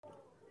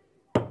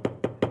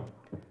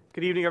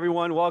Good evening,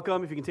 everyone.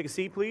 Welcome. If you can take a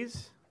seat,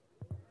 please.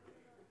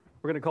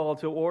 We're going to call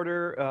to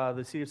order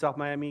the City of South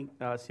Miami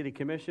City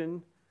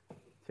Commission.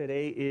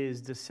 Today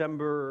is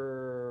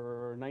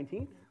December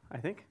 19th, I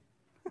think,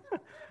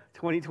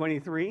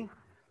 2023.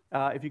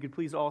 If you could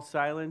please all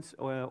silence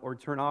or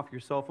turn off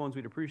your cell phones,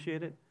 we'd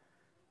appreciate it.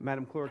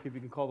 Madam Clerk, if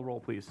you could call the roll,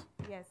 please.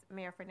 Yes,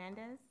 Mayor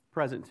Fernandez.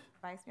 Present.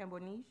 Vice Mayor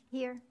Bonish.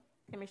 Here.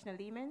 Commissioner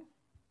Lehman.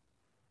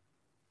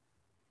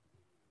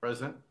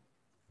 Present.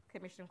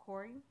 Commissioner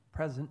Corey.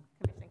 Present.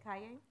 Commissioner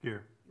Kaye.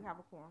 Here. You have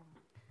a quorum.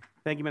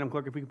 Thank you, Madam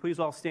Clerk. If we could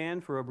please all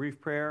stand for a brief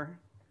prayer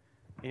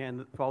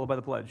and followed by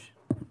the pledge.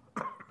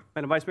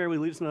 Madam Vice Mayor, will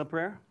you lead us in a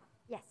prayer?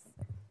 Yes.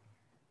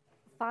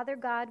 Father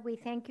God, we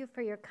thank you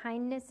for your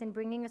kindness in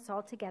bringing us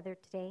all together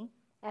today.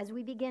 As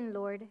we begin,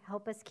 Lord,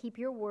 help us keep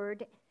your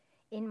word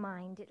in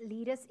mind.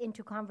 Lead us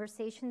into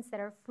conversations that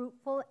are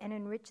fruitful and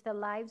enrich the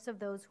lives of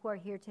those who are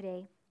here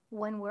today.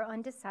 When we're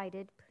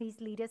undecided,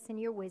 please lead us in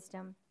your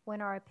wisdom.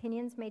 When our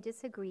opinions may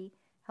disagree,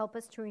 help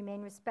us to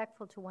remain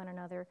respectful to one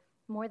another.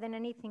 More than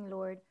anything,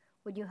 Lord,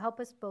 would you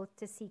help us both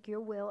to seek your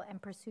will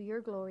and pursue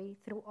your glory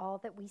through all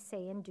that we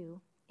say and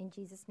do. In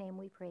Jesus' name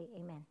we pray,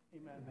 amen.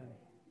 Amen.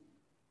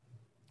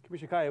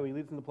 Commissioner Kaye, will you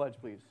lead us in the pledge,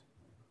 please?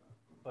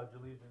 Pledge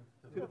allegiance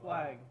To the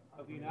flag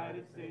of the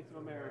United States of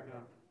America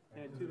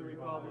and to the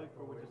republic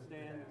for which it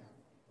stands,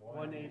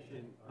 one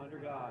nation, under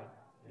God,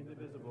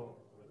 indivisible,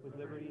 with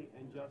liberty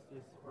and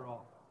justice for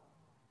all.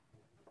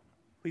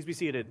 Please be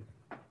seated.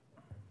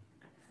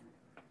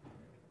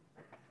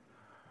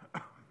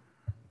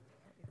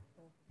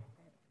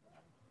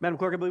 Madam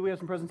Clerk, I believe we have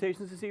some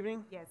presentations this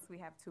evening. Yes, we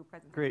have two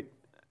presentations. Great.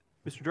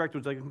 Mr. Director,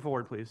 would you like to come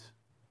forward, please?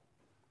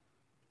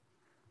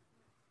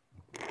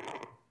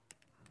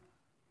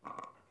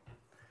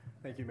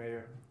 Thank you,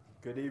 Mayor.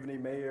 Good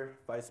evening, Mayor,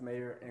 Vice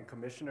Mayor, and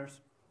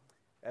Commissioners.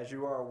 As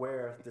you are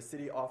aware, the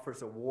city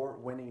offers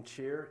award-winning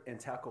cheer and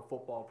tackle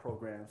football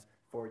programs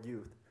for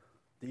youth.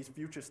 These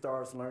future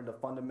stars learn the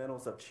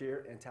fundamentals of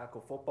cheer and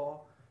tackle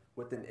football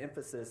with an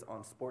emphasis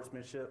on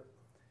sportsmanship,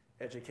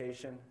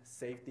 education,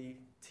 safety,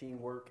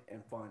 teamwork,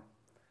 and fun.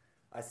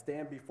 I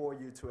stand before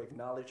you to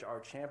acknowledge our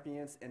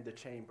champions in the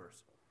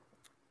chambers.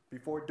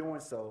 Before doing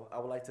so, I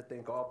would like to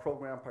thank all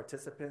program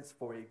participants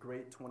for a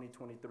great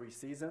 2023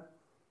 season.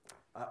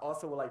 I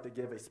also would like to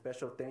give a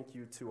special thank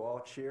you to all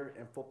cheer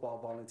and football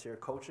volunteer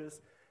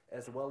coaches,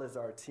 as well as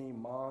our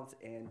team moms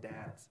and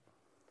dads.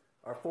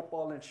 Our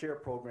football and cheer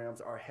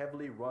programs are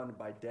heavily run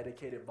by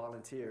dedicated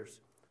volunteers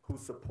who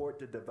support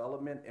the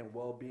development and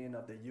well-being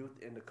of the youth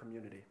in the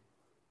community.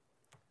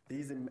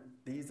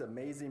 These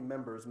amazing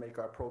members make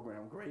our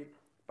program great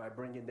by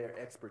bringing their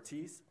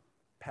expertise,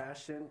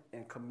 passion,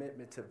 and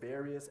commitment to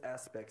various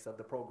aspects of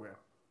the program.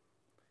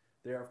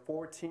 There are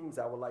 4 teams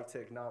I would like to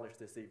acknowledge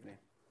this evening.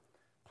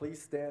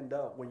 Please stand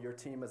up when your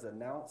team is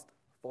announced.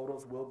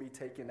 Photos will be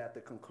taken at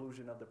the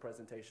conclusion of the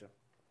presentation.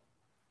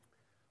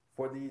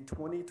 For the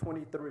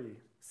 2023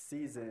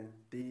 season,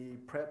 the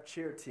prep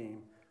cheer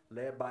team,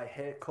 led by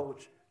head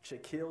coach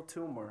Shaquille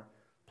Toomer,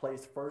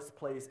 placed first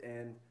place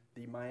in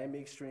the Miami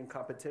Extreme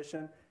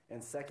competition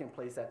and second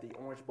place at the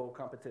Orange Bowl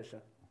competition.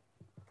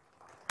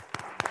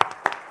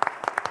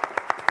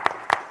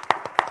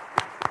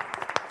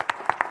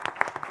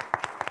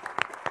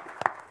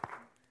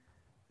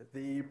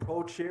 The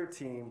pro cheer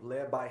team,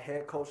 led by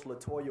head coach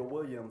LaToya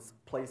Williams,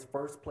 placed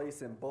first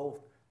place in both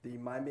the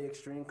Miami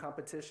Extreme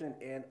competition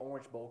and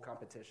Orange Bowl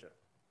competition.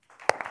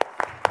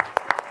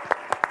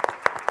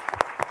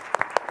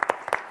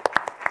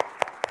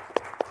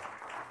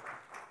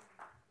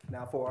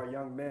 Now for our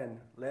young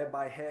men, led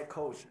by head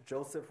coach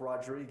Joseph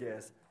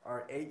Rodriguez,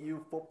 our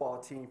 8U football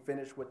team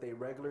finished with a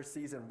regular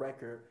season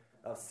record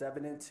of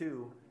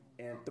 7-2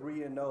 and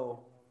 3-0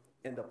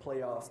 in the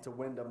playoffs to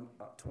win the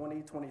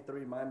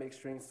 2023 Miami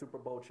Extreme Super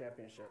Bowl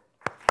championship.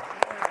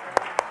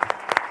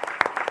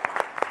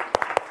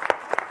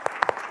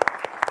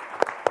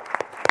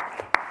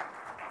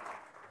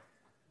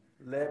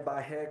 Led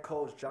by head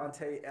coach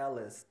Jonte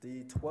Ellis,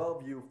 the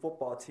 12U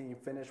football team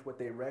finished with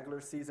a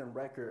regular season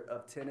record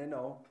of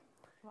 10-0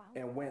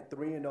 and went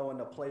 3-0 in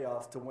the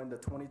playoffs to win the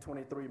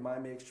 2023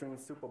 Miami Extreme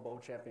Super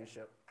Bowl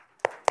championship.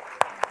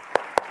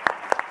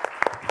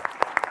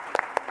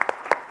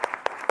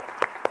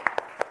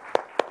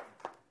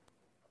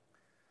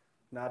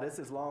 Now, this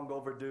is long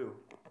overdue.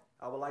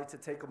 I would like to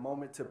take a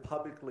moment to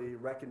publicly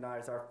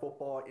recognize our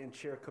football and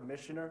cheer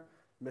commissioner,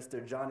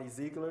 Mr. Johnny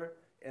Ziegler,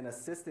 and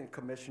assistant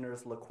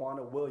commissioners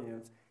Laquana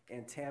Williams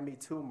and Tammy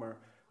Toomer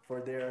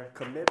for their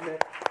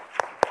commitment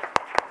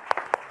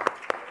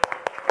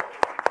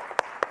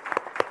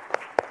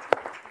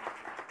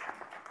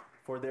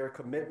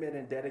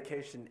and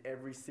dedication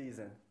every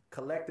season.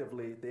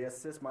 Collectively, they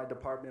assist my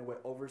department with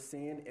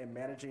overseeing and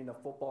managing the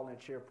football and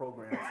cheer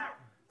programs.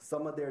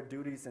 Some of their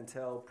duties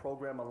entail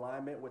program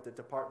alignment with the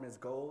department's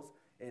goals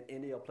and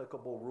any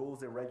applicable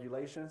rules and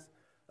regulations,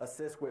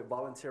 assist with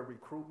volunteer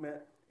recruitment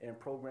and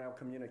program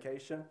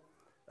communication,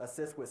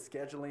 assist with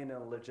scheduling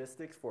and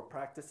logistics for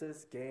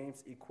practices,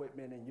 games,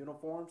 equipment, and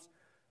uniforms,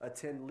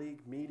 attend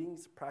league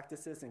meetings,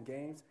 practices, and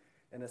games,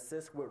 and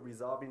assist with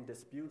resolving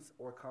disputes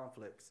or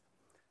conflicts.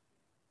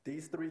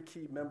 These three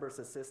key members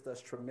assist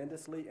us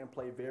tremendously and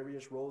play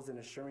various roles in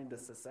ensuring the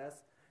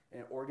success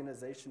and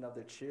organization of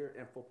the cheer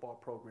and football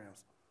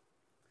programs.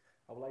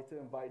 I would like to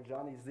invite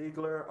Johnny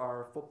Ziegler,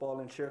 our football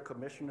and cheer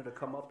commissioner, to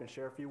come up and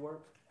share a few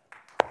words.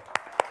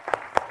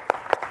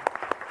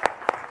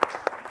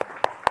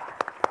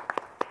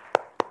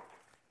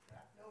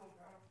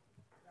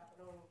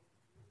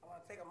 I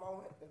want to take a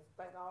moment to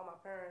thank all my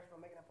parents for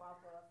making it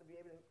possible for us to be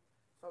able to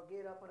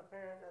get up for the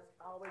parents. That's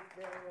always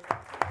very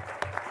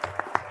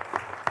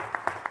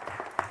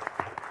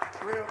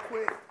real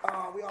quick.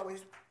 We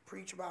always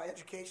preach about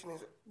education and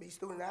be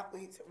student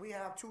athletes. We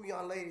have two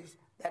young ladies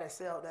that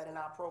excelled that in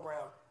our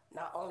program.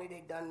 Not only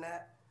they done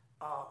that,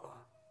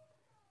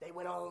 they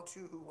went on to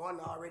one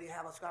already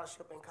have a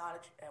scholarship in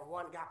college, and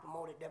one got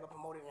promoted, Deborah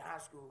promoted in high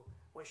school,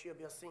 where she'll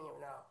be a senior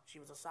now. She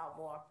was a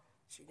sophomore.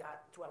 She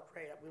got 12th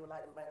grade. We would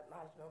like to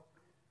acknowledge them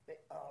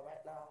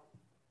right now.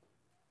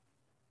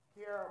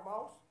 Kiara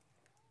Moss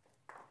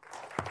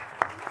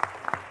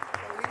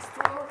and Lisa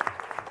Toomer.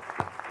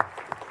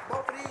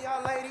 Both of these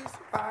young ladies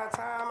find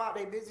time out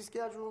their busy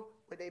schedule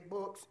with their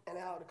books and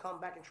how to come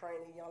back and train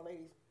these young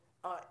ladies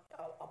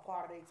a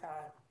part of their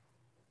time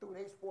through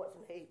their sports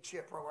and their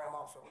cheer program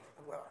also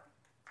as well.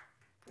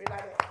 We'd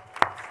like to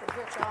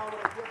present y'all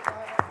with a gift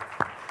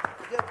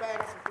bag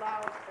and some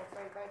flowers and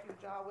say thank you,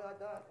 y'all, well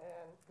done,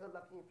 and good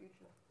luck in your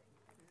future.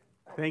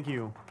 Thank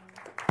you.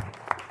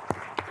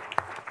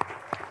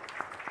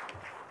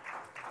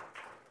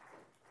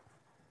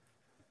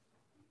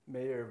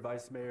 Mayor,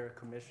 Vice Mayor,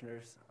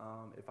 Commissioners,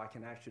 if I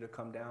can ask you to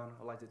come down,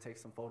 I'd like to take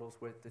some photos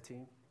with the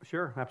team.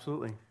 Sure,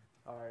 absolutely.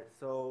 All right,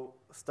 so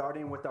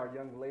starting with our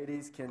young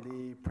ladies, can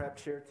the prep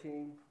cheer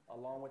team,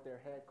 along with their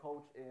head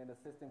coach and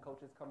assistant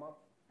coaches, come up?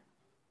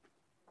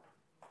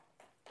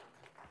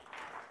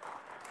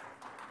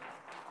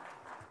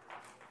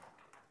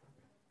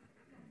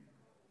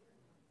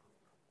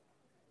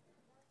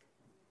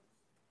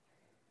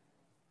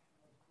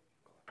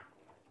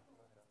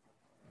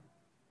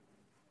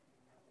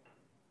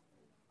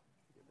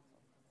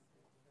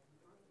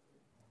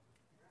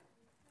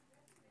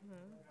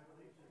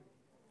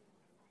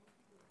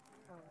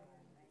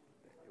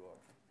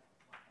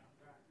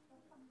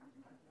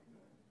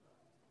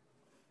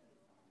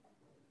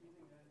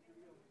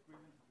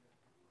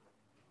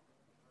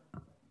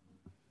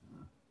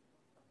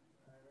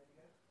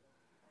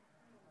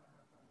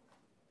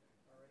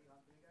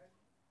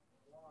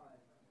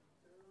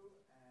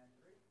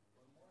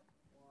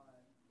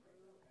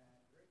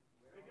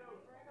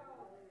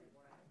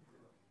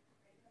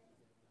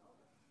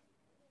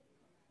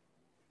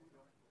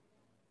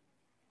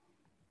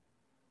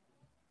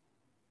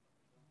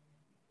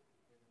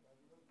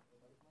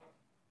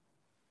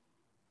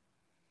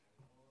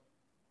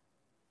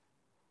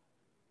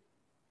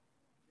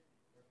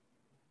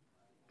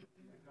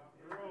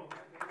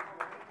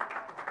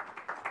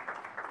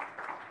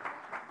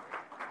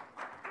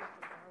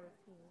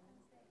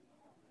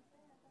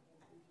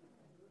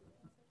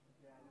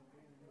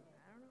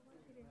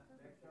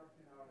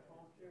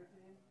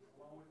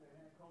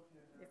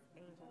 It's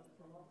Angel's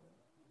team.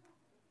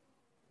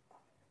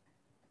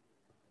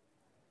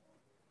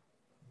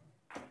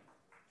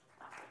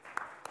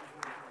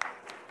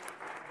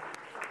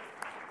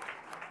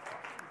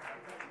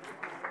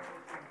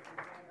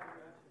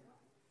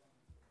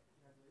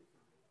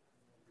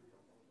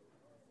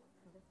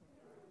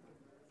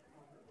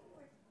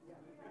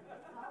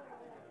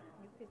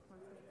 You pick one.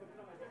 That's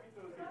my nephew.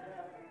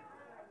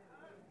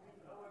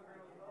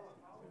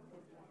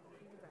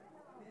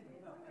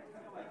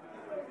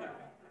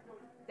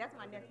 That's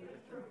my nephew.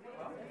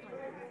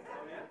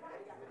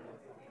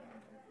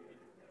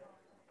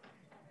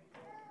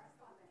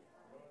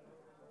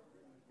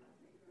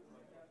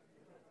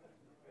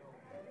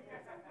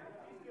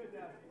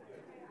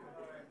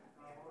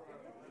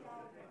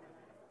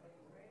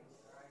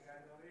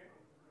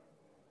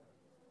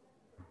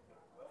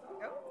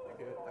 You're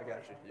good, I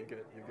got you, you're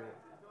good, you're good.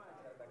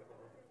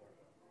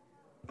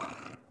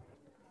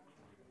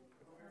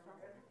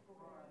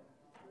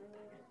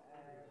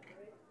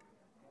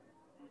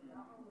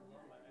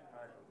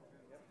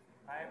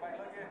 Everybody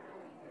look here.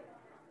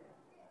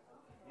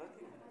 Look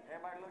here.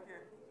 Everybody look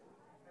here.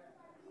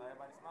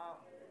 Everybody smile.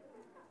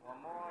 One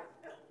more.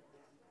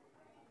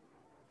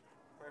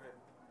 Perfect.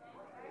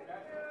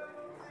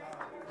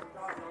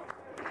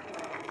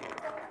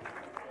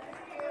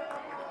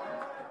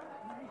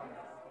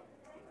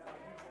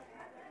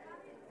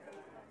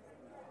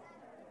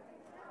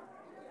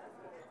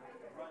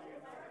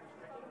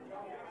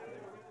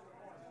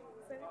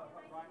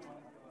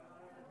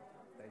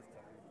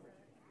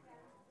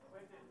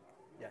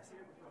 Yes.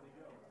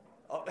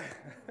 Oh.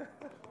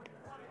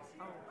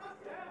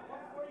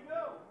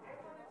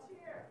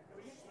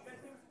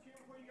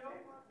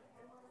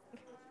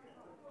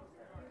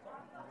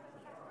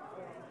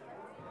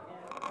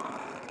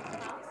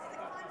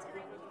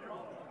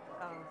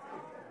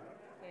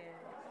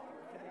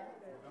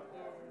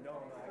 No,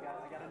 I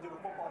gotta do the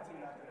football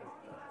team after this.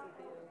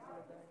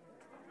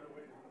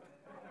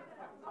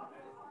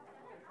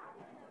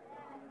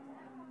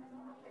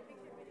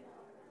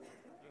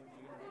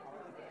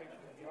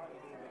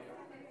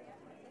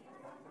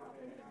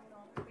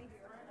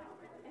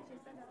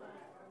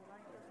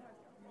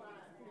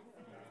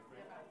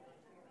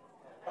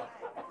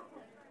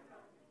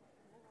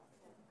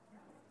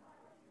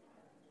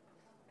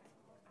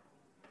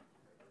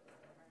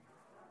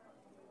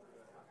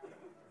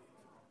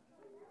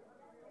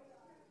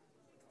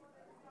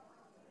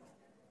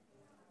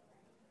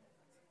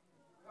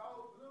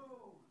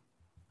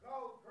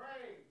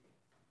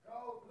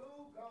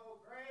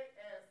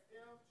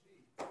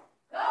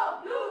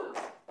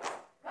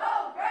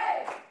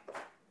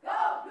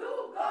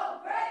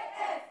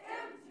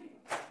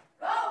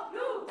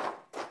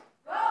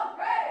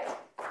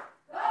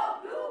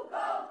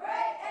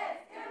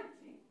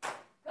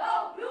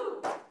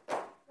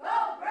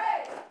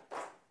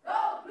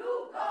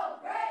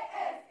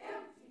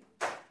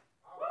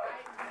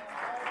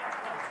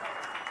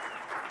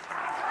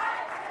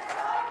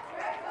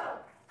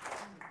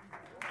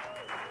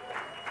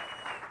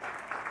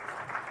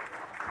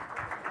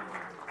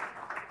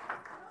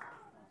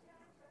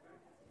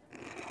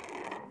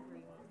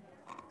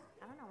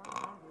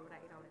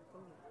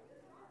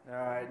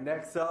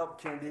 next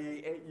up, can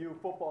the 8U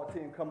football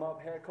team come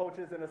up, head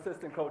coaches and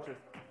assistant coaches?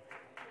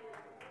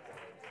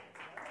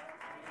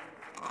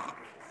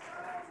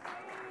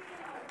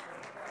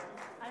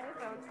 I hope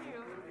so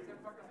too.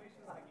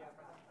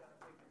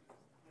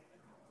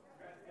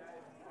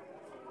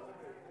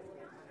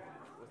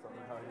 What's up,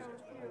 man? How you doing?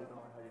 How you doing?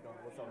 How you doing?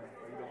 What's up, man?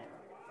 How you doing?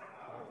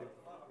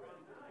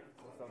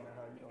 What's up, man?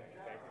 How you doing?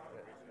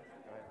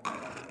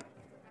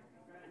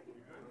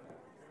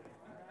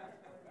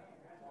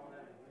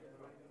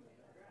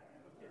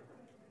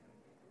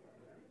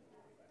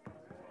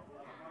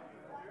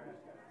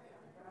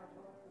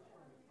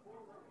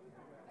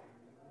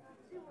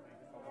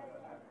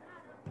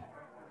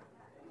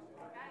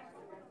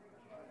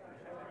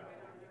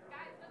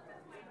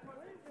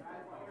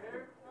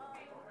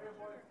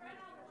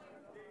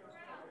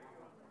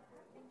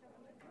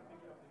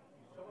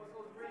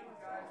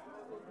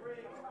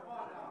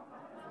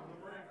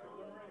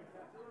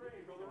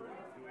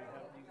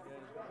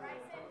 All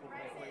right.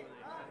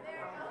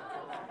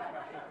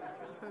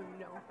 Oh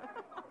no.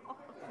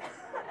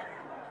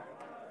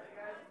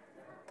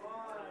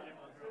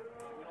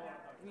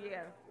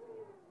 Yeah.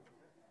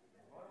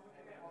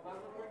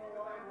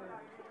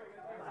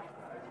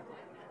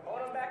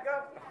 Hold them back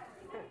up.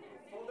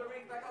 Hold the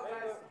rings back up,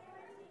 guys.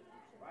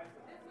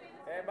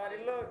 Everybody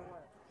look.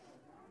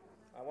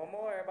 One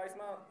more. Everybody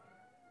smile.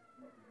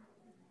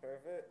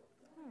 Perfect.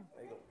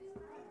 There you go.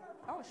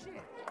 Oh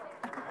shit.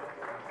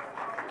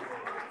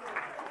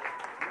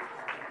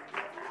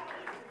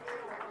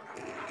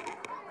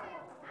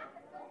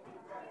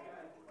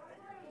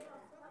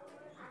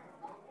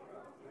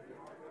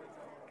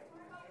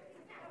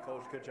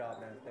 Coach, good job,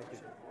 man. Thank you.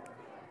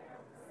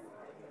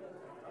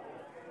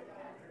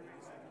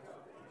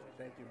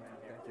 Thank you, man.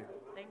 Thank you.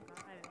 Thank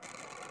God.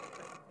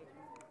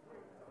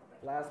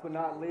 Last but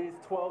not least,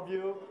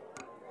 12U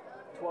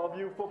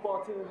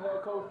football team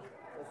head coach,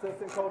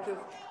 assistant coaches.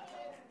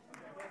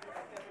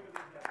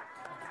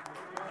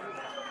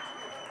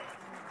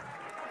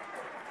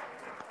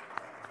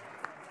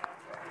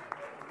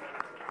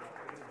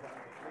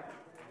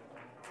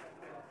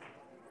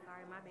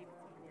 Sorry, my baby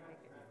team didn't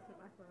make it.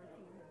 My son's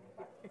team didn't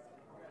make it.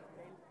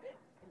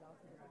 They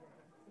lost me.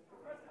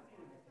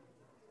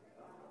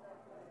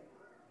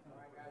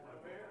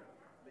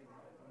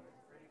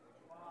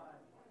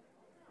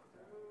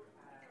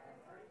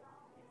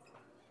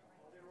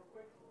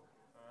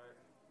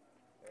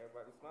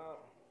 Everybody smile.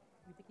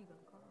 You think he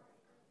gonna call?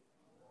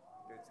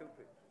 Do two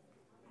picks.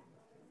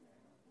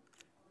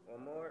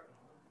 One more.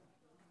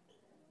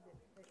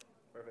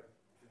 Perfect.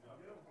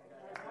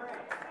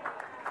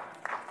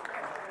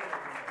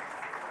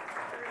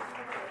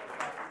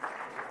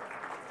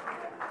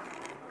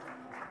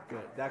 Good.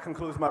 That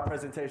concludes my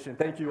presentation.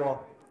 Thank you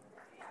all.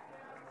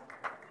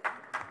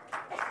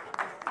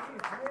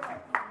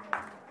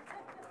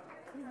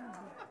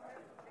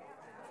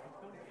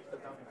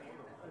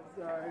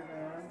 Sorry,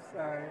 man. I'm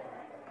sorry.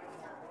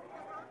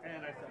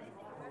 And I said,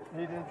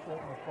 He did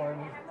something for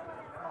me.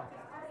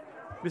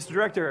 Mr.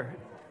 Director,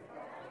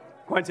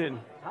 Quentin.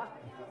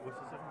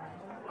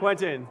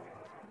 Quentin.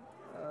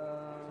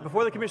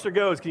 Before the commissioner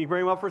goes, can you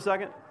bring him up for a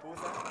second? Who was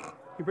that? Can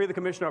you bring the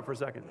commissioner up for a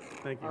second?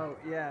 Thank you. Oh,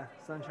 yeah.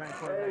 Sunshine Hey,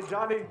 Quarterback.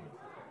 Johnny.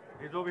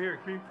 He's over here.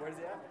 Where's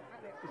he at?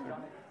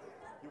 Johnny.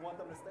 You want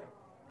them to stay?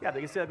 Yeah, they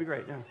can say that'd be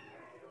great. Yeah.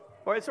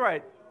 Oh, it's all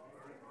right.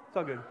 It's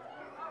all good.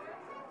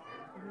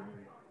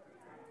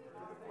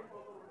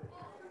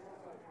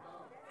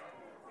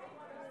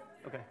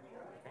 Okay.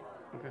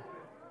 Okay.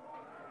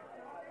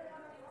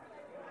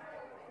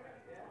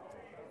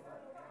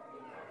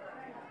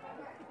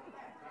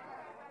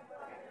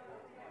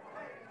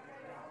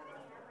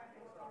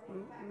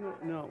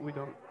 No, we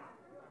don't.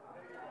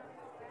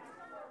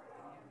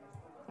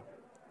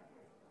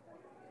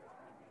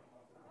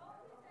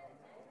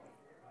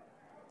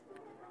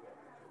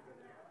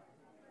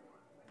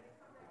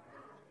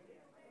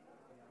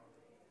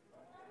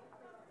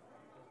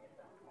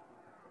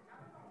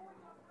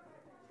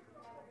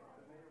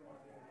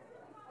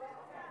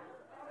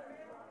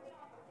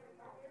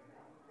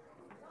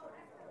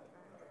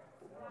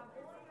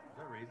 Is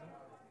that raisin?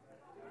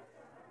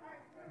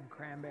 And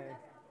cranberry.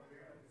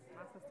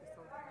 My sister's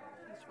so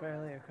It's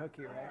barely a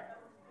cookie, right?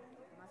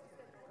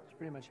 It's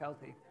pretty much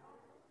healthy.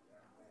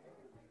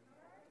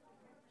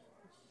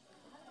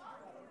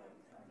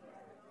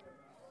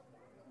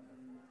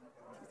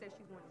 She said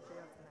she's going to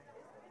jail tonight.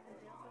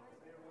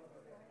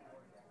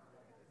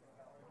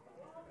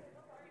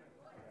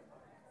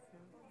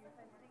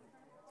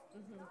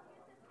 Mm-hmm.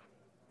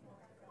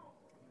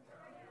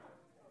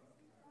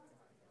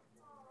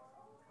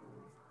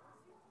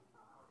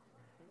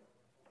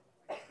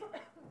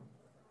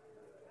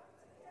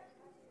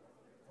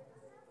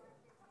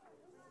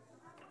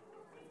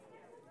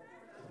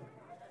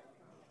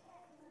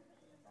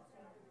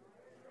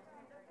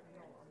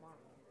 No, a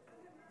month.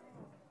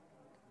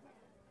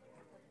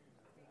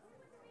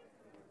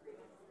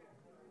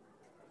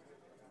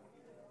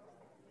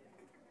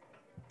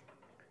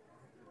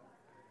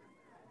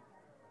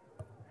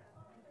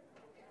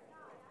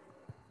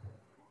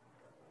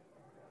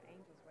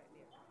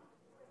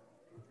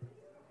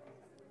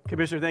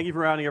 Commissioner, thank you for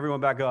rounding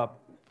everyone back up.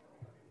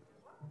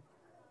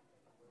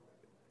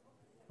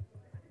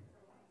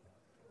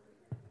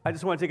 I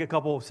just want to take a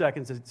couple of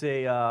seconds to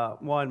say,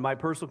 one, my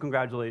personal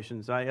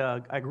congratulations.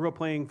 I grew up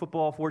playing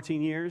football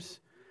 14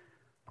 years.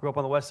 Grew up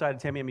on the west side of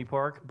Tamiami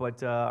Park,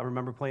 but I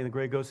remember playing the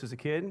Gray Ghosts as a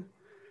kid.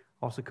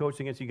 Also coached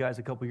against you guys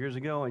a couple years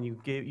ago, and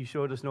you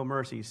showed us no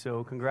mercy.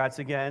 So congrats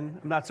again.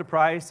 I'm not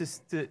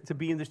surprised to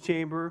be in this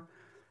chamber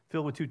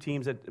filled with two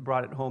teams that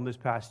brought it home this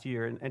past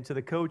year. And to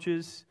the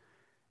coaches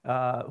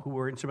who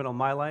were instrumental in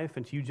my life,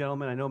 and to you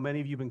gentlemen, I know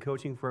many of you have been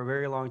coaching for a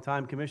very long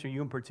time. Commissioner,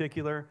 you in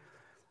particular,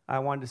 I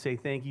wanted to say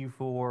thank you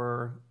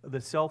for the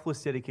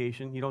selfless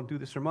dedication. You don't do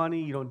this for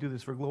money. You don't do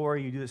this for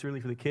glory. You do this really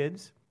for the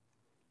kids.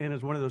 And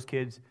as one of those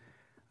kids,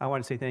 I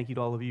want to say thank you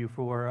to all of you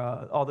for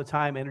all the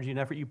time, energy, and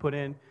effort you put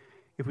in.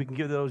 If we can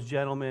give those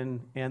gentlemen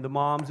and the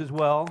moms as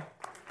well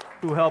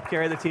who helped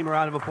carry the team a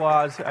round of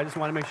applause. I just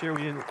want to make sure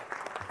we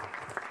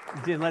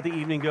didn't let the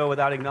evening go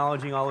without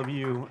acknowledging all of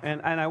you.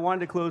 And I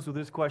wanted to close with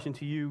this question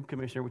to you,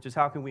 Commissioner, which is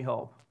how can we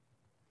help?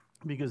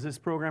 Because this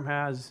program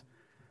has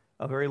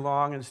a very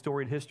long and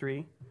storied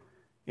history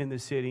in the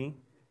city.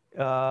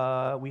 We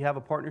have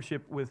a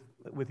partnership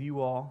with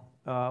you all.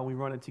 We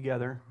run it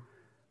together.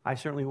 I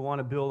certainly want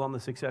to build on the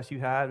success you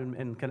had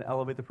and kind of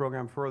elevate the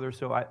program further.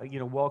 So I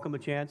welcome the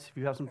chance. If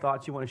you have some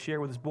thoughts you want to share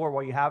with this board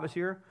while you have us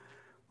here,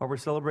 while we're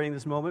celebrating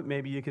this moment,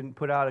 maybe you can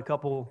put out a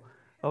couple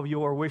of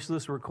your wish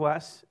list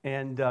requests,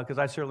 and because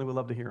I certainly would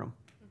love to hear them.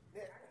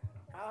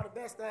 The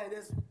best thing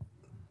is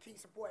keep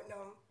supporting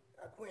them,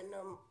 acquainting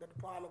them, the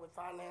department with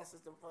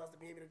finances for us to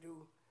be able to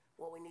do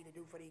what we need to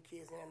do for these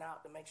kids in and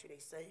out to make sure they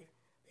safe,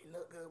 they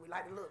look good. We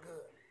like to look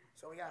good.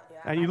 So we got,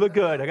 and you look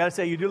good. I got to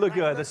say, you do look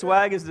good. The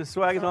swag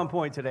is on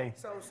point today.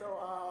 So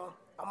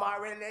I'm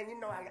already letting you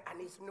know I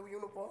need some new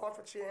uniforms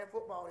for cheer and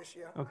football this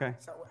year. Okay.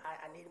 So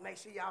I need to make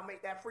sure y'all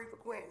make that free for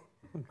Quentin.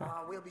 Okay.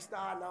 We'll be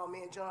starting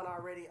me and John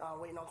already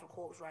waiting on some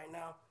quotes right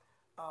now.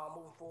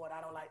 Moving forward,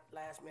 I don't like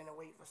last minute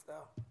wait for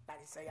stuff. Like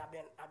I say, I've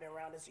been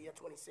around this year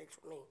 26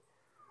 for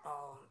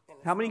me.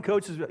 How many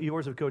coaches of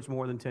yours have coached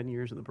more than 10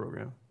 years in the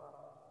program?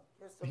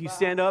 If you about,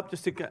 stand up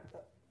just to.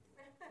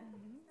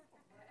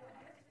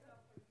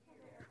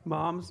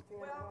 Moms?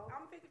 Well,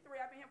 I'm 53.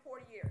 I've been here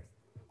 40 years.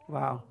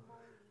 Wow.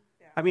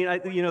 I mean,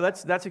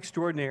 that's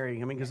extraordinary.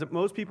 I mean, because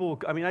most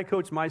people, I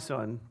coached my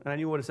son, and I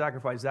knew what a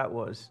sacrifice that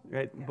was,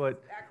 right? Yes,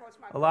 But I coach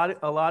my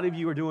a lot of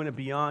you are doing it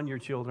beyond your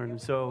children.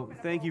 So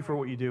thank you for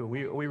what you do.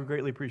 We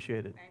greatly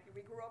appreciate it. Thank you.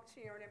 We grew up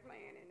cheering and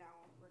playing, and now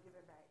we're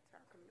giving back to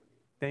our community.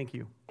 Thank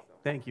you. So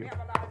Thank you. We have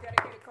a lot of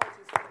dedicated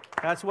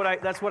coaches.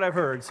 That's what I've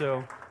heard.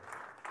 So,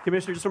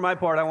 Commissioner, just for my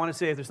part, I want to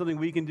say if there's something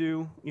we can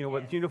do,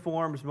 with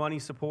uniforms, money,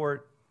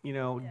 support,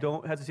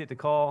 don't hesitate to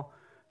call.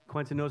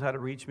 Quentin knows how to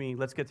reach me.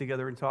 Let's get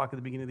together and talk at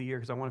the beginning of the year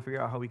because I want to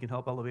figure out how we can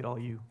help elevate all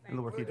of you and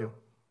the work you do.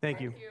 Thank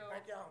you.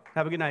 Thank y'all.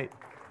 Have a good night.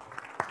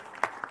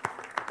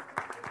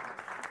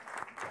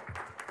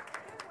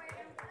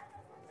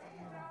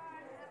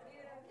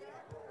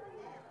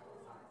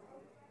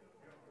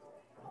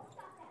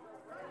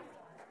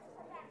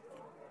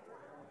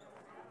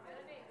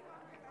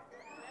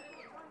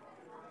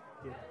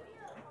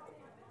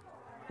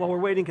 While we're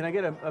waiting, can I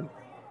get can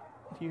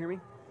you hear me?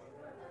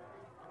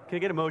 Can I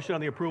get a motion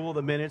on the approval of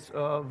the minutes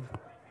of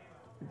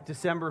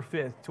December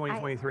 5th,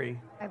 2023?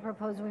 I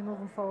propose we move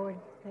forward.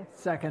 I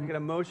Second. get a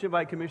motion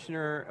by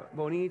Commissioner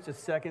Bonich, a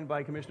second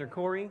by Commissioner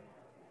Corey.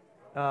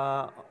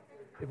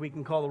 If we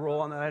can call the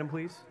roll on that item,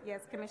 please.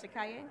 Yes, Commissioner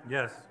Kaye,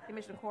 Yes.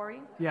 Commissioner Corey,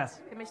 Yes.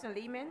 Commissioner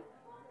Lehman,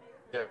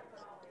 Yes.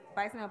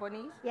 Vice Mayor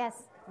Bonich,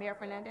 Yes. Mayor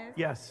Fernandez.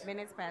 Yes.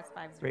 Minutes past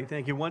 5-0. Great,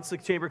 thank you. Once the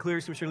chamber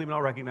clears, Commissioner Lehman,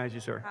 I'll recognize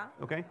you, sir. Huh?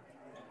 Okay?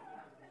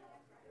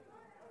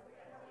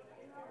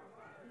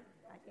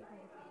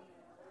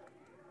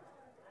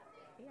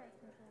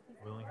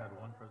 We only had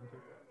one presentation?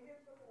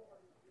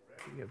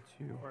 We have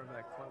two. Part of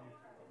that club.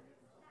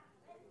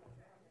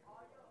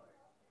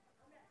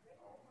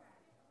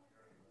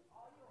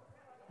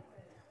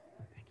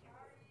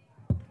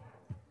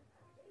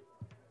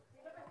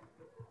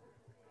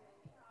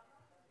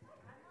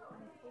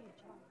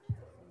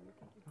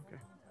 Okay.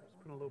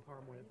 Just put a low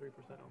power more than 3%.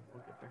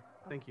 We'll get there.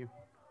 Thank you.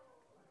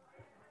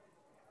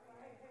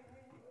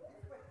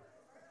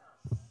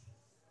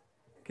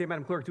 Okay,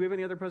 Madam Clerk, do we have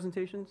any other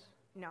presentations?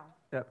 No.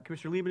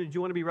 Commissioner Lehman, did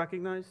you want to be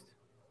recognized?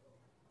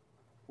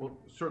 Well,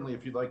 certainly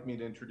if you'd like me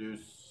to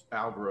introduce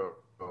Alvaro,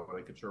 I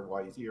could share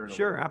why he's here.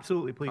 Sure,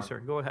 absolutely. Please, sir.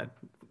 Go ahead.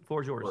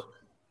 Floor is yours.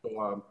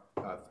 So,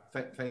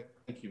 thank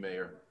you,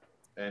 Mayor.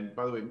 And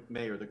by the way,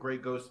 Mayor, the Gray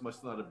Ghost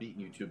must not have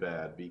beaten you too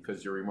bad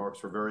because your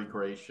remarks were very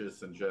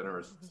gracious and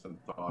generous and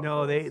thoughtful.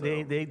 No, they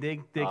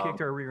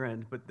kicked our rear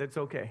end, but that's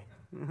okay.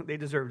 They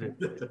deserved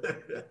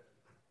it.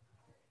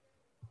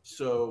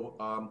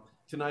 So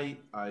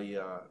tonight, I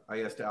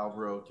asked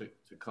Alvaro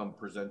to come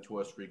present to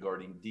us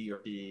regarding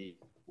DRP,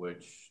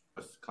 which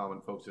us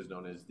common folks is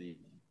known as the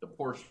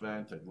Porsche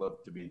event. I'd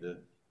love to be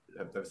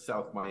the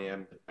South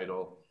Miami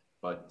title,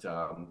 but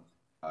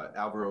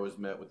Alvaro has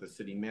met with the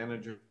city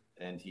manager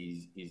and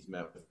he's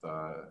met with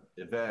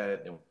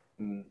Yvette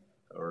and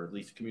or at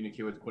least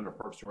communicate with Quinter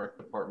Parks and Rec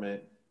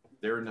Department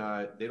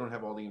they don't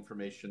have all the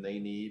information they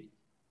need.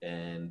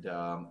 And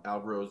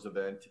Alvaro's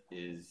event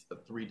is a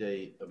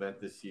 3-day event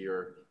this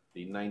year,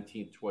 the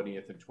 19th,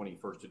 20th, and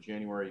 21st of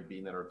January,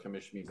 being that our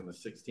commission meets on the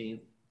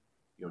 16th.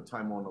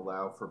 Time won't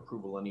allow for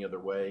approval any other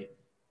way.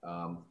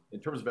 In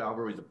terms of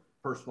Alvaro, he's a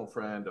personal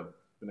friend. I've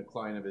been a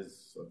client of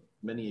his on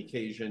many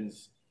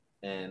occasions,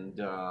 and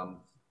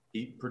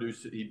he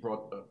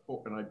brought,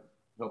 and I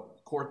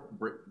helped court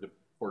the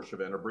Porsche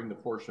event, or bring the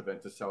Porsche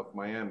event to South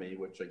Miami,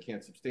 which I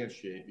can't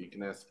substantiate. You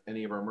can ask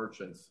any of our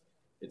merchants.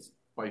 It's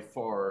by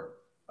far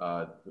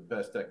the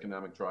best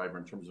economic driver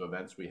in terms of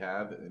events we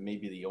have, and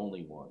maybe the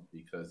only one,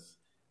 because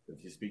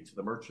if you speak to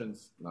the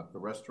merchants, not the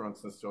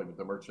restaurants necessarily, but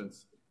the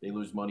merchants, they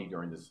lose money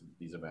during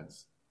these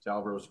events. To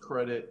Alvaro's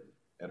credit,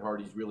 at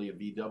heart, he's really a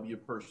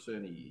VW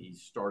person. He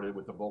started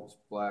with the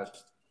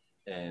Volksblast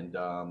and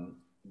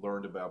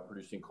learned about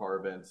producing car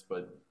events,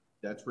 but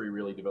that's where he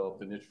really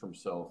developed a niche for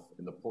himself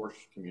in the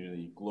Porsche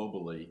community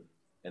globally.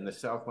 And the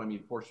South Miami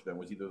Porsche event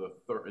was either the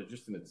third,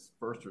 just in its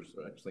first or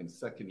actually in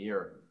second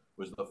year,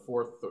 was the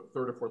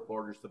third or fourth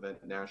largest event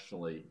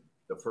nationally.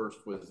 The first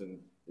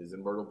is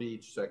in Myrtle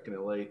Beach, second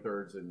in LA,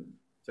 third's in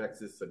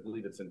Texas. I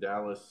believe it's in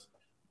Dallas.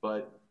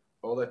 But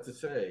all that to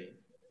say,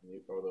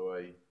 although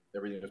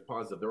everything is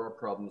positive, there are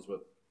problems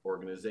with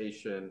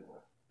organization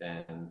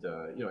and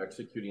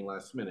executing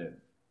last minute.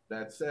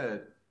 That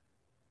said,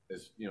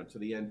 as to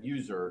the end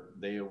user,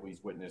 they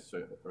always witness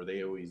or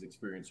they always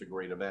experience a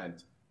great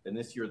event. And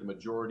this year, the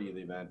majority of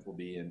the event will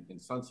be in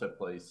Sunset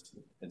Place,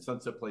 and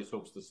Sunset Place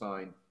hopes to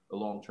sign a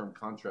long-term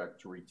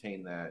contract to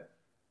retain that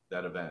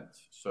event.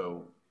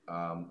 So,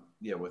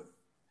 with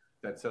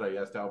that said, I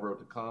asked Alvaro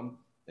to come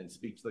and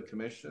speak to the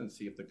commission and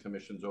see if the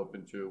commission's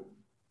open to,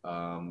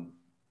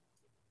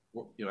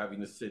 having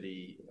the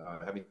city,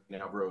 having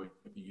Alvaro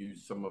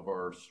use some of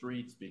our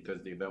streets,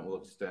 because the event will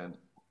extend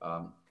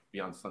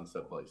beyond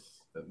Sunset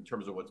Place in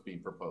terms of what's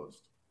being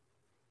proposed.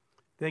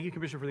 Thank you,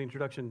 Commissioner, for the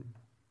introduction.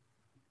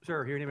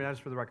 Sir, your name and address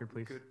for the record,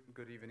 please.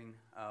 Good evening,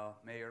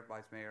 Mayor,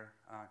 Vice Mayor,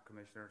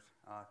 Commissioners.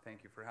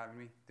 Thank you for having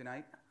me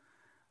tonight.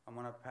 I'm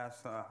going to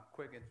pass a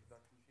quick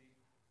introduction sheet.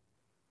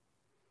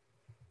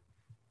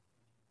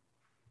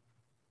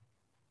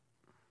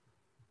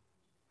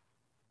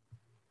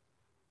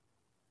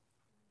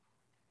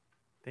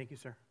 Thank you,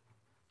 sir.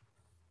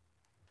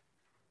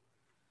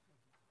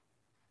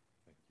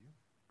 Thank you.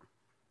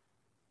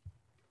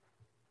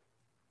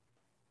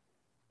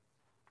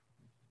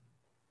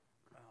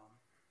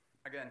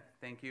 Again,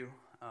 thank you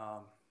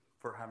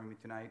for having me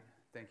tonight.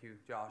 Thank you,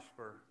 Josh,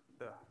 for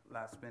the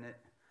last minute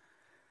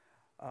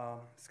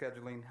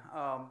scheduling.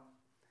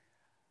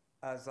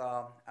 As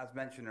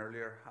mentioned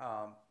earlier,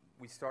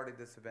 we started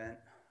this event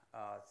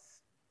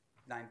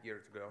 9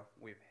 years ago.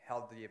 We've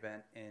held the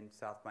event in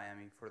South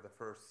Miami for the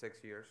first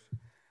 6 years.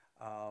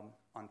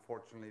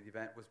 Unfortunately, the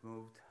event was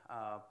moved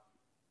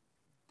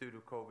due to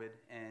COVID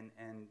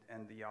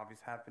and the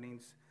obvious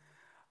happenings.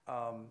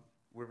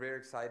 We're very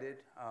excited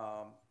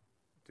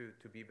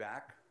to be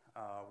back.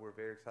 We're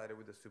very excited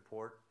with the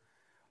support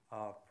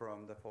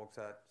from the folks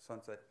at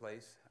Sunset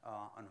Place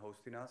on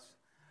hosting us.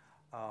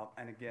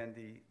 And again,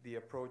 the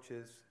approach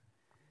is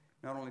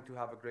not only to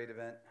have a great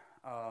event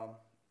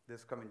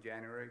this coming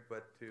January,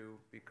 but to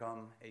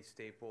become a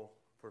staple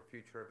for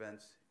future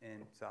events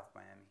in South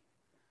Miami.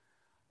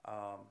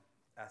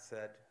 As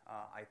said,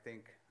 I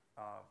think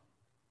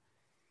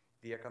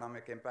the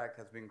economic impact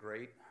has been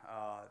great.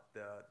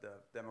 The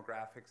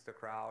demographics, the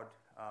crowd,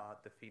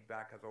 the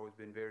feedback has always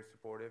been very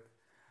supportive.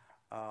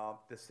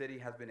 The city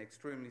has been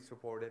extremely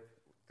supportive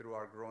through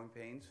our growing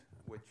pains,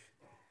 which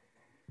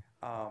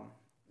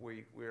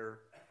we're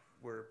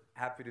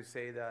happy to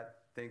say that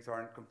things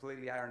aren't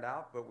completely ironed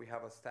out, but we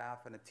have a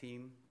staff and a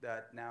team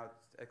that now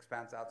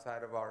expands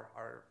outside of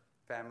our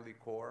family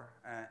core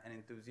and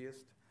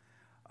enthusiasts.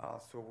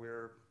 So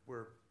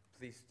we're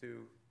pleased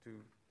to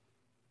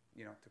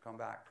come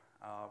back.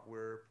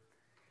 We're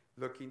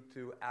looking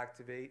to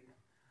activate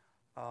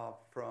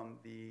from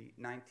the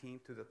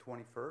 19th to the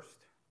 21st.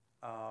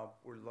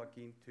 We're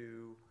looking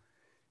to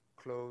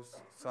close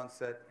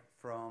Sunset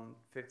from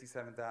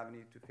 57th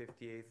Avenue to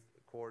 58th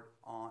Court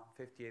on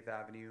 58th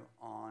Avenue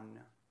on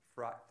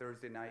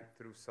Thursday night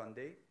through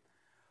Sunday.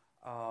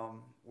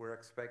 We're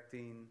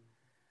expecting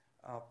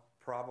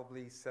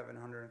probably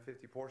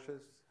 750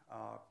 Porsches,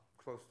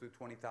 close to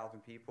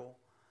 20,000 people.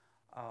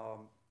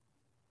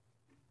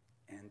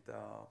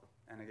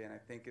 And again, I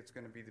think it's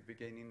going to be the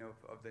beginning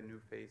of the new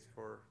phase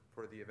for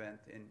the event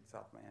in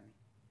South Miami.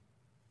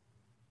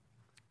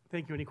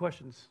 Thank you. Any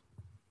questions,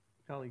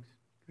 colleagues?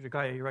 Mr.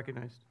 Kaya, you're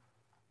recognized.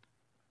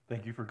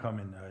 Thank you for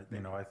coming.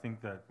 I think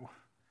that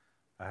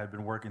I had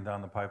been working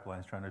down the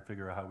pipelines trying to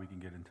figure out how we can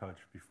get in touch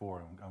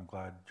before. I'm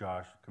glad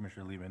Josh,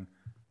 Commissioner Lehman,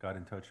 got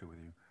in touch with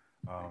you.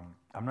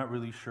 I'm not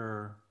really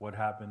sure what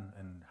happened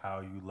and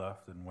how you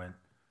left and went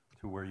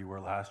to where you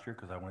were last year,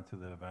 because I went to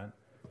the event.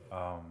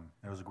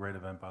 It was a great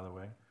event, by the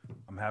way.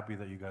 I'm happy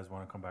that you guys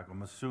want to come back.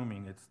 I'm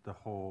assuming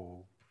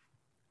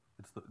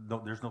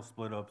there's no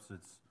split ups.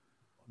 It's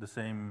the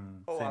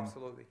same. Oh,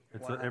 absolutely.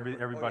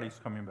 Everybody's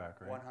coming back,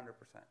 right?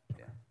 100%.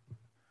 Yeah.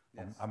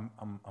 Yes. I'm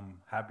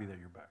happy that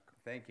you're back.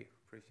 Thank you.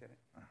 Appreciate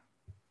it.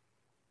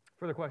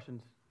 Further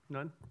questions?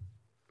 None?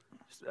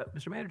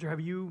 Mr. Manager, have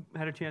you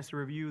had a chance to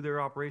review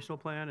their operational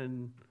plan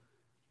and?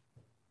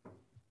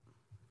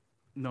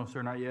 No,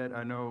 sir, not yet.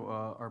 I know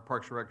our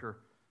Parks Director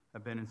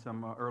have been in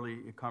some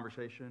early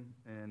conversation,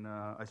 and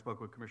I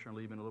spoke with Commissioner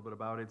Liebman a little bit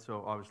about it.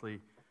 So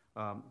obviously,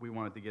 we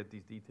wanted to get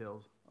these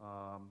details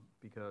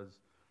because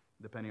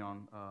depending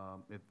on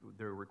if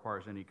there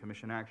requires any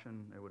commission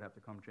action, it would have to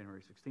come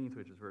January 16th,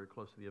 which is very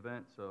close to the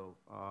event. So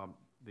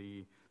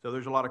so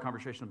there's a lot of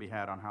conversation to be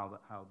had on how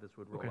this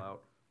would roll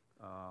out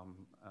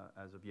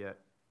as of yet.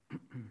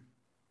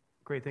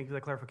 Great, thank you for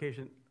that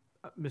clarification.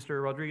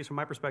 Mr. Rodriguez, from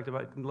my perspective,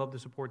 I'd love to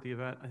support the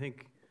event. I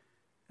think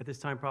at this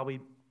time, probably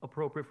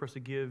appropriate for us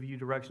to give you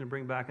direction to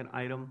bring back an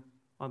item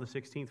on the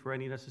 16th for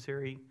any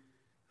necessary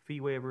fee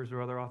waivers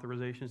or other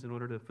authorizations in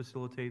order to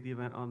facilitate the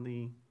event on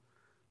the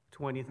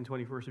 20th and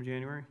 21st of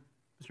January.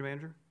 Mr.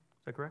 Manager,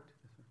 is that correct?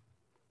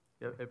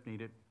 Yes, sir. If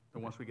needed.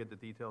 And once we get the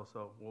details,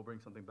 so we'll bring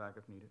something back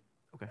if needed.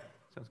 Okay,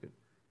 sounds good.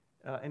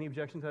 Any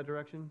objections to that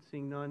direction?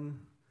 Seeing none,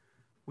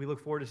 we look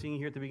forward to seeing you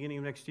here at the beginning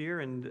of next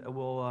year, and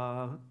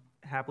we'll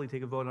happily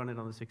take a vote on it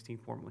on the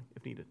 16th formally,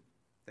 if needed.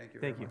 Thank you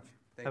very much.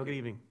 Thank Have a you. good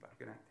evening. Bye.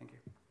 Good night. Thank you.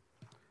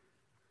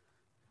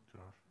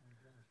 Josh?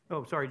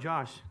 Oh, sorry,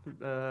 Josh.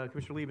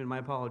 Commissioner Liebman, my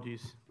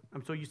apologies.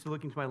 I'm so used to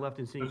looking to my left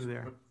and seeing you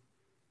there.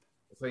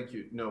 Thank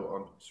you. No,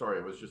 I'm sorry.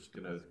 I was just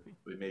gonna,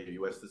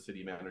 you asked the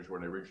city manager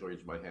when I originally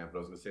raised my hand, but I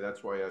was gonna say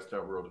that's why I asked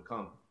Alvaro to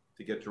come,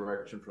 to get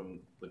direction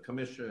from the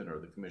commission, or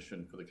the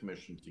commission for the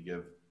commission to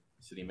give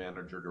city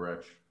manager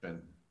direction.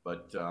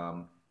 But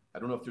I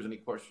don't know if there's any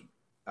question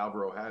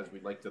Alvaro has.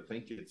 We'd like to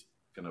think it's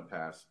gonna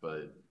pass,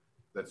 but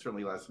that's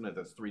certainly last minute.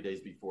 That's 3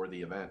 days before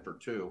the event, or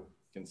 2,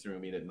 considering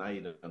we meet at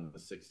night on the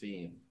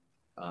 16th.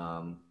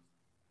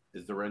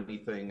 Is there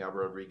anything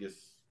Alvaro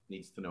Rodriguez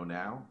needs to know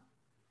now?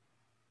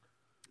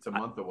 It's a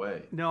month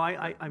away. No,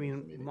 I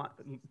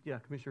mean, yeah,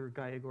 Commissioner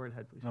Gallego,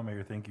 ahead, please. No,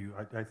 Mayor, thank you.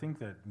 I think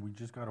that we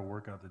just got to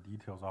work out the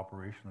details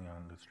operationally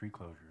on the street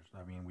closures.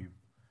 I mean,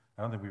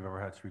 I don't think we've ever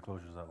had street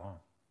closures that long.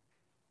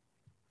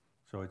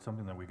 So it's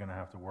something that we're going to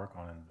have to work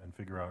on and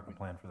figure out a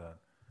plan for that.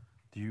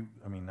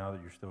 I mean, now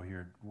that you're still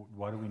here,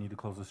 why do we need to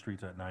close the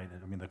streets at night?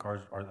 I mean, the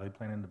cars, are they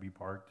planning to be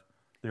parked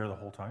there the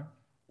whole time?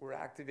 We're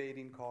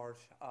activating cars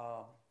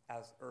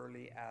as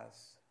early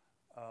as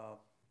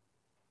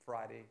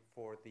Friday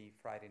for the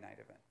Friday night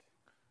event.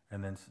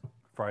 And then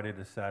Friday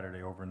to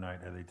Saturday overnight,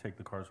 they take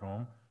the cars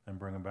home and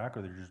bring them back,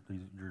 or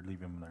you're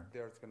leaving them there?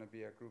 There's going to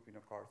be a grouping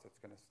of cars that's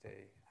going to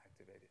stay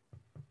activated.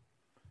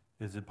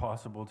 Is it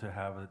possible to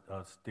have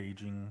a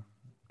staging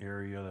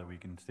area that we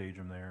can stage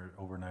them there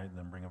overnight and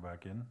then bring them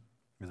back in?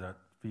 Is that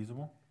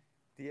feasible?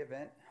 The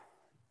event,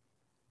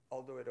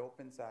 although it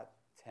opens at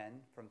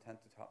 10, from 10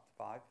 to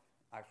 5,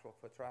 actual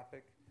foot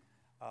traffic,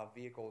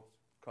 vehicles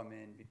come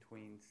in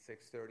between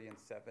 6:30 and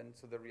 7.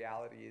 So the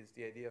reality is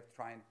the idea of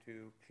trying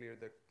to clear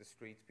the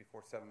streets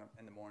before 7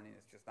 in the morning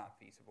is just not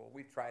feasible.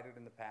 We've tried it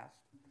in the past,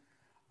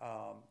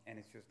 and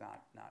it's just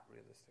not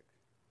realistic.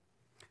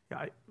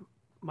 Yeah,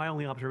 my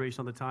only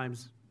observation on the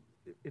times,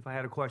 if I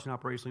had a question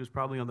operationally, was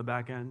probably on the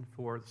back end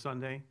for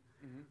Sunday.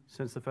 Mm-hmm.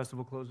 Since the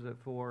festival closes at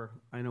 4,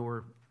 I know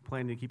we're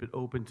planning to keep it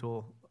open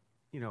till,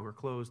 we're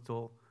closed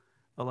till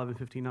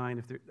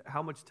 11:59.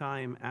 How much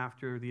time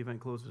after the event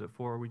closes at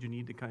 4 would you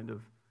need to kind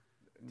of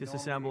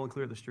disassemble and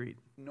clear the street?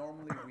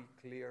 Normally, we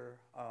clear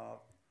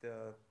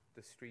the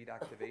street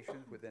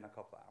activations within a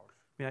couple of hours.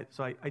 Yeah.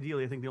 So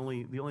ideally, I think the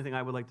only thing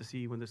I would like to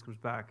see when this comes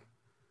back,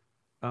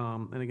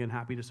 and again,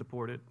 happy to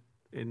support it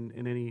in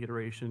any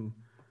iteration,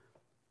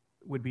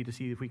 would be to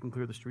see if we can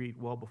clear the street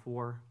well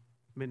before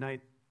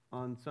midnight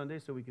on Sunday,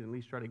 so we can at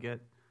least try to get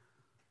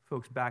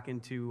folks back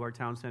into our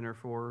town center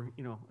for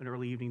an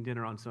early evening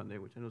dinner on Sunday,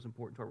 which I know is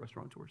important to our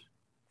restaurateurs.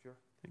 Sure.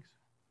 Thanks.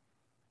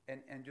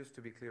 And just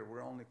to be clear,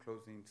 we're only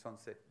closing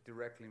Sunset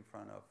directly in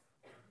front of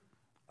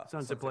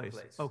Sunset Place.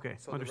 Okay,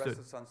 so understood. The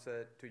rest of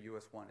Sunset to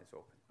US 1 is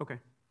open. Okay.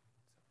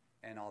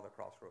 And all the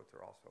crossroads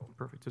are also open.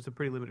 Perfect. So it's a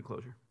pretty limited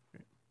closure.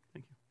 Great.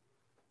 Thank you.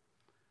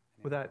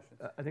 Any With that,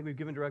 questions? I think we've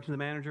given direction to the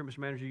manager. Mr.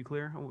 Manager, you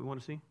clear on what we want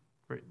to see?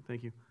 Great.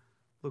 Thank you.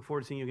 Look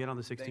forward to seeing you again on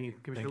the 16th. you.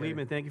 Commissioner Thank you.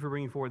 Liebman, thank you for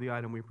bringing forward the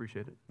item. We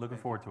appreciate it. Looking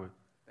forward to it.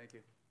 Thank you.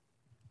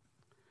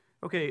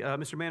 Okay,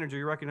 Mr. Manager,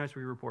 you're recognized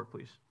for your report,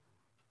 please.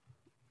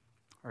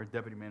 Our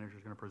deputy manager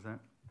is going to present.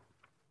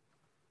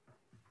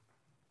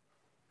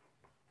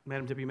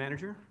 Madam Deputy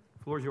Manager,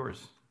 floor is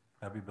yours.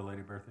 Happy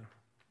belated birthday.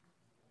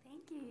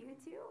 Thank you, you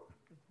too.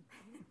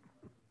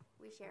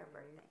 We share a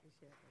birthday.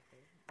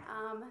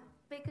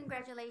 Big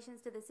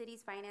congratulations to the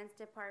city's finance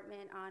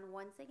department on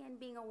once again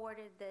being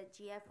awarded the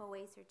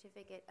GFOA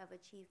Certificate of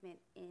Achievement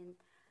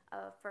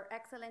for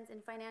excellence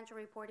in financial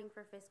reporting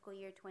for fiscal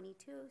year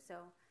 22. So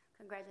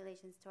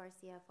congratulations to our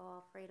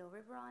CFO Alfredo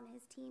Rivera and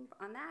his team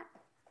on that.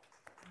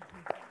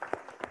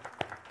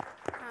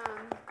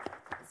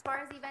 As far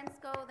as events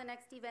go, the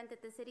next event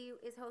that the city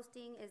is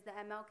hosting is the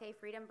MLK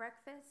Freedom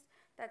Breakfast.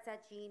 That's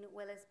at Gene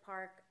Willis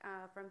Park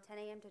from 10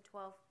 a.m. to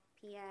 12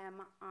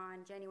 p.m.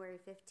 on January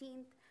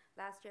 15th.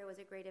 Last year was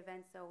a great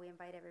event, so we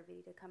invite everybody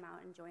to come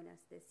out and join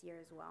us this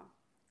year as well,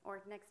 or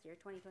next year,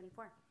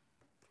 2024.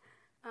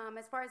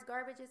 As far as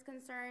garbage is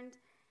concerned,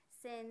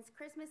 since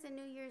Christmas and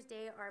New Year's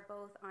Day are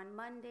both on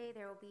Monday,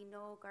 there will be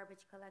no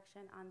garbage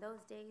collection on those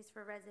days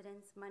for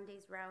residents.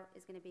 Monday's route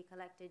is going to be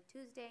collected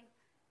Tuesday.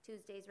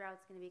 Tuesday's route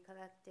is going to be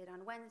collected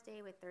on Wednesday,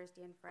 with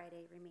Thursday and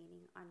Friday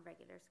remaining on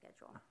regular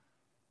schedule.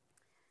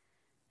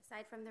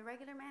 Aside from the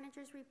regular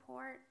manager's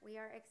report, we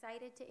are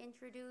excited to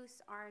introduce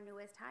our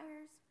newest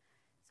hires.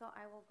 So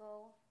I will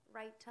go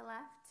right to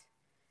left.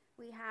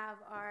 We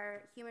have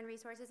our Human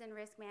Resources and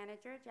Risk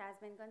Manager,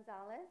 Jasmine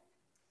Gonzalez.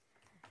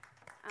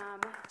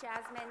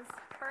 Jasmine's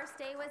first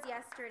day was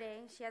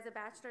yesterday. She has a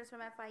bachelor's from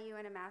FIU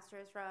and a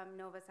master's from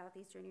Nova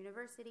Southeastern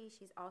University.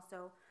 She's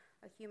also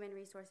a Human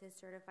Resources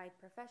Certified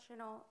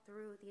Professional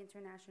through the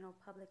International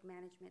Public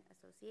Management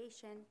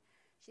Association.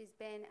 She's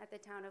been at the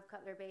town of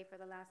Cutler Bay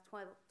for the last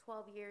 12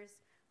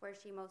 years, where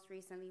she most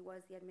recently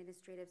was the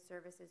Administrative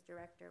Services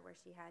Director, where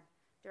she had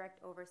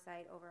direct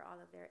oversight over all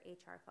of their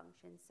HR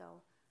functions.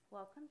 So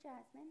welcome,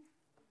 Jasmine.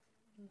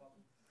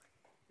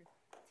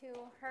 To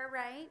her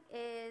right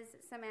is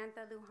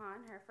Samantha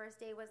Lujan. Her first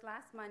day was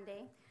last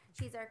Monday.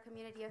 She's our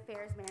Community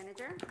Affairs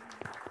Manager.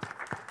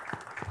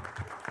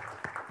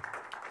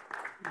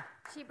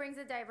 She brings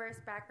a diverse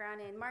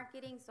background in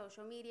marketing,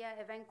 social media,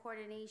 event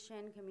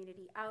coordination,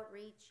 community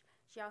outreach.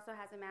 She also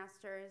has a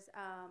master's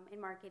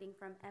in marketing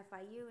from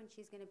FIU, and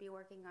she's going to be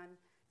working on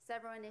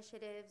several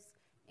initiatives,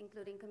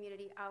 including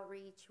community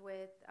outreach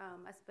with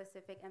a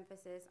specific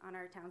emphasis on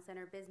our town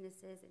center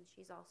businesses, and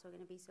she's also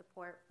going to be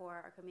support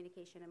for our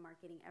communication and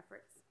marketing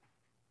efforts.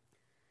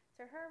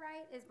 To her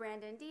right is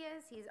Brandon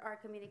Diaz. He's our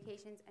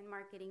Communications and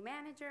Marketing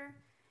Manager.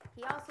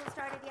 He also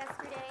started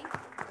yesterday.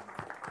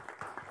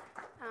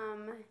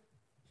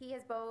 He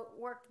has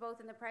worked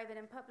both in the private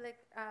and public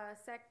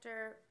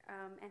sector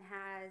and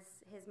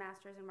has his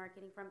master's in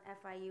marketing from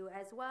FIU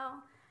as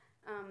well.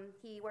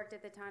 He worked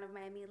at the town of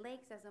Miami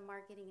Lakes as a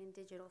marketing and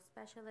digital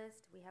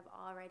specialist. We have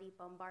already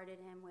bombarded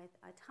him with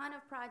a ton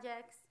of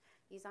projects.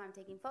 You saw him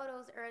taking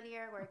photos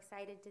earlier. We're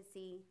excited to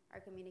see our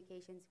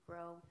communications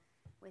grow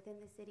within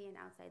the city and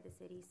outside the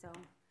city, so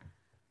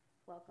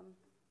welcome.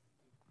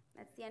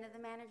 That's the end of the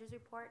manager's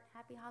report.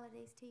 Happy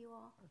holidays to you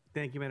all.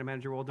 Thank you, Madam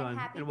Manager. Well done.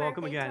 And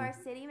welcome birthday again. to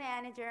our city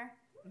manager.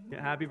 Yeah,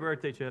 happy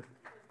birthday, Chip.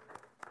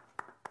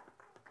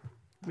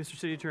 Mr.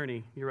 City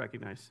Attorney, you're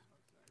recognized.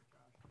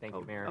 Thank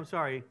you, Mayor. I'm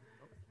sorry.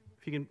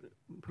 If you can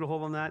put a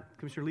hold on that,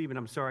 Commissioner Levin,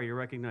 I'm sorry, you're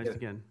recognized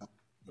again.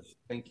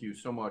 Thank you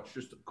so much.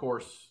 Just, of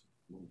course,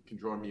 you can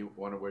join me.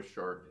 Want to wish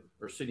our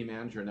city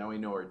manager, now we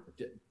know our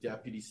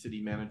deputy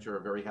city manager,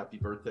 a very happy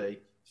birthday.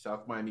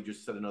 South Miami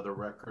just set another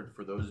record.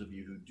 For those of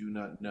you who do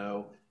not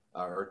know,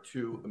 our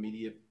two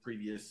immediate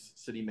previous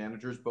city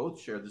managers both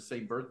shared the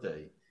same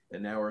birthday.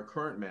 And now our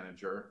current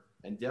manager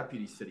and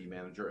deputy city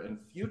manager and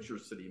future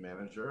city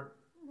manager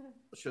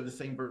share the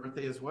same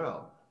birthday as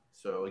well.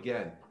 So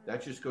again,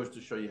 that just goes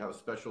to show you how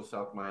special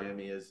South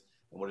Miami is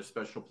and what a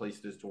special place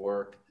it is to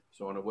work.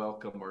 So I want to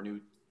welcome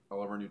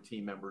all of our new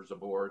team members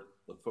aboard.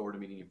 Look forward to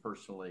meeting you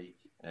personally.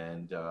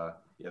 And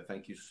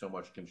thank you so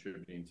much for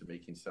contributing to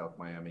making South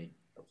Miami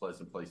a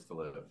pleasant place to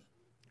live.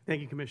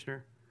 Thank you,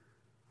 Commissioner.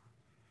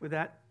 With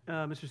that,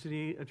 Mr.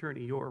 City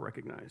Attorney, you're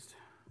recognized.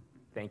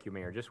 Thank you,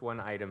 Mayor. Just one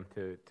item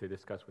to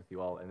discuss with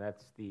you all, and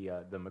that's the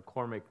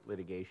McCormick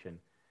litigation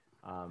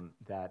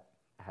that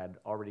had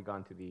already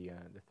gone to the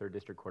 3rd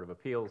District Court of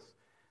Appeals.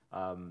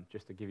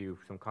 Just to give you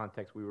some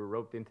context, we were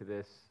roped into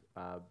this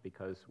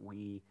because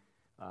we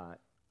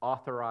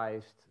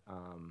authorized,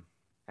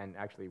 and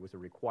actually it was a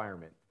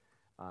requirement,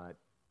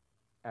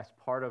 as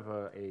part of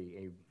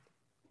a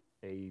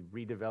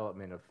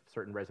redevelopment of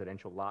certain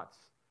residential lots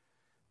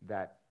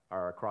that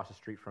are across the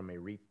street from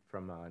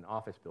an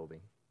office building.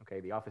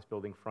 Okay, the office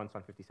building fronts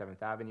on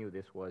 57th Avenue.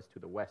 This was to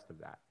the west of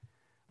that.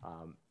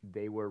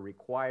 They were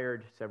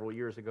required several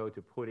years ago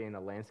to put in a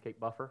landscape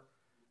buffer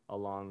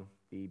along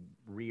the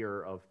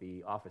rear of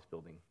the office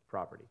building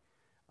property.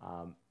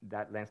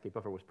 That landscape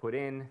buffer was put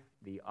in.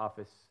 The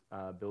office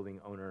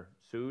building owner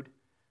sued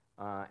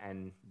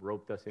and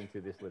roped us into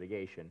this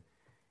litigation.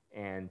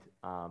 And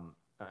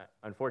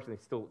unfortunately,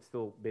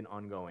 still been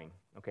ongoing.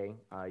 Okay,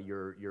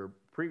 your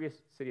previous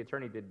city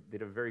attorney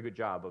did a very good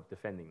job of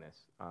defending this.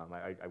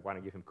 I want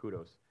to give him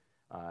kudos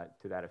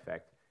to that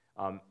effect.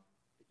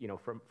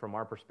 From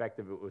our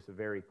perspective, it was a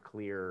very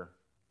clear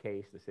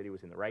case. The city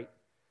was in the right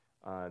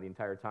the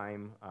entire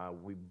time.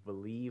 We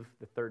believe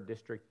the 3rd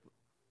District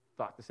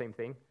thought the same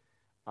thing,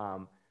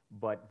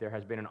 but there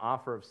has been an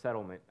offer of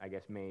settlement, I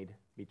guess, made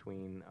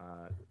between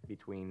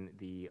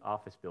the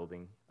office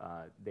building.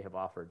 They have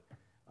offered,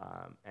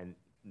 and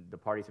the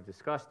parties have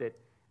discussed it,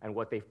 and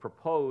what they've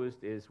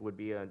proposed would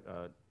be a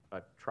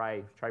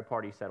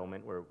tri-party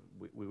settlement where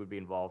we would be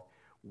involved.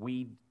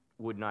 We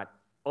would not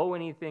owe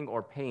anything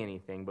or pay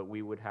anything, but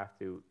we would have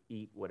to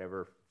eat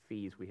whatever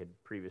fees we had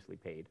previously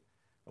paid,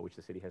 which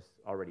the city has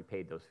already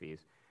paid those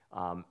fees.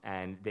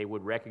 And they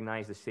would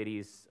recognize the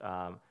city's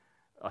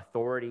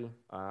authority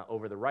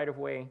over the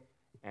right-of-way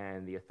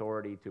and the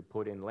authority to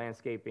put in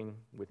landscaping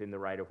within the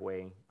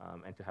right-of-way,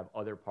 and to have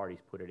other parties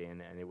put it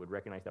in, and it would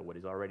recognize that what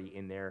is already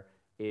in there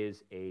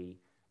is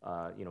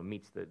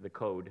meets the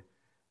code,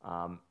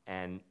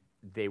 and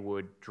they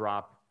would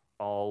drop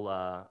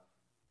all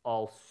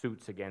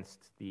suits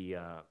against the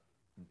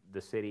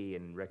city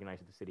and recognize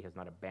that the city has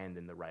not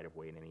abandoned the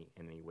right-of-way in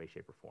any way,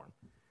 shape, or form.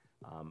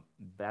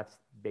 That's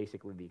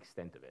basically the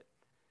extent of it.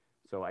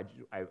 So I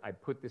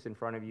put this in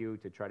front of you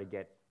to try to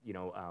get,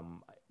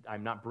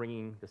 I'm not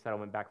bringing the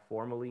settlement back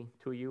formally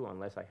to you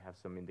unless I have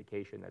some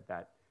indication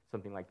that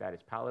something like that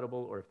is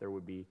palatable, or if there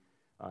would be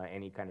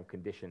any kind of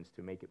conditions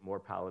to make it more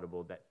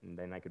palatable, and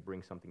then I could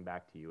bring something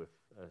back to you,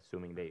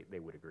 assuming they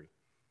would agree.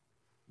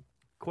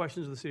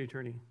 Questions of the city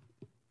attorney?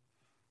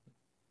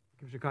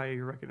 Commissioner Kaya,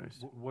 you're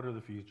recognized. What are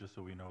the fees, just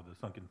so we know, the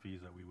sunken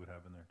fees that we would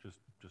have in there,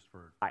 just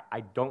for?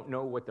 I don't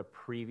know what the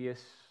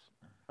previous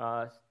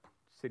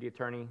city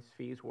attorney's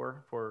fees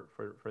were for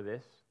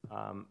this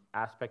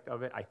aspect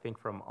of it. I think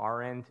from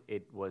our end,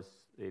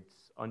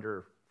 it's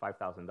under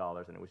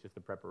 $5,000, and it was just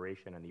the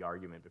preparation and the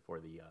argument before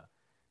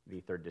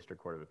the Third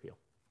District Court of Appeal.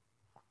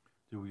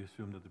 Do we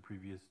assume that the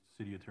previous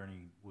city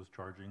attorney was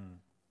charging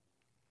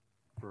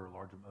for a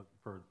large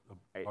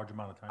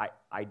amount of time?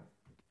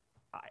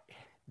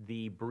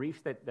 The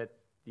briefs that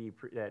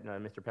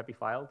Mr. Pepe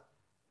filed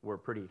were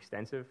pretty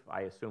extensive.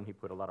 I assume he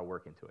put a lot of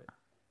work into it.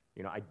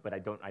 But I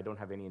don't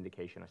have any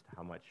indication as to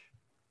how much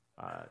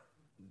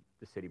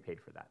the city paid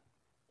for that.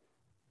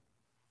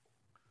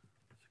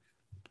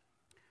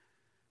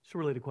 It's a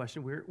related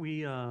question.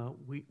 We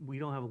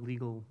don't have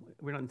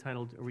we're not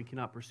entitled, or we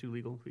cannot pursue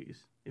legal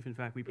fees if in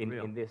fact we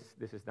prevail. In this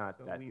is not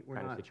that kind of situation.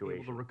 We're not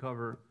able to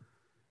recover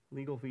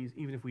legal fees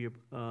even if we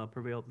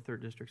prevail at the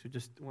Third District. So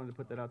just wanted to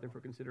put that out there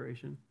for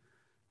consideration.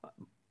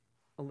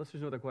 Unless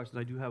there's no other questions,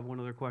 I do have one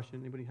other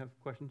question. Anybody have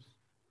questions?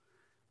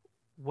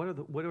 What are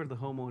the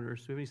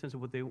homeowners? Do we have any sense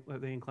of what are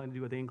they inclined to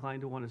do? Are they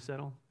inclined to want to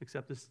settle,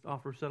 accept this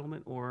offer of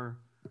settlement, or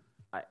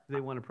do they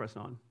want to press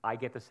on? I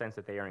get the sense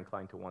that they are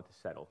inclined to want to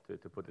settle,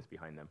 to put this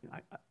behind them.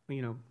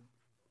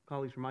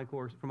 Colleagues, from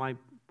my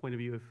point of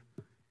view,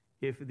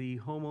 if the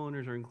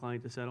homeowners are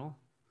inclined to settle,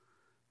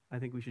 I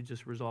think we should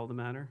just resolve the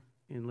matter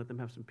and let them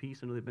have some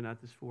peace. I know they've been at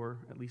this for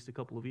at least a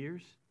couple of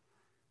years.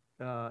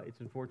 It's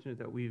unfortunate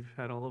that we've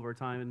had all of our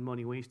time and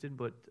money wasted,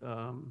 but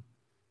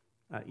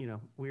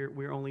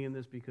we're only in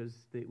this because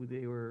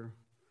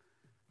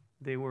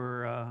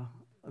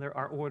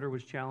our order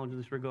was challenged in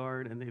this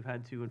regard, and they've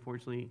had to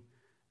unfortunately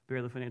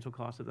bear the financial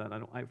cost of that.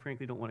 I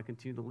frankly don't want to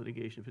continue the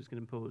litigation if it's going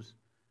to impose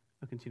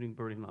a continuing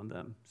burden on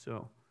them.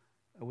 So,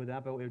 with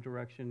that by way of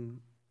direction,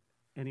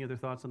 any other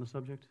thoughts on the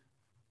subject?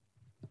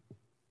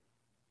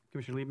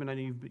 Commissioner Liebman, I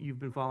know you've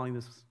been following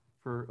this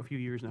for a few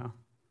years now.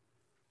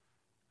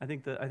 I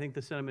think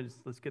the sentiment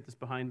is let's get this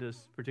behind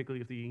us,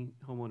 particularly if the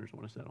homeowners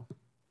want to settle.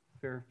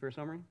 Fair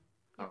summary?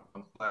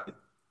 I'm glad, to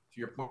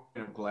your point,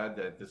 I'm glad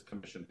that this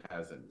commission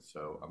hasn't,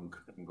 so I'm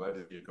glad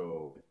that you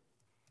go.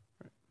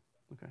 Right.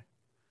 Okay.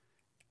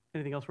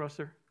 Anything else for us,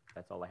 sir?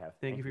 That's all I have.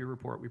 Thank you for your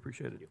report. We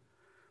appreciate it.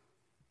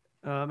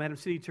 Madam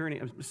City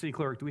Attorney, City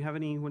Clerk, do we have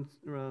anyone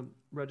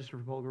registered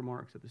for public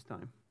remarks at this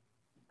time?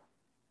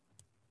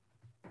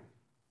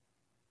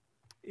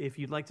 If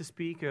you'd like to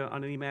speak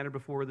on any matter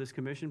before this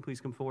commission,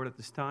 please come forward at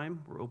this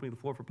time. We're opening the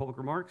floor for public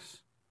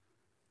remarks.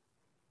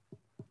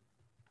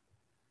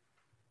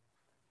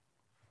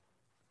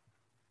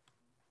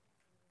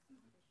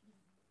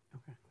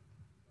 Okay.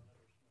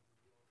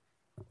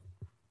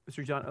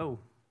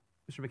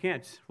 Mr.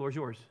 McCants, floor is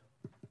yours.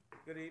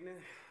 Good evening,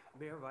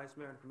 Mayor, Vice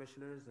Mayor, and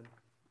Commissioners, and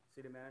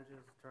City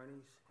Managers,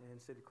 Attorneys,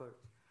 and City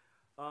Clerks.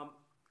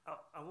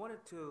 I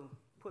wanted to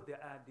put the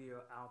idea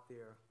out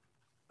there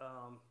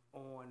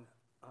on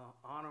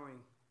honoring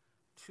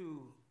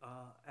two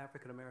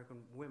African-American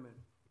women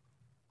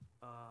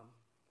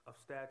of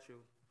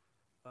stature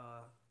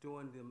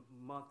during the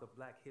month of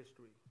Black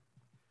History.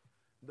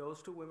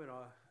 Those two women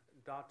are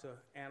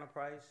Dr. Anna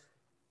Price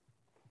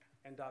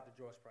and Dr.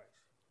 Joyce Price.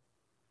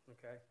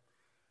 Okay?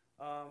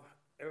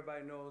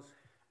 Everybody knows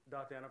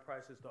Dr. Anna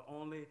Price is the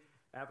only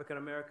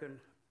African-American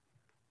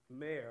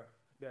mayor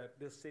that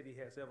this city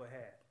has ever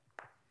had.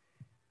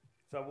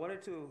 So I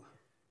wanted to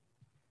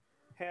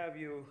have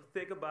you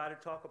think about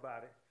it, talk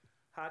about it.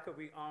 How could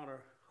we honor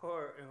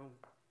her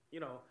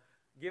and,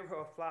 give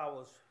her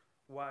flowers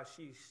while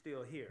she's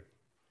still here?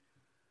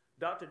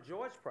 Dr.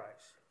 George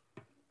Price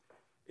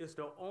is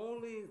the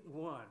only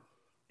one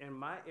in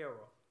my era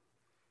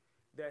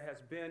that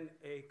has been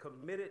a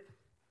committed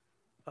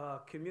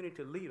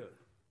community leader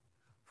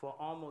for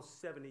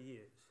almost 70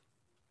 years.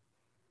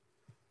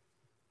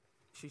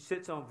 She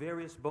sits on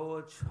various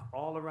boards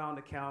all around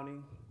the county.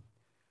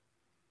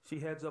 She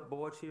heads up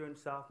boards here in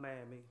South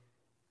Miami.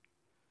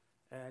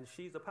 And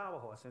she's a power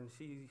horse, and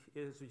she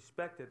is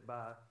respected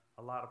by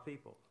a lot of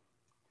people.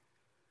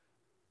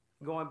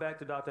 Going back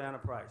to Dr. Anna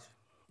Price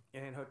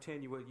and her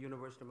tenure at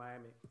University of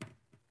Miami,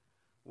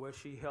 where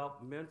she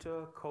helped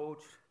mentor,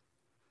 coach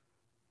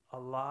a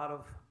lot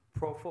of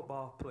pro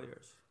football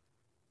players,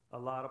 a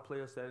lot of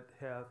players that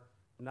have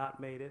not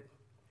made it,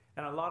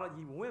 and a lot of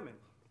you women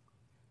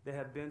that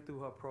have been through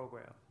her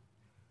program.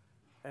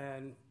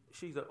 And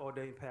she's an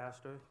ordained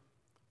pastor,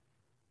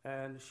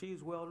 and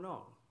she's well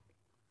known.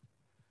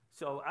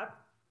 So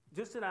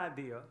just an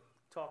idea,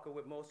 talking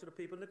with most of the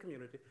people in the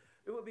community,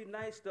 it would be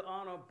nice to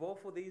honor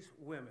both of these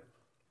women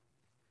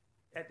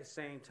at the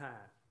same time.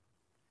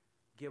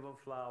 Give them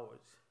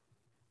flowers,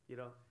 you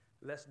know.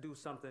 Let's do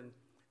something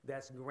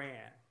that's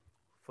grand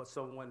for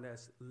someone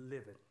that's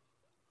living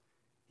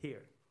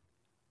here.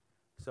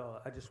 So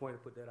I just wanted to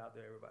put that out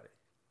there, everybody.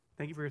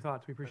 Thank you for your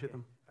thoughts. We appreciate Okay.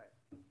 them.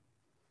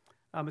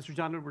 All right. Mr.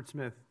 John Edward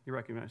Smith, you're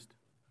recognized.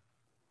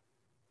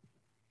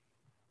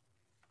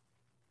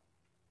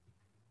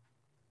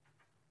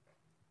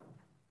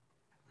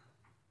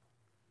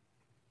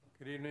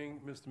 Good evening,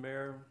 Mr.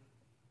 Mayor,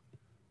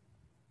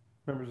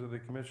 members of the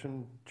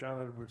commission,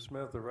 John Edward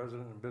Smith, a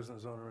resident and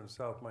business owner in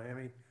South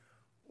Miami.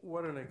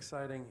 What an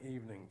exciting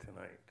evening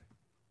tonight.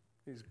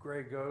 These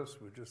gray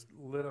ghosts would just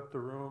lit up the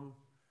room,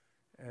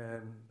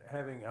 and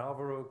having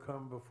Alvaro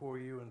come before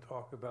you and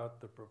talk about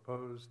the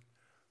proposed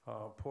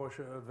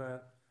Porsche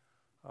event,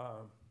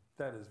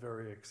 that is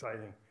very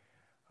exciting.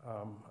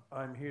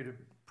 I'm here to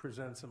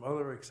present some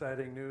other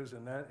exciting news,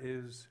 and that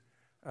is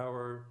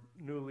our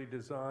newly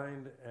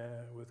designed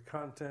with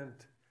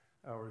content.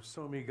 Our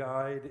SOMI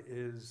guide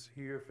is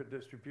here for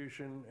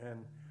distribution,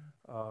 and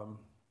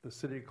the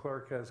city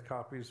clerk has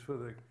copies for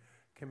the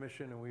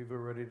commission, and we've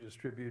already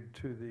distributed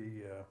to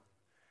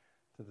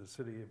the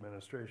city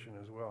administration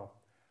as well.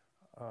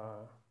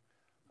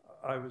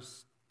 I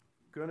was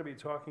going to be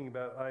talking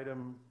about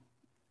item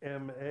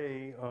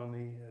MA on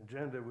the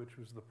agenda, which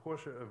was the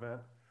Porsche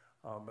event,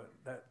 but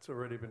that's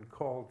already been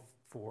called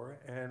for,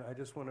 and I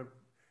just want to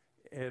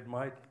add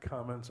my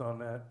comments on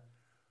that.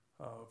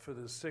 For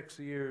the 6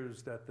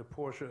 years that the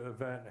Porsche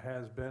event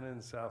has been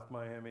in South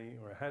Miami,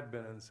 or had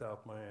been in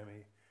South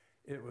Miami,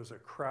 it was a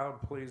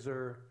crowd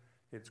pleaser.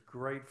 It's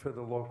great for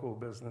the local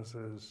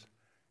businesses,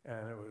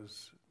 and it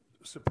was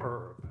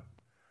superb.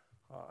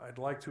 I'd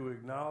like to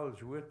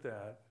acknowledge with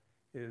that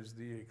is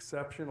the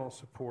exceptional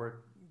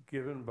support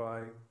given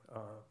by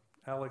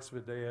Alex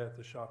Videa at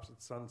the Shops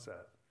at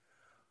Sunset.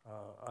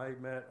 I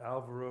met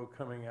Alvaro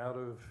coming out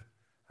of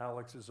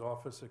Alex's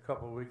office a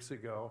couple of weeks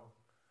ago,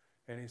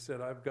 and he said,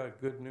 "I've got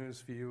good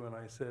news for you." And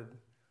I said,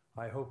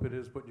 "I hope it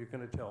is what you're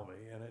going to tell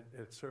me." And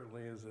it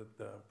certainly is that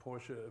the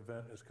Porsche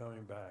event is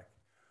coming back.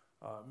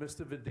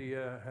 Mr.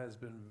 Videa has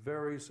been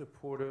very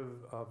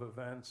supportive of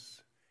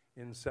events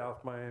in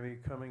South Miami,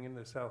 coming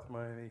into South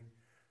Miami,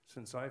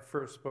 since I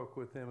first spoke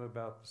with him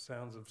about the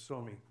Sounds of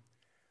SOMI.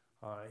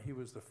 He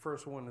was the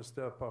first one to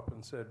step up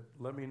and said,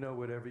 "Let me know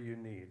whatever you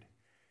need."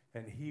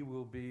 And he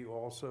will be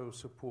also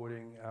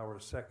supporting our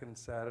second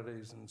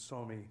Saturdays in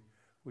SOMI,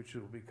 which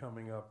will be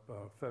coming up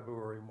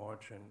February,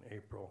 March, and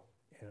April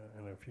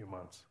in a few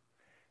months.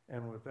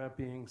 And with that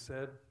being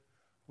said,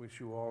 wish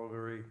you all a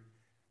very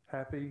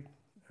happy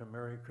and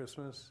Merry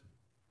Christmas.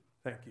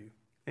 Thank you.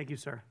 Thank you,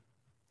 sir.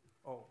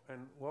 Oh,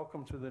 and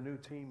welcome to the new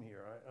team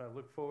here. I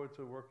look forward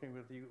to working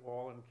with you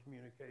all in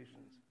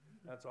communications.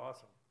 That's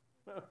awesome.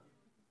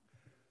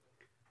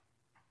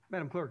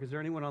 Madam Clerk, is there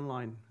anyone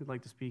online who'd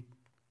like to speak?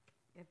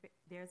 If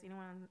there's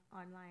anyone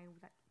online,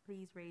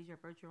 please raise your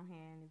virtual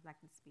hand if you'd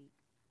like to speak.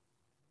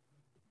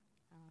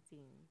 I don't see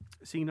any.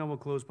 Seeing none, we'll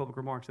close public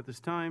remarks at this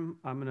time.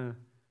 I'm going to,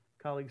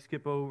 colleagues,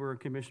 skip over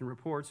commission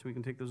reports so we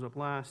can take those up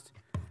last.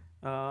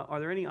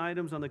 Are there any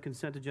items on the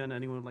consent agenda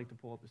anyone would like to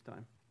pull at this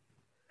time?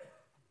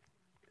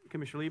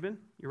 Commissioner Lieben,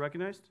 you're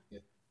recognized.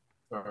 Yeah.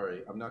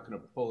 Sorry, I'm not going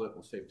to pull it.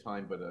 We'll save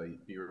time, but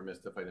I'd be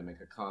remiss if I didn't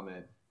make a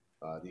comment.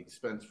 The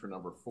expense for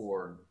number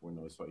 4, we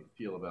know how you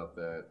feel about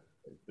that.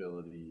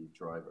 Ability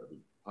driver,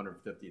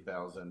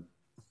 150,000,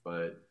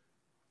 but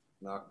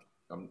not.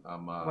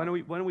 Why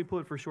don't we pull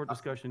it for short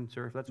discussion,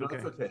 sir? If that's no, okay.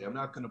 That's okay. I'm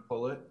not going to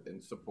pull it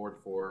in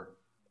support for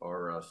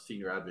our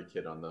senior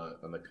advocate on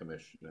the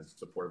commission and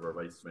support of our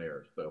vice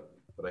mayor. So,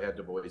 but I had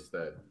to voice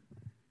that.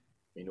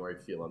 You know, I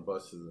feel on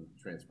buses and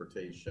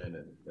transportation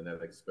and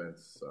that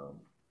expense.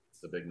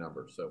 It's a big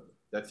number. So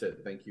that's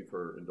it. Thank you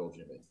for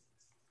indulging me.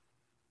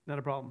 Not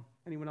a problem.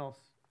 Anyone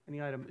else?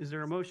 Any item? Is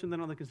there a motion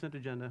then on the consent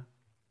agenda?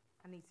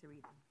 I need to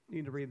read them. You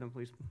need to read them,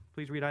 please.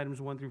 Please read items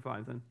 1 through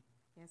 5 then.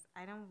 Yes,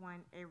 item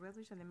 1, a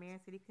resolution of the Mayor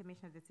and City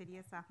Commission of the City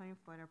of South Miami,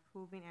 Florida,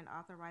 approving and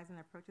authorizing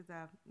the purchase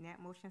of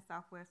NetMotion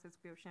software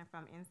subscription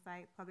from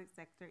Insight Public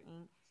Sector,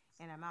 Inc.,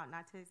 an amount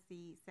not to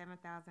exceed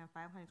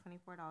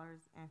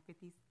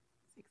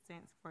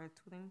 $7,524.56 for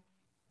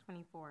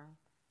 2024.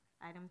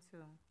 Item 2,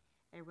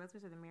 a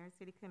resolution of the Mayor and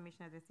City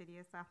Commission of the City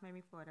of South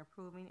Miami, Florida,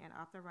 approving and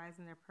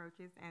authorizing the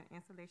purchase and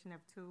installation of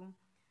 2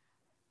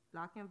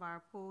 lock and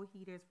bar pool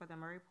heaters for the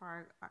Murray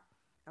Park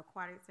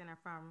Aquatic Center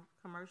from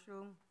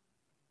Commercial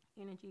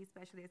Energy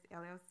Specialist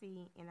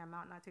LLC in an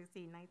amount not to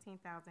exceed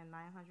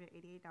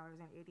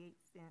 $19,988.88,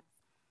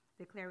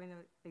 declaring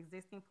the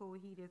existing pool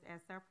heaters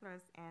as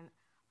surplus and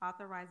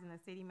authorizing the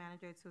city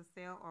manager to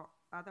sell or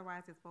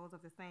otherwise dispose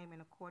of the same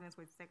in accordance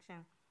with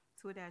Section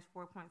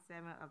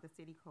 2-4.7 of the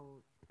City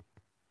Code.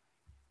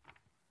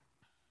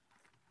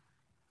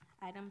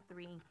 Item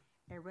 3,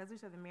 A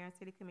resolution of the Mayor and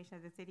City Commission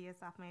of the City of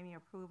South Miami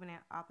approving and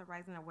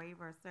authorizing a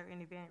waiver of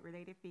certain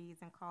event-related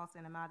fees and costs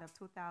in amount of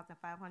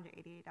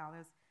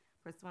 $2,588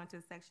 pursuant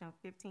to Section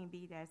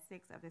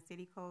 15B-6 of the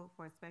City Code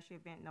for a special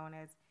event known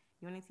as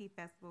Unity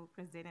Festival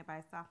presented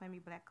by South Miami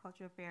Black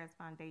Cultural Affairs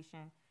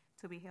Foundation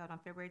to be held on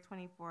February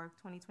 24,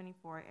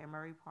 2024 at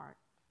Murray Park.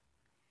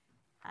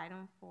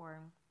 Item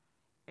 4,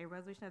 a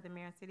resolution of the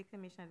Mayor and City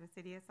Commission of the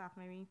City of South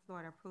Miami,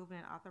 Florida, approving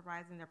and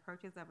authorizing the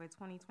purchase of a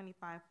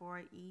 2025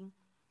 Ford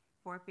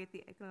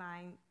E450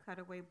 Ecoline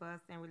cutaway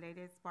bus and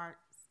related start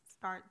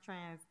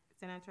trans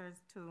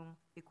senators to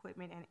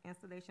equipment and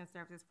installation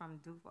services from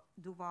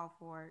Duval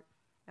Ford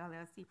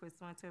LLC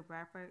pursuant to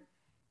Bradford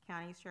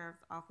County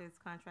Sheriff's Office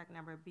contract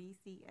number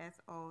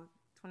BCSO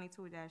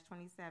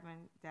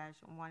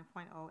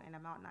 22-27-1.0 and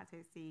amount not to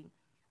exceed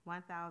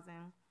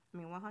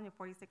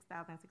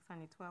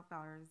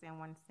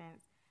 $146,612.01,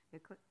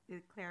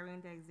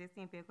 declaring the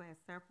existing vehicle as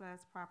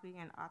surplus property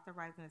and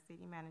authorizing the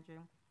city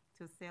manager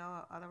to sell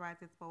or otherwise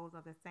dispose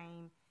of the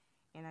same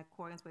in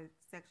accordance with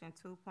Section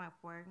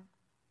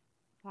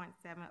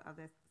 2.4.7 of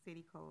the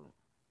City Code.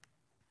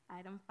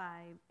 Item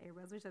 5, a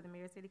resolution of the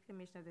Mayor and City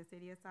Commission of the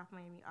City of South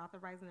Miami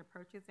authorizing the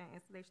purchase and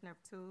installation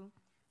of 2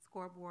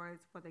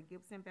 scoreboards for the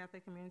Gibson Bethel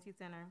Community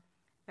Center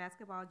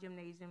basketball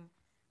gymnasium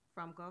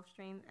from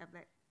Gulfstream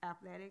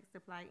Athletic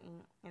Supply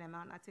Inc. in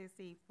amount not to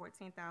exceed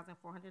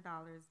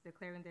 $14,400,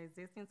 declaring the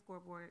existing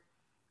scoreboard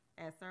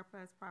as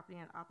surplus property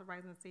and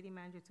authorizing the city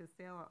manager to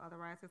sell or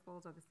otherwise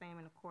dispose of the same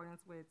in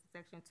accordance with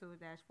Section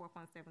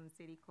 2-4.7 of the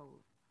City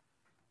Code.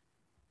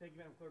 Thank you,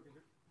 Madam Clerk.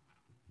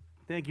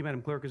 Thank you,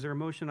 Madam Clerk. Is there a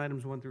motion,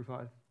 items 1 through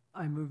 5?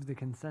 I move the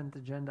consent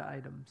agenda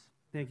items.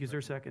 Thank you. Is there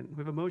a second? We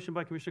have a motion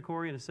by Commissioner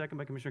Corey and a second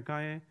by Commissioner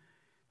Kaye.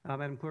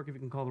 Madam Clerk, if you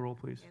can call the roll,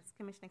 please. Yes,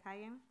 Commissioner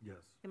Kayen? Yes.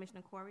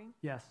 Commissioner Corey?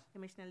 Yes.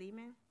 Commissioner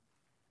Lehman?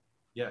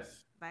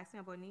 Yes. Vice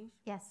Mayor Boniche?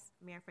 Yes.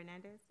 Mayor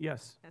Fernandez?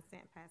 Yes.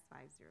 Consent passed 5-0.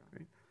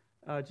 Great.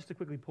 Just to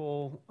quickly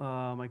poll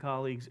my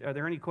colleagues, are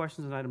there any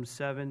questions on items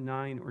 7,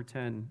 9, or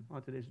 10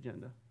 on today's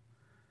agenda?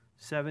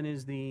 7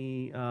 is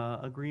the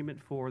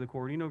agreement for the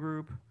Corradino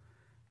Group.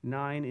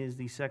 9 is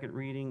the second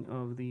reading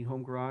of the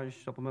home garage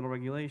supplemental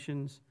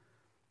regulations,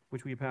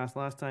 which we passed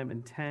last time,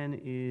 and 10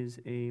 is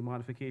a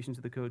modification to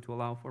the code to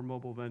allow for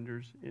mobile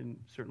vendors in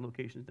certain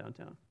locations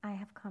downtown. I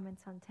have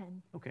comments on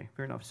 10. Okay,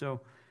 fair enough.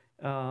 So,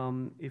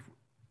 if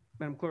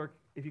Madam Clerk,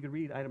 if you could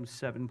read item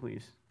 7,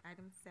 please.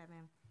 Item 7,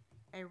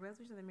 a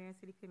resolution of the Mayor and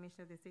City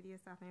Commission of the City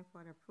of South Miami,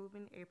 Florida,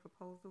 approving a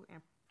proposal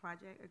and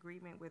project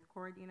agreement with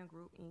Corradino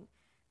Group, Inc.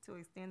 to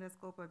extend the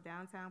scope of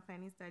downtown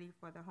planning study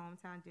for the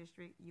Hometown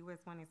District,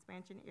 US 1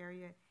 expansion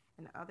area,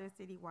 and other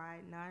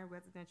citywide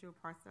non-residential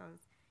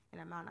parcels in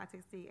amount not to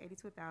exceed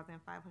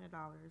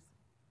 $82,500.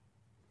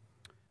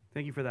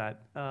 Thank you for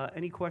that.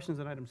 Any questions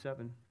on item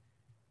 7?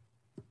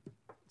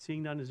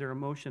 Seeing none, is there a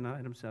motion on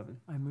item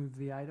 7? I move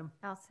the item.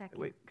 I'll second.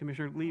 Wait,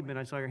 Commissioner Liebman,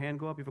 I saw your hand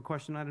go up. You have a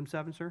question on item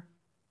 7, sir?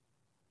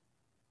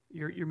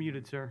 You're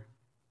muted, sir.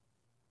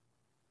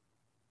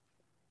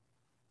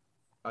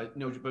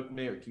 No, but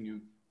Mayor, can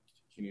you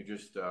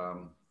just,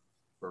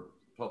 for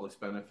public's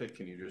benefit,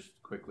 can you just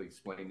quickly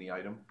explain the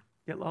item?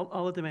 Yeah,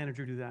 I'll let the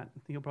manager do that. I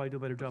think he'll probably do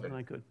a better job than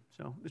I could.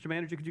 So, Mr.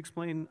 Manager, could you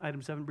explain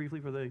item 7 briefly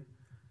for the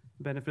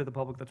benefit of the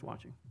public that's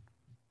watching?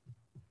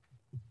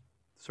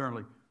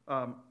 Certainly.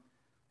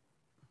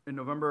 In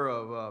November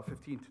of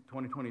 15th,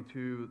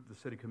 2022, the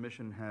City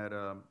Commission had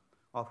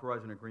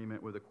authorized an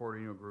agreement with the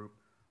Corradino Group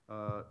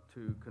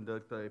to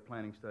conduct a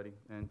planning study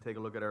and take a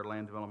look at our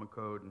land development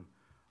code.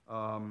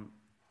 And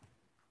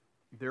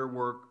their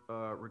work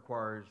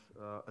requires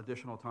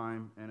additional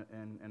time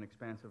and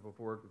expansive of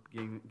work,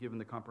 given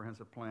the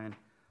comprehensive plan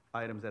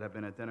items that have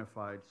been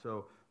identified.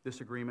 So this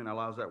agreement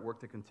allows that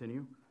work to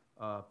continue,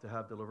 to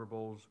have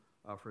deliverables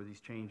for these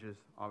changes.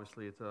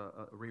 Obviously, it's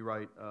a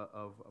rewrite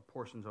of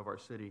portions of our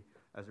city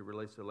as it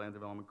relates to the land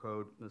development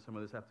code. And some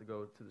of this have to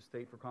go to the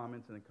state for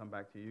comments and then come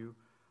back to you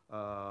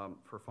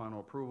for final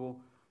approval.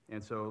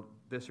 And so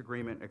this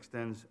agreement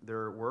extends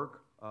their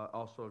work,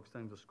 also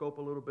extends the scope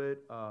a little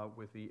bit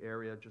with the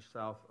area just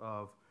south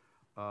of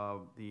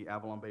the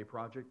Avalon Bay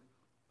project,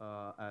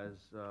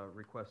 as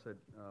requested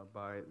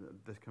by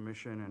this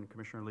commission and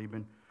Commissioner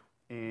Liebman.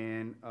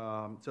 And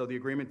so the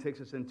agreement takes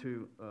us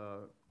into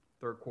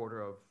third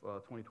quarter of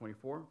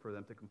 2024 for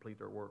them to complete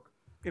their work.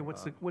 Okay,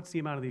 what's the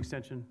amount of the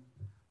extension?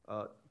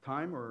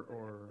 Time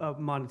or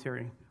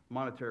monetary?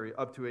 Monetary,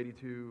 up to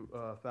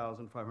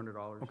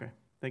 $82,500. Okay,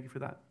 thank you for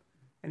that.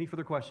 Any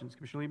further questions?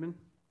 Commissioner Liebman?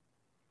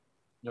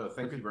 No,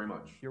 thank you very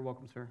much. You're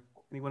welcome, sir.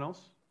 Anyone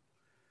else?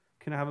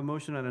 Can I have a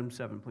motion on item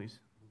 7, please?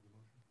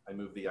 I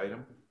move the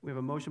item. We have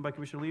a motion by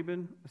Commissioner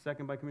Liebman, a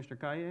second by Commissioner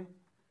Kaye.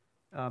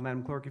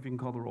 Madam Clerk, if you can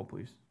call the roll,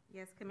 please.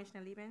 Yes,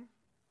 Commissioner Liebman?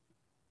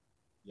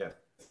 Yes.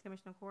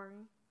 Commissioner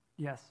Corey?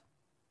 Yes.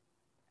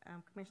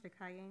 Commissioner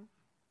Kayen?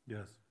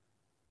 Yes.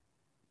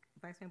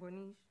 Vice Mayor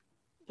Boniche?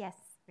 Yes.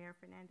 Mayor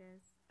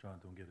Fernandez? John,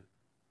 don't get it.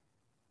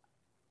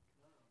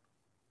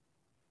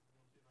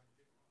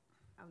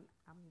 I'm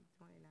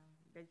doing it now.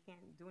 They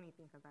can't do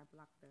anything because I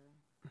blocked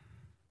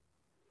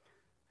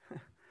the...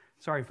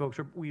 Sorry, folks,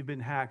 we've been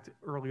hacked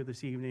earlier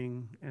this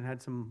evening and had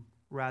some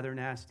rather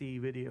nasty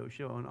video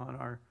shown on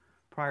our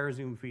prior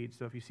Zoom feed.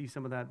 So if you see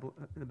some of that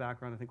in the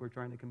background, I think we're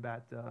trying to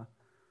combat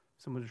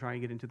someone to try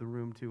and get into the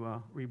room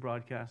to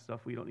rebroadcast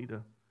stuff we don't need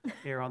to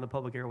air on the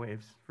public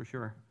airwaves, for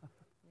sure.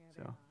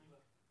 So,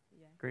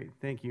 great,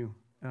 thank you.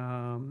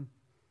 I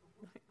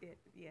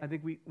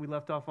think we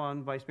left off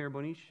on Vice Mayor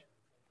Bonish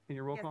in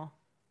your roll Yes. call?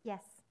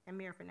 Yes. And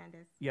Mayor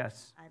Fernandez?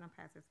 Yes. Item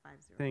passes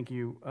 5-0. Thank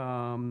you.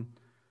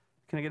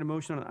 Can I get a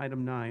motion on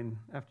item 9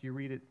 after you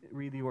read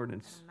the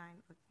ordinance? Item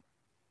 9,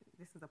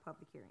 this is a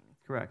public hearing.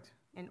 Correct.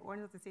 An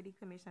ordinance of the City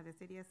Commission of the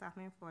City of South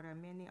Bend, Florida,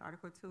 amending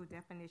Article 2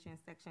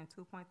 definitions, Section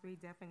 2.3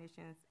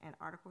 definitions, and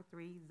Article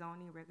 3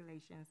 zoning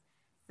regulations,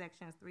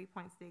 Sections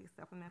 3.6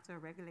 supplemental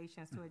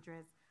regulations to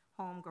address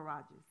home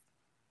garages.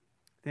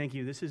 Thank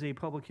you. This is a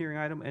public hearing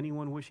item.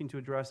 Anyone wishing to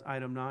address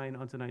item 9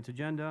 on tonight's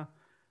agenda,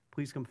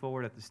 please come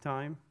forward at this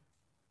time.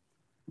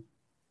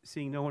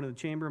 Seeing no one in the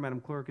chamber,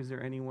 Madam Clerk, is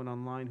there anyone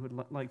online who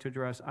would like to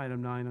address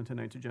item 9 on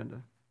tonight's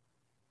agenda?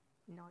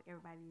 No,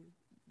 everybody,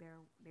 they're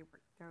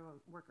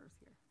workers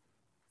here.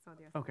 So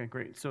they're Okay,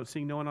 great. So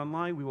seeing no one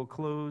online, we will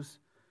close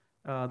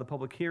the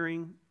public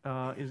hearing.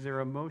 Is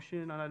there a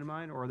motion on item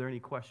 9, or are there any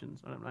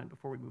questions on item 9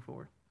 before we move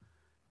forward?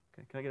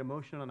 Okay, can I get a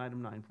motion on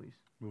item 9, please?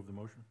 Move the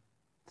motion.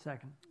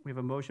 Second. We have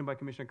a motion by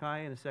Commissioner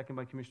Kaye and a second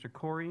by Commissioner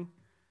Corey.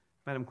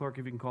 Madam Clerk,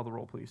 if you can call the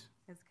roll, please.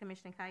 Is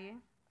Commissioner Kaye?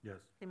 Yes.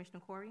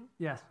 Commissioner Corey?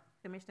 Yes.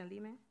 Commissioner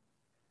Lehman?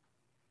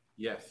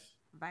 Yes.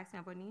 Vice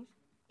Mayor Bonish?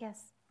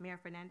 Yes. Mayor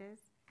Fernandez?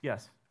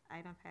 Yes.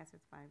 Item passes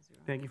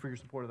 5-0. Thank you for your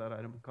support of that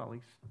item,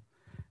 colleagues.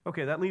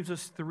 Okay, that leaves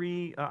us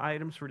 3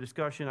 items for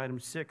discussion,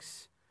 items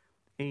 6,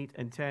 8,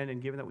 and 10.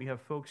 And given that we have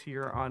folks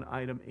here on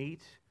item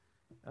 8,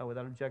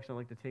 without objection, I'd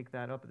like to take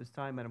that up at this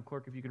time. Madam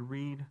Clerk, if you could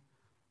read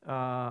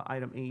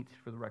item 8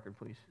 for the record,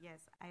 please. Yes,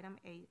 item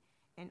 8,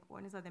 an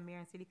ordinance of the Mayor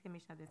and City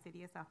Commission of the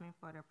City of South Bend,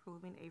 Florida,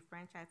 approving a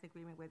franchise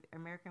agreement with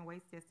American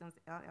Waste Systems,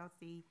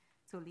 LLC,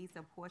 to lease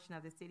a portion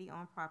of the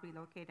city-owned property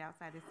located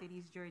outside the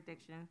city's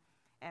jurisdiction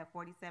at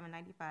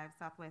 4795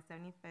 Southwest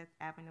 75th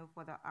Avenue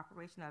for the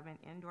operation of an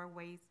indoor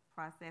waste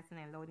processing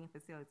and loading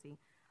facility,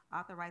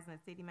 authorizing the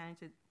city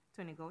manager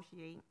to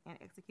negotiate and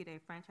execute a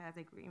franchise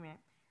agreement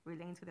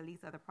relating to the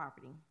lease of the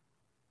property.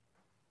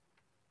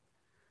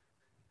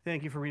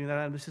 Thank you for reading that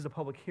item. This is a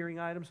public hearing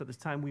item, so at this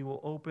time we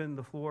will open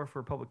the floor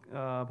for public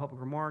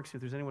remarks.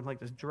 If there's anyone who'd like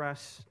to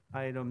address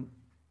item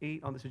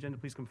 8 on this agenda,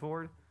 please come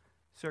forward.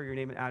 Sir, your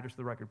name and address for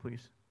the record,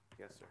 please.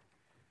 Yes, sir.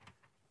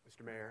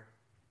 Mr. Mayor,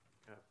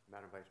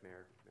 Madam Vice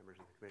Mayor, members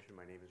of the Commission,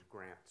 my name is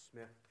Grant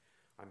Smith.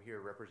 I'm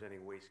here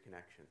representing Waste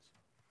Connections.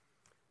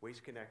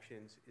 Waste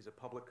Connections is a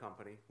public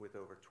company with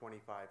over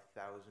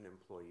 25,000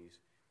 employees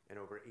and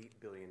over $8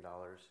 billion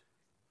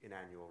in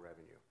annual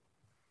revenue.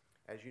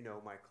 As you know,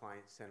 my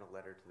client sent a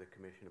letter to the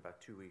Commission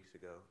about 2 weeks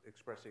ago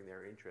expressing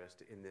their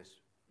interest in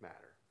this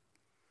matter.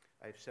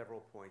 I have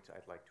several points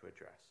I'd like to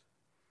address.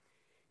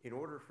 In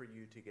order for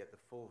you to get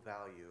the full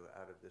value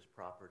out of this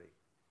property,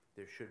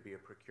 there should be a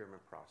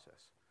procurement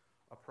process,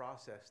 a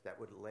process that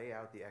would lay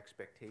out the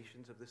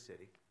expectations of the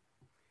city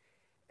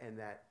and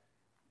that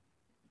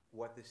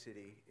what the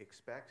city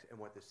expects and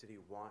what the city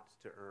wants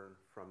to earn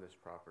from this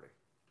property.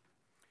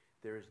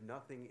 There is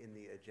nothing in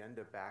the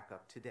agenda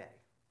backup today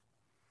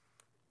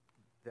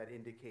that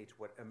indicates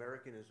what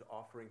American is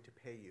offering to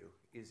pay you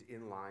is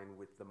in line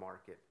with the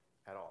market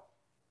at all.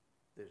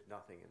 There's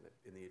nothing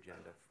in the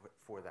agenda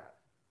for that.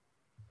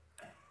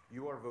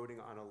 You are voting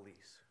on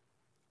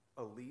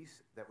a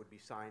lease that would be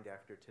signed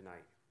after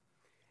tonight.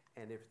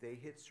 And if they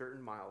hit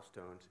certain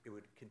milestones, it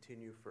would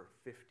continue for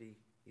 50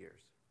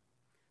 years.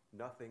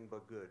 Nothing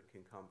but good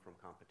can come from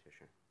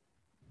competition.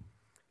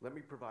 Let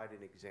me provide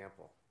an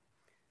example.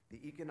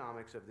 The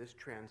economics of this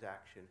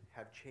transaction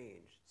have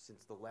changed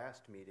since the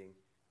last meeting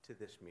to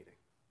this meeting.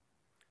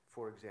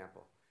 For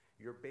example,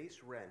 your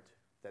base rent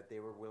that they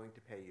were willing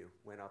to pay you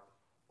went up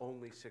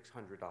only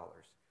 $600.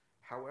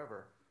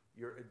 However,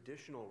 your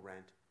additional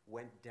rent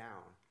went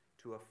down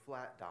to a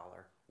flat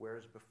dollar,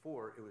 whereas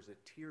before it was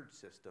a tiered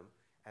system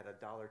at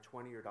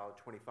 $1.20 or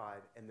 $1.25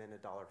 and then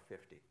 $1.50.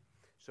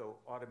 So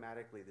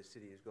automatically the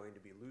city is going to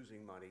be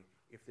losing money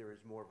if there is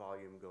more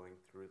volume going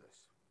through this.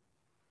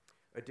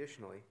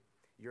 Additionally,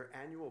 your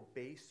annual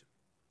base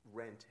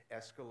rent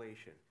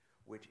escalation,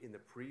 which in the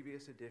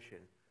previous edition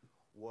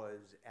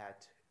was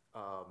at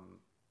 4%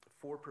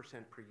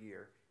 per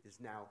year, is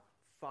now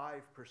 5%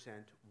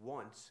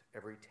 once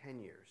every 10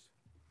 years.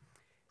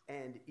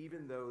 And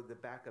even though the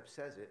backup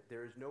says it,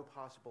 there is no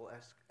possible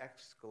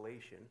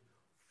escalation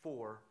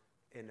for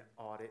an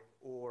audit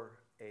or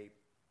a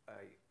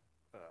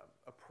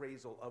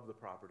appraisal of the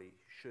property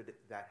should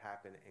that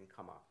happen and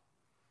come up.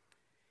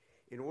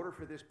 In order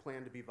for this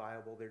plan to be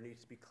viable, there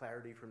needs to be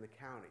clarity from the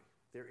county.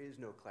 There is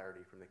no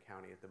clarity from the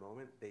county at the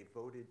moment. They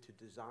voted to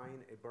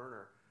design a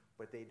burner,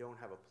 but they don't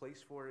have a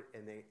place for it,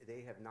 and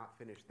they have not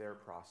finished their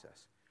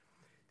process.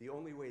 The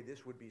only way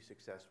this would be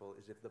successful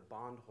is if the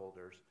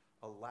bondholders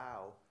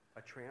allow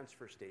a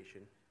transfer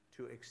station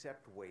to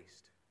accept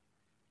waste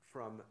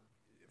from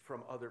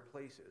other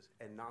places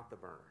and not the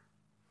burner.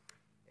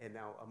 And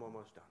now I'm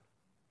almost done.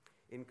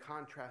 In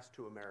contrast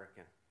to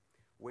American,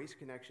 Waste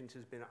Connections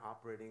has been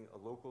operating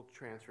a local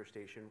transfer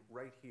station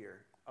right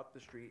here up the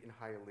street in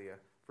Hialeah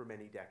for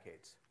many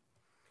decades.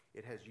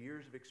 It has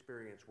years of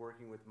experience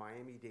working with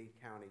Miami-Dade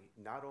County,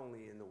 not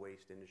only in the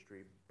waste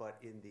industry, but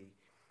in the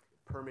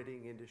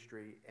permitting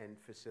industry and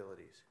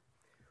facilities.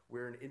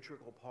 We're an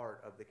integral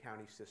part of the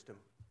county system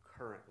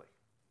currently.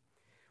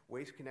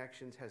 Waste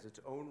Connections has its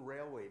own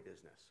railway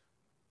business.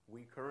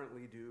 We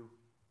currently do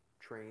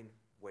train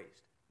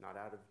waste, not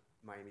out of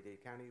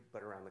Miami-Dade County,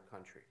 but around the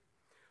country.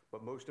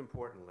 But most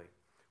importantly,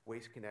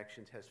 Waste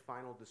Connections has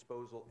final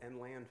disposal and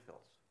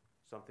landfills,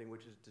 something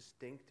which is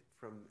distinct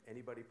from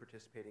anybody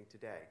participating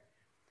today.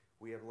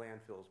 We have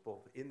landfills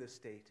both in the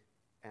state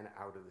and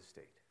out of the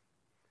state.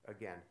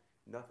 Again,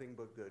 nothing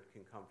but good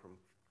can come from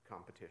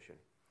competition.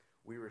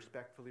 We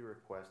respectfully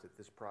request that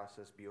this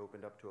process be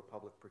opened up to a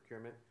public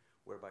procurement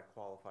whereby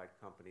qualified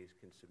companies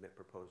can submit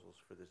proposals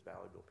for this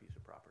valuable piece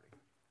of property.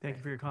 Thank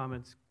you for your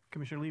comments.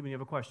 Commissioner Liebman, you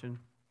have a question?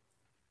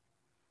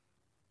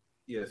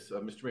 Yes,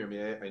 Mr.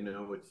 Mayor, I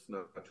know it's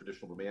not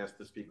traditional, but may I ask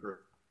the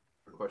speaker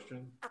a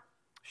question?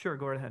 Sure,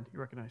 go right ahead.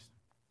 You're recognized.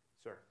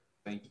 Sir.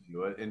 Thank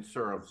you. And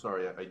sir, I'm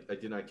sorry, I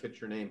did not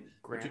catch your name.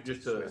 Grant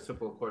Just a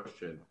simple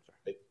question.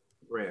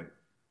 Grant,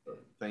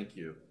 thank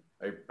you.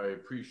 I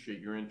appreciate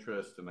your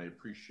interest and I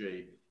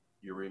appreciate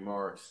your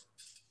remarks.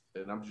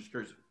 And I'm just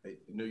curious, I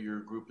know your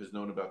group has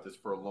known about this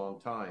for a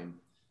long time,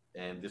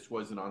 and this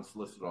was an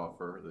unsolicited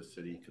offer. The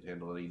city could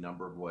handle it any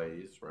number of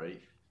ways, right?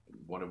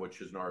 One of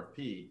which is an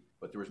RFP,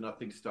 but there was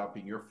nothing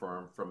stopping your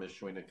firm from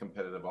issuing a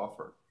competitive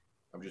offer.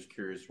 I'm just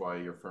curious why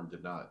your firm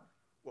did not.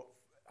 Well,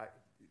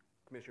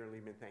 Commissioner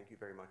Liebman, thank you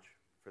very much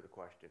for the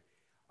question.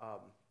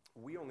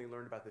 We only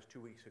learned about this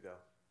 2 weeks ago,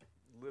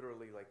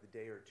 literally like the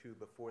day or two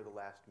before the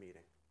last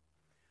meeting.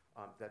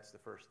 That's the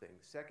first thing.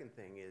 Second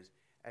thing is,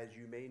 as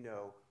you may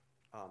know,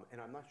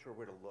 and I'm not sure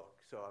where to look,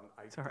 so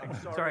I'm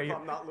sorry if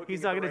I'm not looking.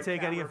 He's not going to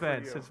take any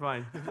offense. It's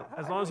fine.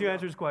 As long as you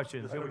answer his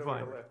questions, you'll be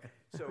fine.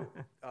 So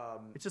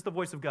it's just the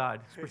voice of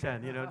God. Just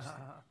pretend, you know. Just...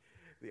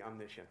 The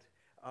omniscient.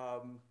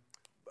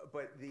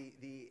 But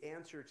the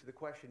answer to the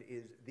question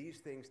is these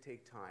things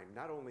take time,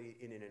 not only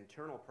in an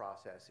internal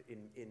process,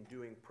 in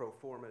doing pro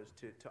formas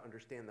to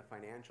understand the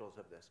financials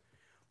of this,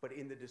 but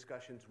in the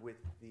discussions with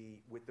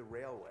the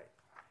railway.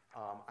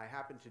 I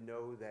happen to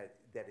know that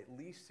at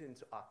least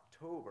since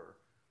October,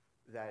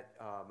 that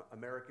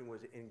American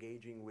was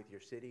engaging with your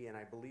city, and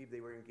I believe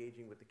they were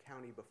engaging with the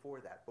county before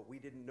that. But we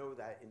didn't know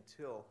that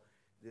until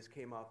this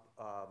came up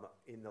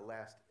in the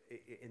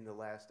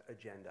last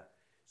agenda.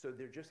 So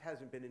there just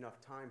hasn't been enough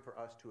time for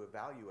us to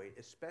evaluate,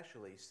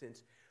 especially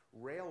since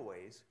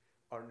railways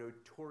are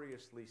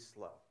notoriously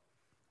slow.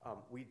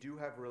 We do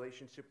have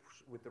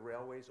relationships with the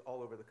railways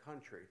all over the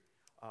country,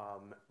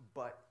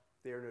 but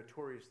they're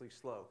notoriously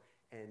slow.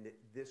 And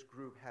this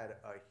group had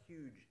a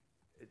huge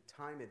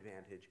time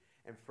advantage.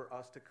 And for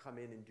us to come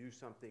in and do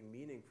something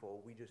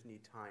meaningful, we just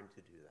need time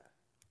to do that.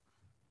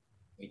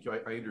 Thank you.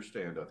 I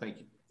understand. Thank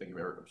you. Thank you,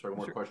 Mayor. I'm sorry,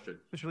 one more question.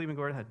 Mr. Liebman,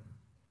 go right ahead.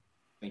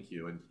 Thank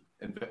you.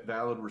 And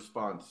valid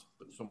response.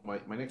 So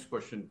my next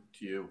question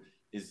to you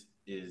is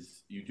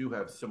you do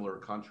have similar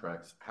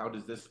contracts. How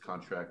does this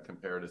contract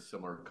compare to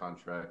similar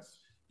contracts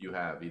you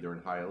have either in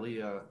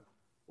Hialeah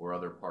or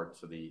other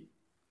parts of the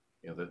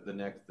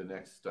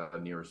next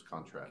nearest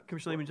contract?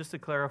 Commissioner Liebman, just to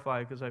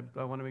clarify, because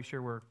I want to make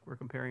sure we're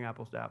comparing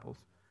apples to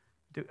apples.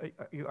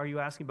 Are you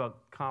asking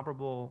about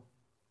comparable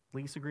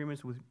lease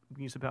agreements with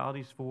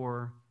municipalities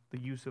for the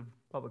use of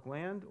public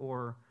land,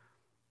 or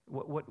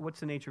what's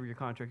the nature of your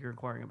contract you're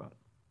inquiring about?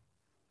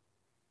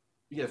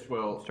 Yes,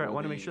 well, I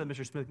want to make sure that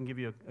Mr. Smith can give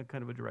you a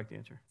kind of a direct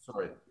answer.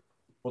 Sorry.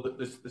 Well,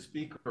 the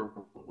speaker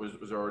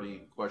was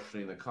already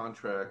questioning the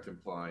contract,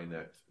 implying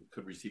that it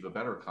could receive a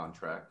better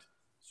contract.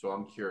 So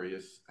I'm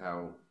curious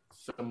how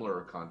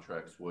similar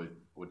contracts would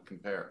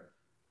compare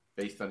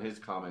based on his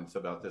comments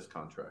about this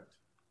contract.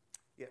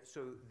 Yeah,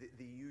 so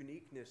the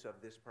uniqueness of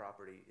this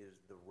property is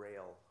the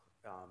rail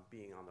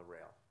being on the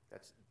rail.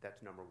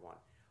 That's number one.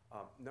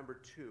 Number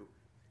two,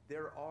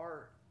 there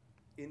are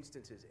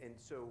instances, and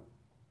so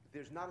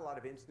there's not a lot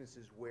of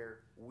instances where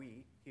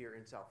we here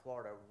in South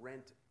Florida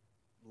rent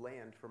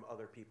land from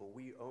other people.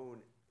 We own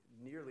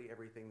nearly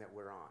everything that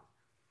we're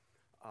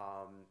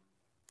on.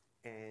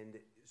 And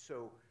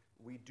so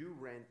we do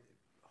rent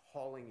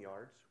hauling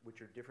yards,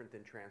 which are different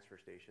than transfer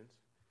stations.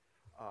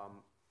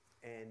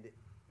 And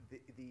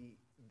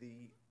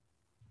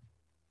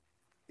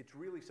it's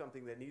really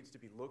something that needs to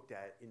be looked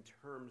at in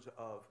terms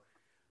of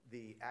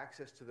the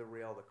access to the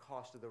rail, the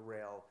cost of the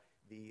rail,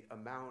 the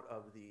amount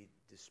of the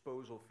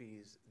disposal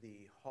fees,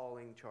 the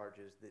hauling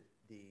charges,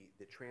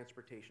 the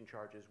transportation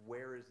charges.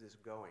 Where is this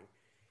going?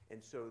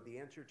 And so the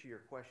answer to your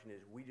question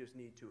is we just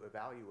need to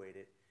evaluate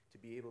it to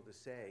be able to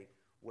say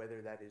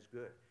whether that is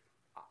good.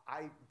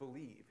 I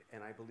believe,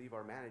 and I believe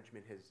our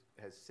management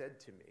has said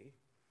to me,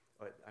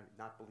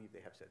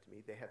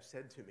 they have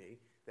said to me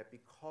that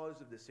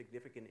because of the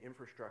significant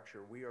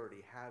infrastructure we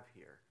already have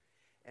here,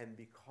 and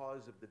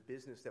because of the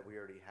business that we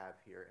already have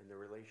here, and the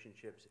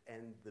relationships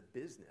and the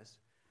business,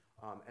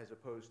 as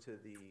opposed to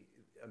the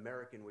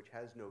American, which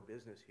has no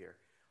business here.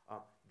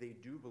 They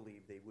do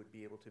believe they would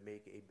be able to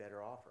make a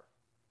better offer.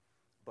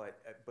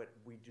 But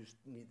we just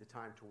need the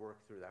time to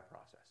work through that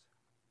process.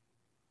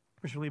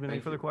 Commissioner Lieben, any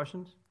Thank further you.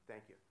 questions?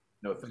 Thank you.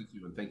 No, thank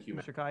you, and thank you.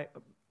 Mr. Kai,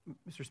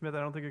 Mr. Smith, I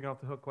don't think you're off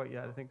the hook quite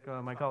yet. I think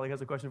my colleague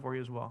has a question for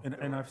you as well.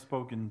 And I've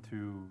spoken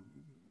to,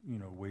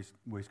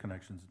 Waste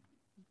Connections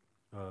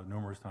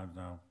numerous times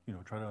now,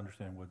 try to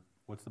understand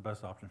what's the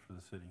best option for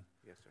the city.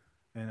 Yes, sir.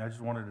 And I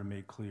just wanted to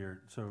make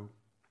clear, so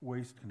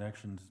Waste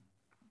Connections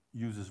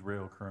uses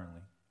rail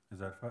currently. Is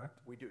that fact?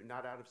 We do,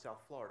 not out of South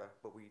Florida,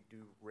 but we do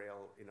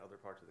rail in other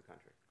parts of the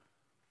country.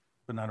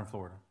 But not in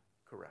Florida?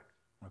 Correct.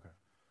 Okay.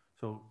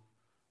 So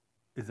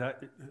is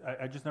that,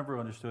 I just never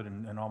understood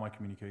in all my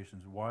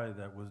communications why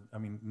that was,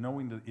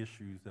 knowing the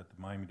issues that the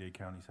Miami-Dade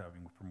County is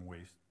having from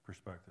waste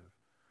perspective,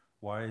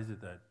 why is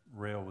it that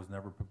rail was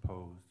never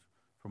proposed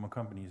from a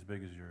company as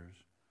big as yours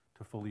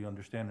to fully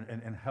understand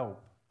and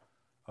help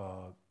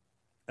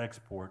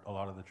export a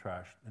lot of the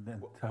trash and then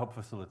to help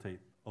facilitate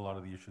a lot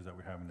of the issues that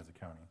we're having as a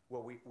county?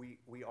 Well,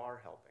 we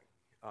are helping,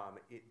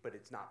 but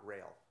it's not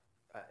rail.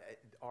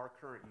 Our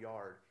current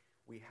yard,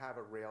 we have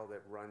a rail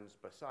that runs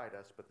beside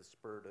us, but the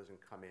spur doesn't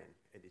come in,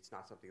 and it's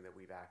not something that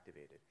we've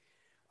activated.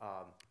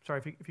 Sorry,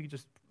 if you could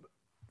just,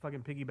 if I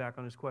can piggyback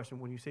on this question,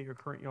 when you say your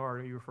current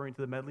yard, are you referring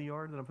to the Medley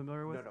yard that I'm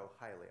familiar with? No,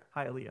 Hialeah.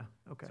 Hialeah,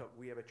 okay. So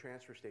we have a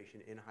transfer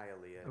station in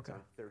Hialeah. It's Okay.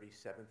 on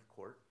 37th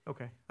Court.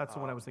 Okay, that's the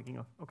one I was thinking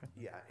of, okay.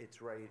 Yeah,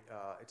 it's right,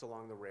 it's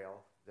along the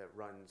rail that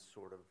runs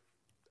sort of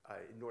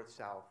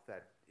north-south,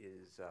 that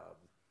is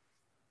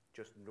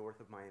just north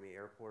of Miami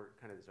Airport.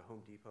 Kind of, there's a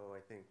Home Depot, I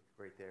think,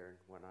 right there and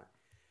whatnot.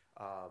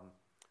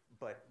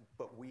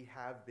 But we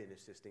have been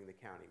assisting the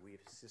county. We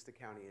assist the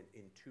county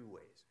in two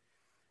ways.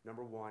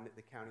 Number one,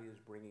 the county is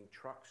bringing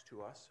trucks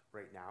to us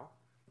right now,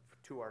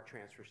 to our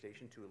transfer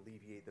station, to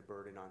alleviate the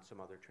burden on some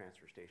other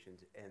transfer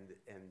stations and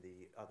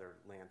the other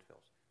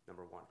landfills,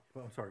 number one.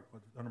 Well, I'm sorry,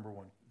 number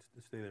one,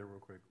 stay there real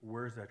quick.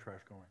 Where is that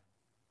trash going?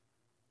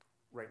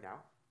 Right now?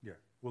 Yeah.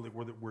 Well,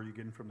 where are you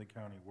getting from the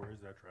county? Where is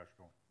that trash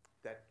going?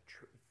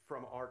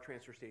 From our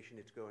transfer station,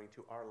 it's going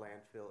to our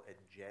landfill at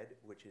Jed,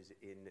 which is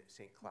in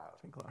St. Cloud.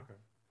 St. Cloud. Okay.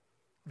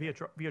 Via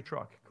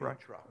truck,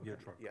 correct? Via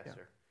truck. Yes, Yeah.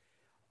 sir.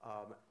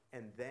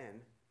 And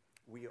then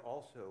we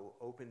also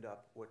opened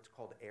up what's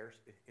called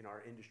in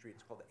our industry,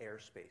 it's called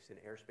airspace. And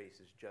airspace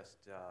is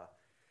just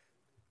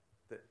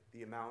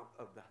the amount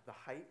of the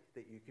height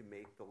that you can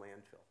make the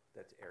landfill.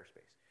 That's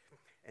airspace.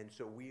 And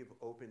so we've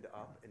opened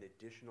up an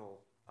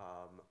additional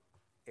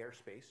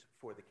airspace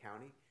for the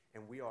county,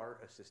 and we are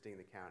assisting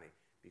the county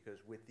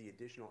because with the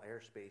additional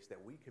airspace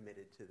that we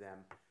committed to them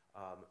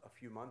a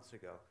few months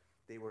ago,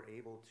 they were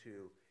able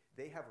to,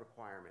 they have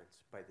requirements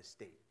by the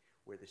state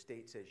where the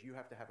state says you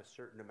have to have a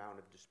certain amount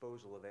of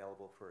disposal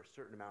available for a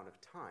certain amount of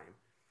time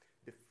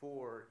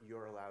before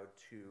you're allowed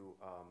to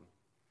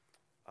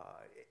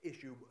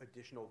issue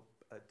additional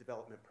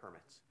development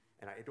permits.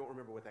 And I don't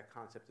remember what that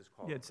concept is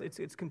called. Yeah,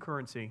 it's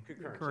concurrency.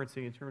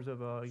 Concurrency in terms of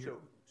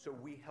So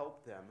we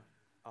help them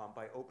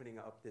by opening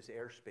up this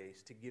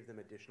airspace to give them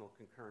additional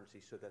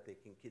concurrency so that they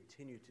can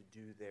continue to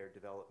do their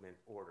development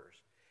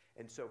orders.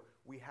 And so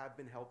we have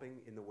been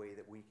helping in the way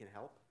that we can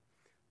help,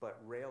 but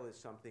rail is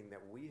something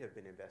that we have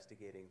been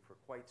investigating for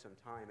quite some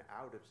time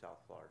out of South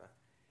Florida.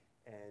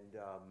 And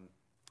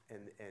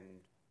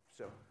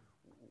so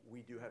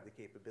we do have the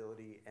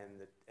capability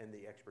and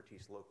the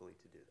expertise locally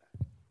to do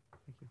that.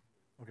 Thank you.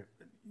 Okay.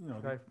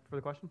 Okay,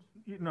 further questions?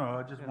 No,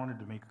 I just wanted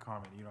to make a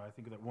comment. I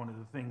think that one of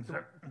the things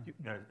that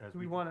Do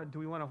we want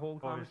to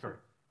hold comments? sorry.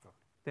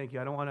 Thank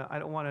you. I don't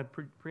want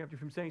to preempt you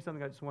from saying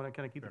something. I just want to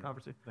kind of keep the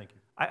conversation. Thank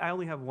you. I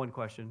only have one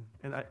question,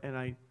 and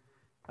I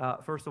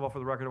first of all, for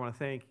the record, I want to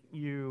thank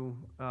you,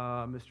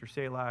 Mr.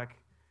 Salak,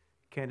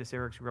 Candace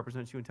Eriks, who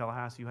represents you in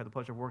Tallahassee, who I had the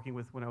pleasure of working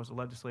with when I was a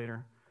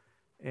legislator,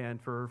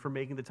 and for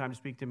making the time to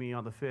speak to me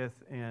on the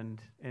 5th and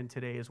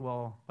today as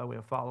well by way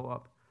of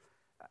follow-up.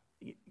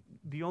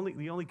 The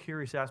only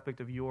curious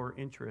aspect of your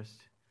interest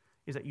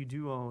is that you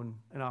do own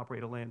and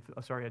operate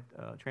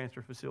a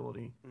transfer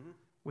facility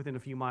within a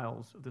few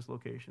miles of this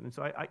location. And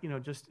so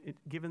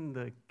given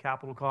the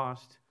capital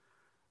cost,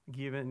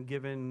 given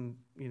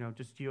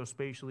just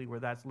geospatially where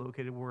that's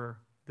located, where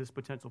this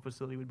potential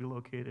facility would be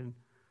located,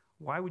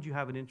 why would you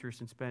have an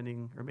interest in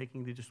spending or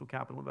making the additional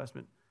capital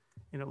investment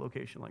in a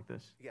location like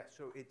this? Yeah,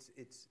 so it's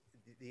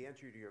the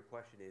answer to your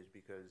question is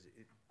because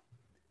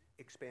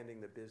expanding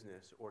the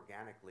business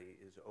organically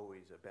is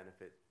always a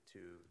benefit to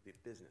the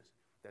business.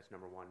 That's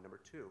number one. Number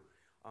two,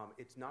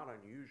 it's not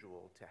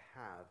unusual to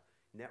have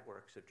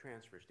networks of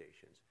transfer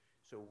stations.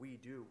 So we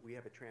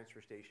have a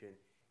transfer station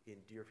in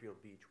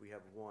Deerfield Beach. We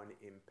have one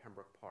in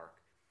Pembroke Park.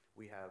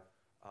 We have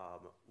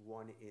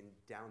one in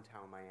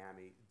downtown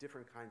Miami,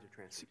 different kinds of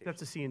transfer stations.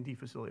 That's a C&D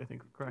facility, I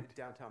think, correct?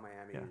 Downtown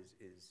Miami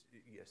is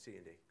C&D,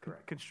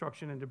 correct.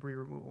 Construction and debris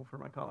removal for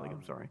my colleague,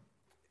 I'm sorry.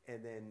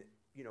 And then,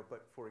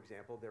 but for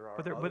example, there are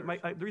But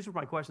the reason for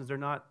my question is they're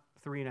not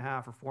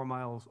 3.5 or 4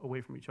 miles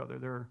away from each other.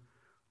 They're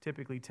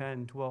typically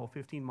 10, 12,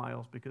 15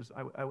 miles because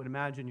I would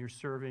imagine you're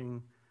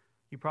serving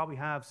you probably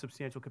have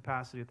substantial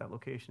capacity at that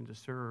location to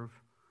serve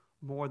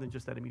more than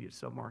just that immediate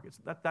submarket.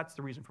 So that's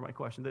the reason for my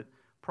question. That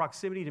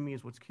proximity to me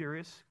is what's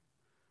curious,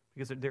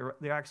 because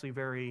they're actually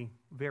very,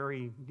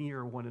 very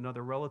near one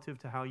another relative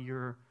to how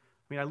you're.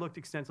 I mean, I looked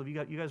extensively.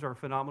 You guys are a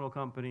phenomenal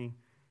company.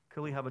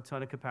 Clearly have a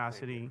ton of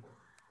capacity.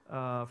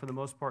 For the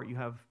most part, you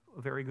have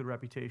a very good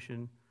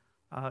reputation.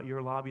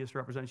 Your lobbyist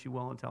represents you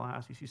well in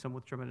Tallahassee. You see someone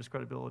with tremendous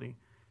credibility.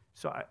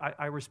 So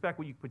I respect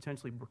what you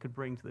potentially could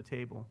bring to the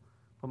table.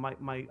 But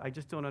I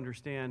just don't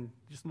understand,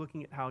 just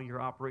looking at how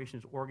your operation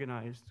is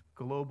organized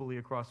globally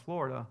across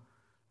Florida,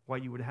 why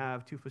you would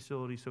have two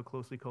facilities so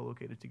closely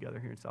co-located together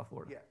here in South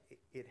Florida. Yeah,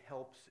 it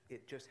helps.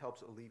 It just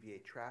helps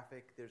alleviate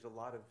traffic. There's a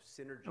lot of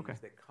synergies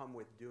that come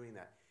with doing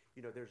that.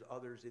 You know, there's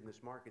others in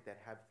this market that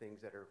have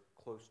things that are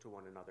close to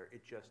one another.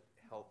 It just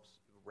helps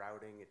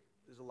routing.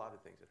 There's a lot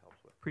of things it helps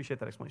with. Appreciate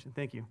that explanation.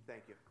 Thank you.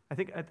 Thank you. I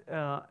think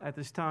at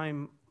this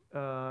time,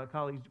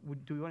 colleagues,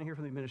 do we want to hear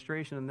from the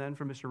administration and then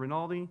from Mr.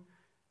 Rinaldi,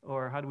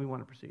 or how do we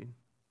want to proceed?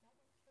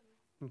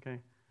 Okay.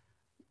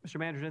 Mr.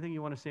 Manager, anything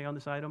you want to say on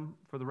this item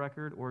for the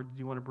record, or do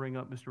you want to bring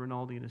up Mr.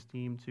 Rinaldi and his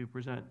team to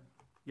present?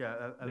 Yeah,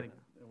 I think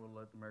we'll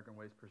let American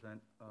Waste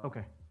present.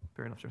 Okay,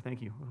 fair enough, sir.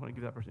 Thank you. I want to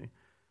give that person.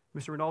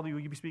 Mr. Rinaldi,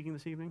 will you be speaking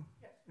this evening?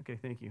 Yes. Okay,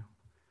 thank you.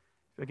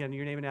 Again,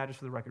 your name and address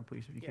for the record,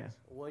 please, if you can. Yes,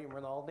 William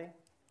Rinaldi,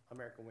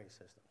 American Waste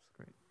Systems.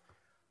 Great.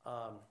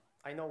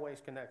 I know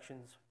Waste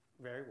Connections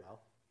very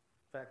well.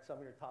 In fact, some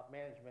of your top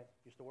management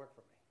used to work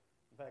for me.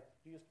 In fact,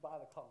 you used to buy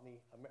the company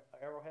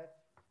Arrowhead.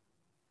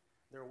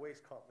 They're a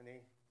waste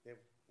company that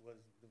was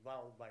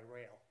developed by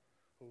Rail,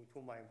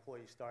 who my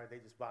employees started.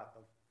 They just bought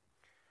them.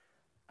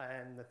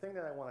 And the thing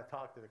that I want to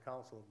talk to the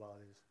council about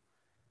is,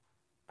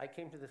 I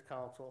came to this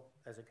council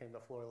as I came to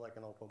Florida like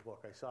an open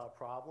book. I saw a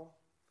problem,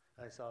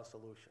 and I saw a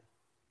solution.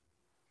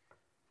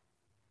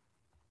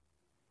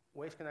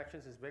 Waste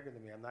Connections is bigger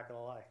than me, I'm not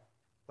gonna lie.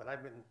 But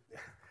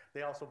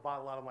they also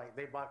bought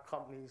they bought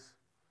companies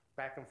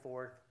back and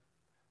forth.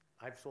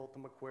 I've sold to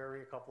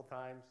Macquarie a couple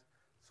times,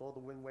 sold to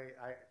Winway,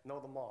 I know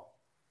them all.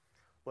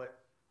 But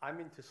I'm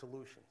into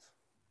solutions.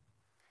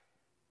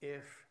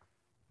 If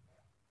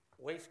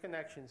Waste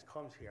Connections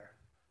comes here,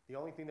 the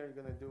only thing they're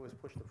gonna do is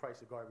push the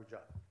price of garbage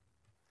up.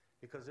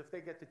 Because if they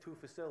get the two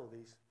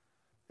facilities,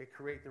 they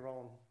create their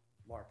own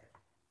market.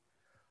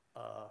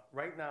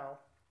 Right now,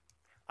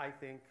 I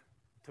think,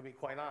 to be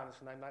quite honest,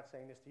 and I'm not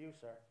saying this to you,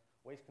 sir,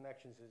 Waste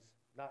Connections is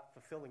not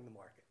fulfilling the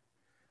market.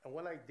 And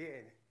what I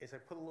did is I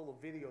put a little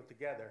video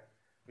together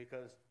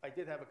because I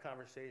did have a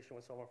conversation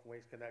with someone from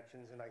Waste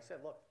Connections, and I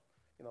said, look,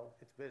 you know,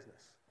 it's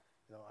business.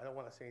 You know, I don't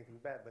want to say anything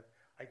bad, but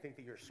I think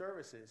that your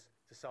services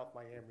to South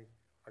Miami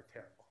are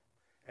terrible.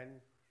 And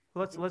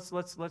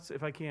let's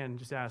if I can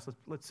just ask,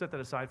 let's set that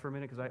aside for a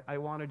minute, because I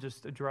want to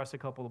just address a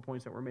couple of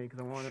points that were made, because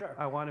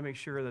I want to make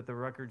sure that the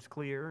record's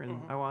clear, and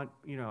I want,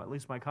 you know, at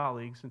least my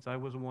colleagues, since I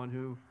was the one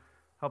who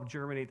helped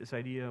germinate this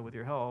idea with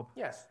your help.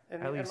 Yes,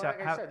 and at least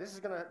like I said, this is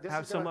gonna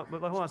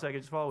but hold on a second,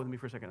 just follow with me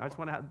for a second. I just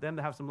want them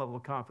to have some level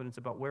of confidence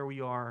about where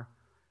we are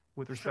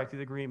with respect to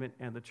the agreement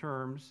and the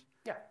terms.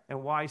 Yeah.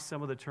 And why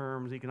some of the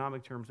terms,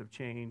 economic terms, have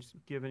changed,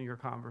 given your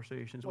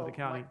conversations with the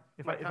county.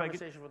 My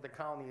conversation with the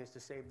county is to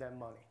save them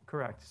money.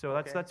 Correct. So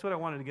that's what I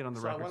wanted to get on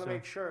the record. So I want to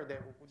make sure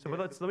that. So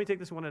let me take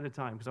this one at a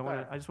time, because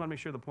I just want to make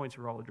sure the points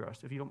are all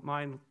addressed. If you don't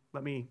mind,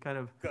 let me kind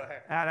of go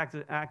ahead.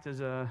 act as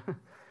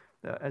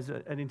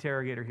an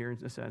interrogator here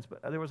in a sense.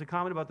 But there was a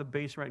comment about the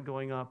base rent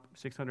going up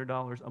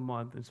 $600 a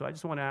month, and so I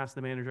just want to ask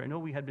the manager. I know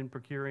we had been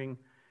procuring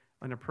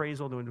an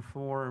appraisal to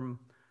inform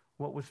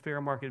what was fair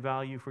market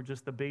value for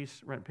just the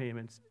base rent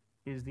payments.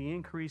 Is the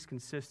increase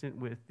consistent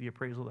with the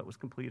appraisal that was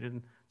completed?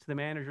 And to the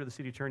manager, the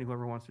city attorney,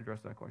 whoever wants to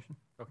address that question.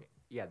 Okay,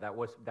 yeah, that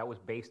was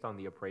based on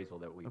the appraisal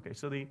that we. Okay,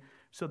 so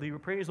the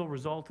appraisal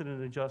resulted in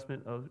an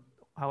adjustment of,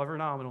 however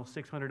nominal,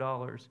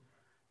 $600.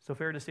 So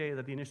fair to say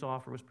that the initial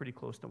offer was pretty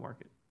close to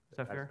market. Is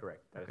that fair? That's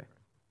correct. That is correct.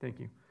 Thank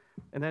you.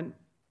 And then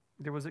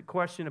there was a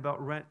question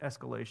about rent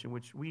escalation,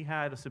 which we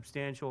had a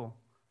substantial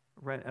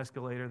rent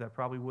escalator that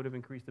probably would have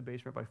increased the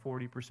base rent by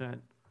 40%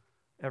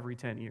 every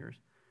 10 years.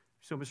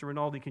 So, Mr.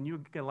 Rinaldi, can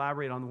you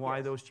elaborate on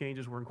why those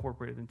changes were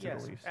incorporated into the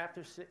lease? Yes,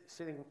 after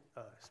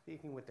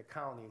speaking with the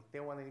county, they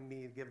wanted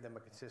me to give them a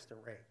consistent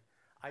rate.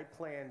 I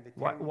planned the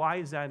 10 Why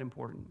is that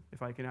important,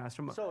 if I can ask,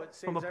 from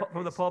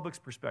the public's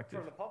perspective?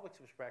 From the public's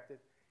perspective,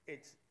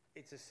 it's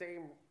the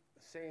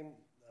same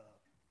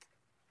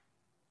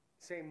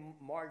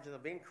margin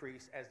of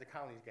increase as the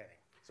county's getting.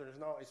 So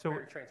it's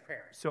very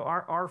transparent. So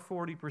our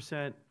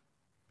 40%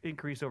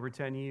 increase over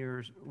 10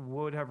 years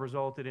would have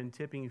resulted in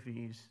tipping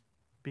fees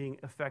being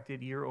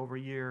affected year over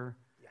year.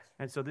 Yes.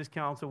 And so this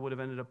council would have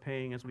ended up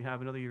paying, as we have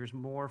in other years,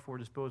 more for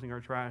disposing our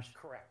trash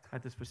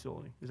at this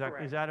facility. Is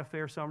that a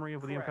fair summary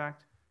of the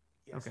impact?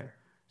 Yes, sir.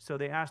 So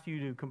they asked you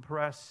to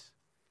compress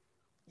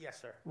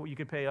yes, sir. what you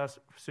could pay us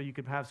so you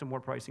could have some more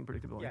pricing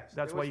predictability. Yes.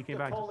 That's why you came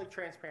back. Totally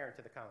transparent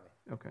to the county.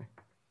 Okay.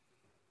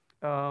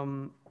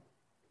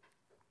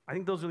 I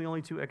think those are the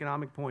only two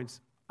economic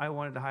points I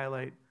wanted to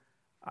highlight.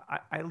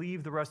 I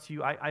leave the rest to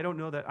you. I don't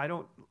know that,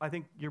 I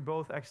think you're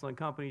both excellent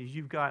companies.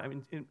 You've got, I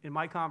mean, in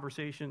my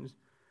conversations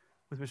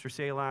with Mr.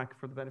 Salak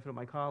for the benefit of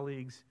my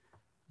colleagues,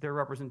 their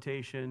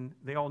representation.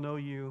 They all know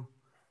you.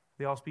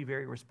 They all speak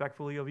very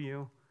respectfully of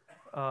you.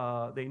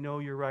 They know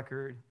your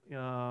record. You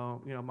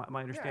know, my Yeah,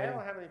 I understanding.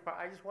 don't have any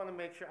problem. I just want to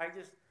make sure,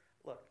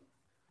 look,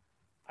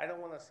 I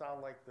don't want to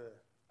sound like the,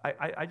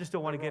 I just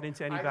don't want to get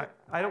into any back.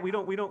 We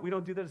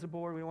don't do that as a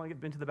board. We don't want to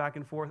get into the back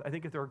and forth. I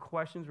think if there are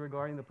questions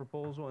regarding the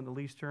proposal and the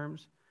lease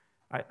terms,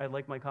 I'd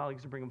like my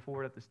colleagues to bring them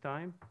forward at this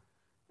time.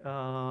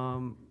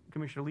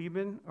 Commissioner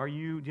Liebman, do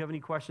you have any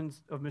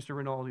questions of Mr.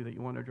 Rinaldi that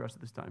you want to address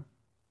at this time?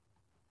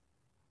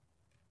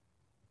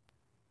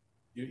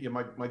 Yeah,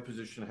 my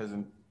position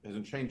hasn't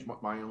changed.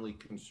 My only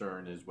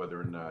concern is whether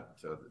or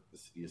not the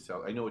city of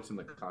South, I know it's in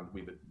the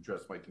we've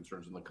addressed my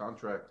concerns in the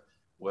contract,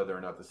 whether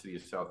or not the city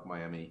of South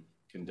Miami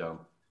can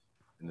dump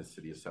in the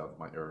city of South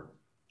Miami, or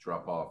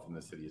drop off in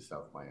the city of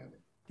South Miami.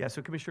 Yeah,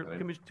 so to Commissioner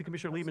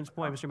Liebman's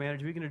point, Mr.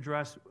 Manager, we can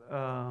address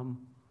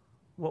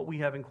what we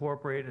have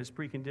incorporated as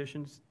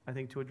preconditions, I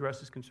think, to address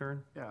this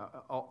concern. Yeah,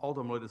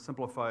 ultimately, to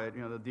simplify it,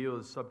 the deal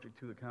is subject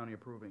to the county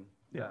approving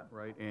that,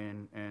 right?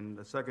 And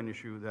the second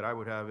issue that I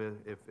would have is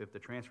if the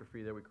transfer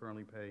fee that we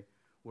currently pay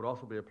would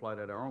also be applied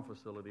at our own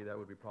facility, that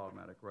would be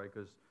problematic, right?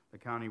 Because the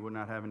county would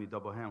not have any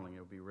double handling. It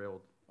would be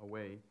railed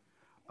away.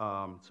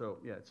 So,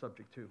 yeah, it's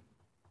subject to.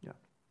 Yeah.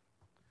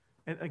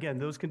 And again,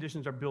 those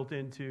conditions are built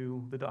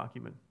into the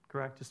document,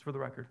 correct? Just for the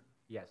record.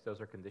 Yes, those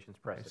are conditions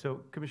precedent.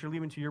 So, Commissioner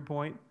Liebman, to your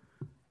point,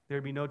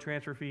 there'd be no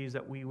transfer fees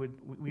that we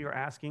are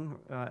asking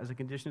as a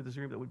condition of this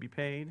agreement that would be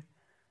paid.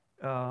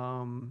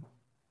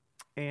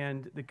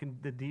 And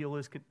the deal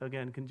is,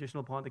 again,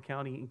 conditional upon the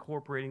county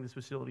incorporating this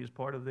facility as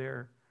part of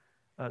their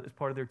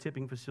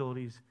tipping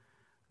facilities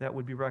that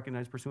would be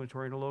recognized pursuant to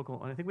our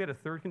interlocal. And I think we had a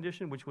third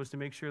condition, which was to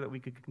make sure that we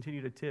could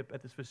continue to tip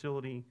at this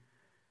facility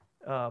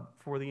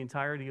for the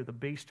entirety of the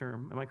base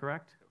term. Am I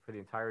correct? For the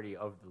entirety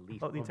of the lease.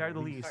 Oh, the entirety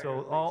of the lease.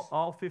 So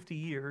all 50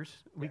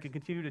 years, we could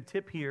continue to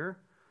tip here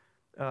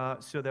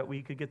so that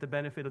we could get the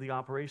benefit of the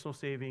operational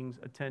savings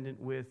attendant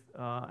with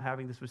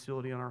having this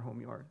facility on our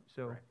home yard.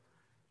 So,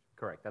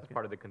 Correct. That's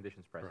part of the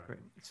conditions precedent. great.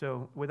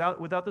 So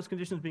without those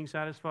conditions being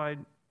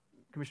satisfied,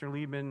 Commissioner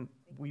Liebman,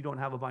 we don't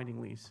have a binding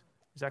lease.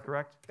 Is that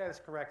correct? that is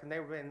correct, and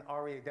they've been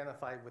already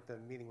identified with the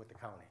meeting with the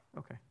county.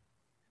 Okay.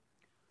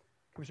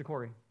 Commissioner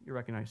Corey, you're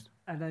recognized.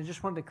 And I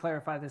just wanted to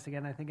clarify this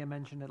again. I think I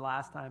mentioned it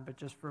last time, but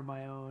just for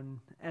my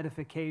own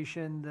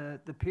edification,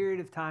 the period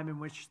of time in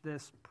which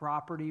this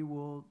property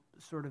will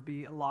sort of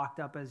be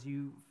locked up as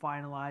you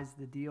finalize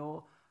the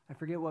deal, I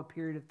forget what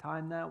period of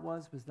time that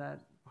was. Was that?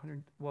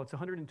 It's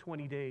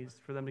 120 days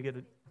for them to get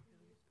it.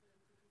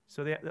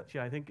 So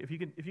I think if you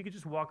could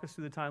just walk us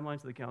through the timeline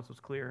so the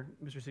council's clear,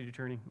 Mr. City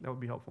Attorney, that would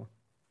be helpful.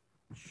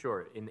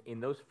 Sure. In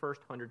those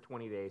first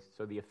 120 days,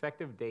 so the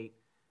effective date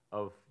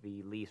of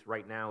the lease,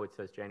 right now it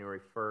says January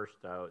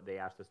 1st. They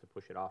asked us to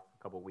push it off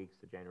a couple of weeks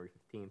to January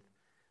 15th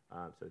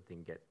so that they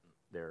can get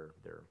their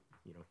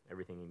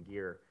everything in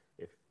gear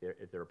if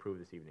they're approved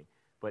this evening.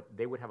 But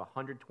they would have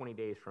 120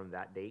 days from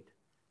that date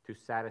to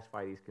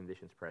satisfy these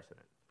conditions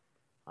precedent.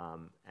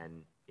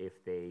 And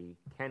if they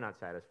cannot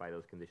satisfy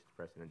those conditions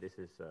precedent,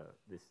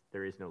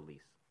 there is no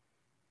lease.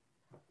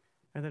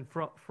 And then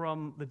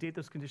from the date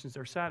those conditions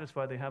are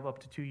satisfied, they have up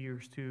to 2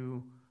 years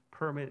to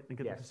permit and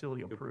get the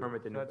facility approved.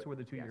 Permit the So that's where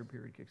the 2-year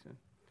period kicks in.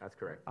 That's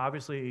correct.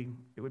 Obviously,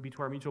 it would be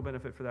to our mutual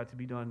benefit for that to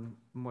be done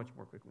much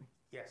more quickly.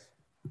 Yes.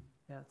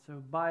 Yeah,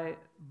 so by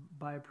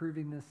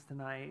approving this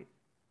tonight,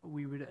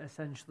 we would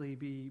essentially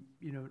be,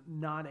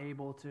 not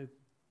able to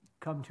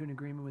come to an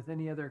agreement with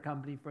any other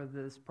company for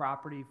this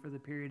property for the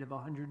period of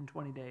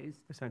 120 days.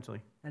 Essentially.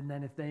 And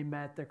then if they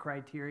met the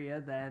criteria,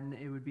 then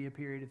it would be a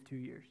period of 2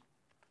 years.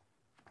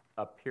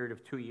 A period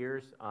of 2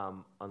 years,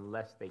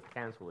 unless they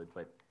cancel it.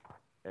 But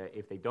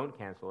if they don't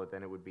cancel it,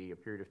 then it would be a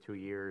period of 2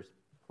 years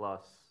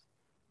plus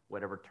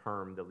whatever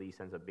term the lease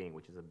ends up being,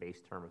 which is a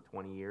base term of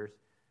 20 years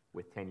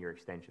with 10-year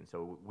extension.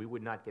 So we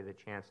would not get a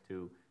chance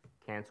to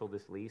cancel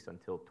this lease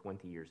until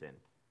 20 years in.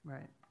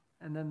 Right.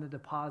 And then the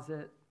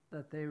deposit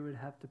that they would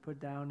have to put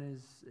down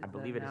is I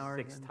believe it is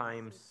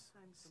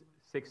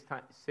six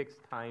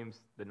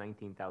times the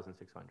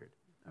 $19,600.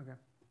 Okay.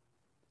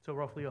 So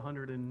roughly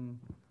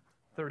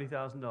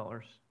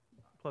 $130,000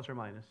 plus or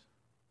minus.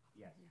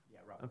 Yes. Yeah.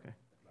 Roughly. Okay.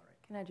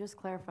 Can I just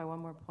clarify one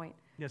more point?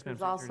 Yes, ma'am.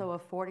 There's also a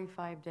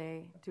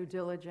 45-day due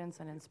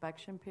diligence and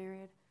inspection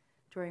period,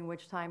 during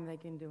which time they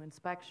can do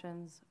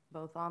inspections,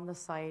 both on the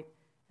site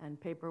and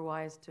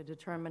paper-wise, to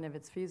determine if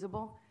it's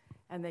feasible,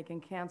 and they can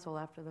cancel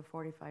after the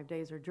 45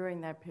 days or during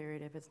that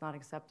period if it's not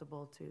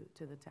acceptable to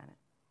the tenant.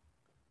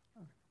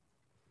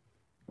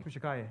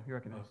 Commissioner Kaya, you're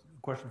recognized.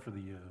 Question for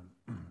the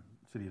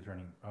city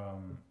attorney.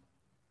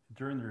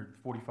 During their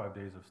 45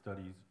 days of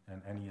studies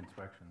and any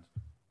inspections,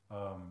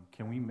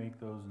 can we make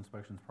those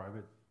inspections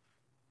private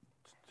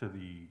to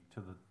the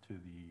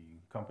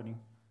company,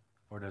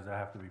 or does that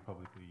have to be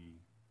publicly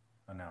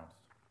announced?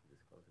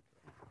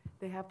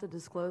 They have to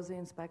disclose the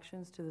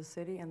inspections to the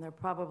city, and they're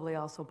probably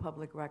also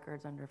public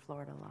records under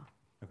Florida law.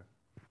 Okay.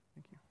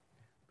 Thank you.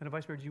 Madam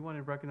Vice Mayor, do you want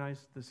to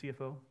recognize the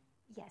CFO?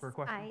 Yes, for a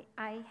question?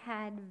 I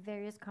had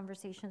various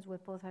conversations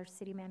with both our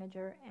city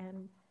manager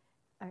and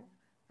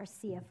our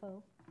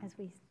CFO, as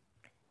we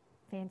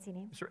fancy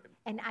name. Sure.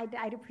 And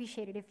I'd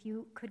appreciate it if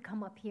you could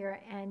come up here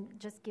and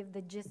just give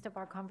the gist of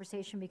our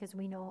conversation, because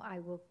we know I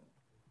will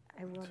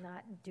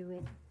not do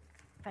it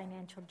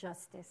financial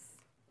justice.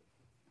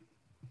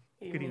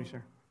 Good evening,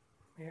 sir.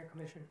 Mayor,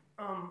 Commission.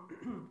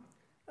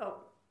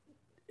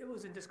 It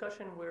was a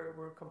discussion where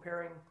we're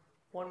comparing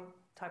one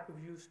type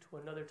of use to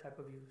another type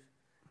of use,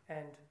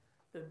 and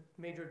the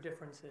major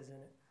differences in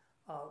it.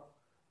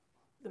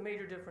 The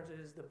major difference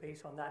is the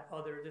base on that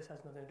other. This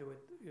has nothing to do with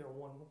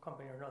one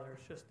company or another.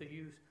 It's just the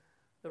use.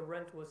 The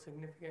rent was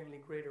significantly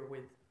greater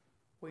with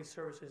waste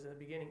services in the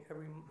beginning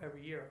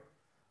every year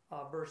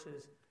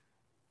versus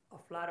a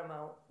flat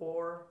amount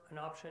or an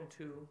option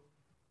to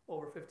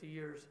over 50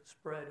 years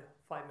spread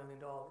 $5 million,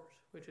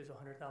 which is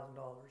 $100,000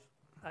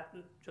 at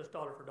just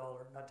dollar for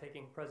dollar, not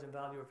taking present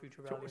value or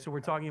future value. So we're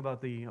talking about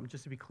the,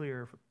 just to be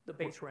clear. The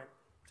base rent.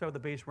 So the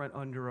base rent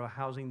under a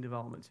housing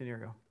development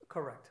scenario.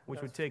 Correct.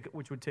 Which would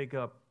take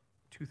up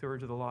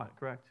 2/3 of the lot,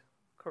 correct?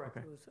 Correct.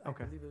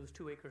 Okay. I believe it was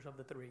 2 acres of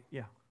the 3.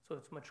 Yeah. So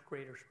it's much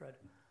greater spread.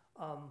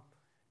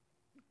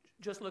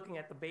 Just looking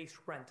at the base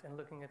rent and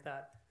looking at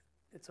that,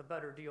 it's a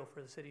better deal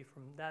for the city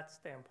from that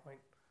standpoint,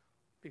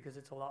 because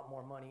it's a lot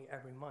more money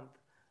every month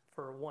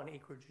for 1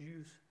 acreage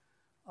use,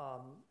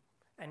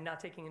 and not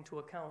taking into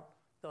account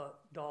the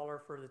dollar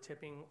for the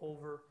tipping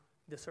over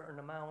the certain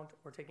amount,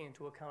 or taking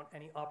into account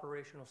any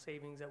operational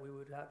savings that we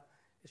would have.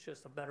 It's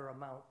just a better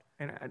amount.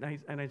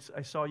 And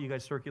I saw you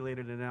guys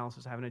circulated an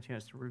analysis. I haven't had a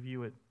chance to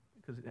review it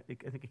because I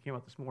think it came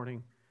out this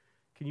morning.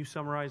 Can you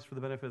summarize for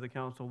the benefit of the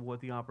council what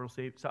the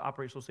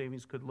operational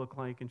savings could look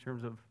like in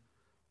terms of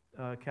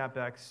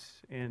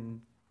CapEx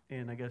and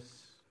I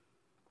guess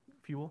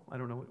fuel? I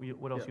don't know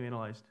what else you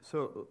analyzed.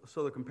 So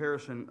the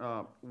comparison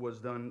was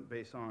done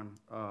based on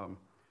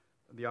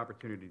the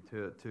opportunity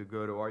to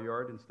go to our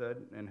yard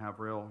instead and have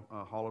rail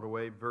haul it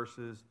away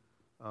versus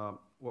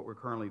what we're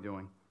currently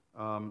doing.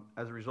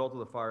 As a result of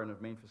the fire in the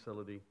main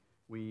facility,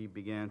 we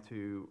began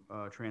to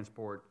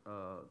transport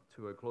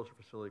to a closer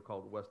facility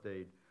called West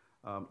Dade.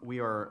 We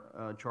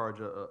are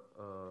charged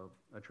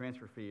a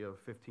transfer fee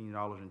of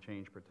 $15 and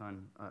change per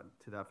ton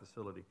to that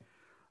facility.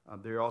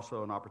 There's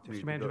also an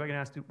opportunity. Mr. Manager, if I can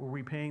ask, were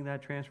we paying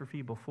that transfer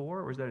fee before,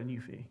 or is that a new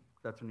fee?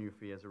 That's a new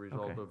fee as a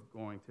result of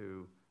going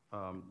to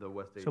the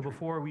West Dade. So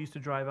before we used to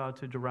drive out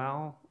to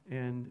Doral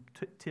and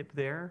tip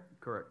there?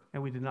 Correct.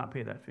 And we did not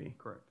pay that fee?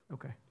 Correct.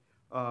 Okay.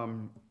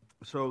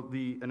 So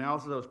the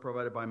analysis that was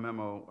provided by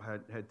Memo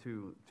had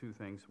two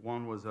things.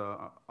 One was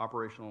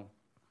operational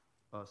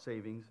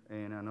savings,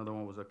 and another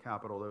one was a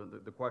capital.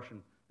 The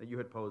question that you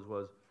had posed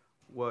was,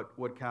 what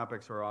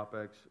CapEx or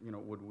OpEx,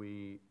 would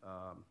we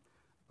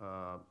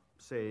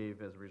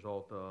save as a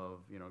result of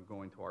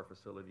going to our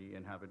facility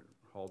and have it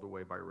hauled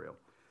away by rail?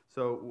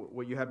 So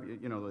what you have,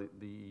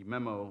 the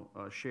memo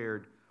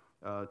shared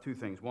two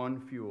things. One,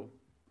 fuel,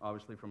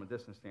 obviously from a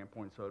distance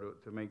standpoint. So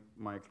to make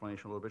my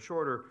explanation a little bit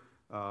shorter,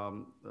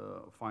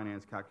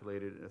 finance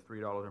calculated at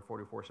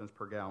 $3.44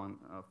 per gallon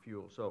of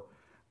fuel. So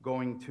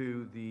going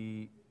to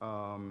the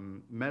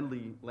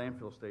Medley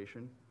landfill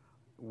station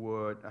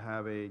would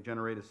have a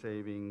generated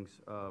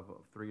savings of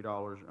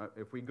 $3.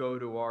 If we go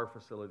to our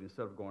facility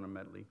instead of going to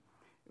Medley,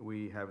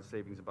 we have a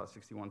savings of about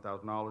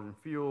 $61,000 in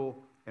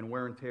fuel, and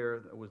wear and tear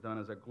that was done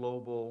as a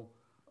global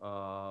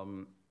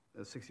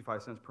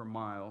 65 cents per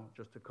mile,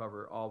 just to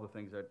cover all the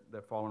things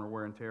that fall under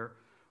wear and tear.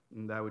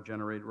 And that would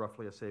generate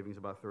roughly a savings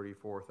of about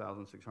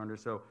 $34,600.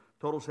 So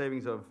total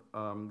savings of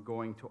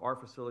going to our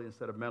facility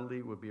instead of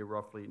Medley would be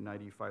roughly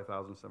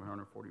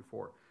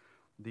 $95,744.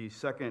 The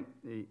second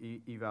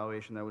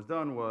evaluation that was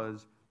done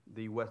was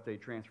the West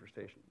Dade transfer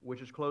station,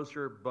 which is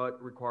closer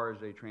but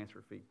requires a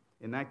transfer fee.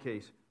 In that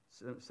case,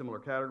 similar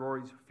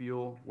categories,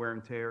 fuel, wear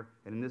and tear,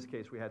 and in this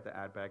case we had to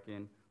add back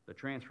in the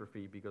transfer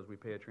fee because we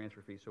pay a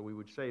transfer fee, so we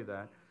would save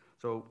that.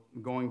 So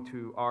going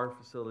to our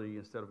facility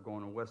instead of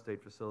going to West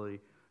Dade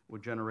facility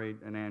would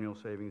generate an annual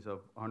savings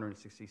of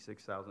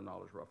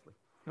 $166,000 roughly.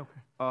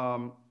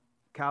 Okay.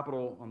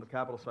 Capital, on the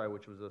capital side,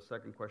 which was the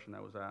second question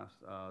that was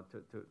asked,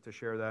 to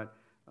share that,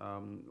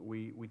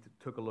 we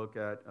took a look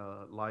at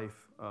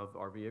life of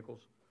our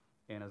vehicles,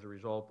 and as a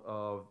result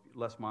of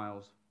less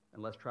miles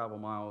and less travel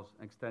miles,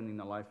 extending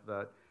the life of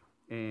that,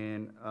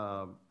 and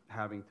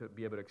having to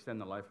be able to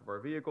extend the life of our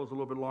vehicles a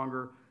little bit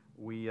longer,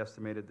 we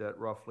estimated that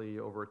roughly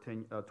over a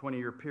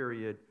 20-year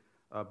period,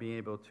 being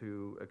able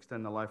to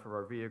extend the life of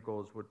our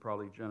vehicles would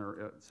probably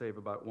save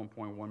about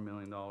 $1.1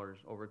 million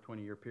over a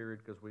 20-year period,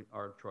 because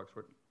our trucks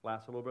would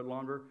last a little bit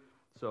longer,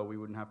 so we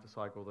wouldn't have to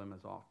cycle them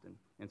as often.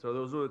 And so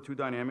those are the two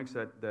dynamics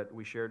that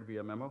we shared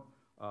via memo,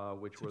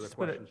 which were the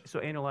questions. So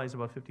annualize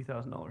about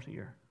 $50,000 a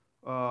year.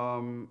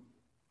 On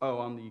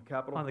the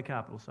capital? On the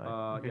capital side.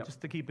 Okay, yep.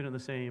 Just to keep it in the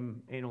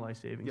same annualized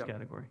savings Yep.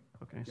 category.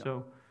 Okay, Yep.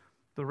 so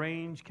the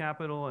range,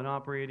 capital and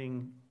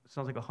operating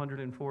sounds like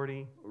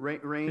 140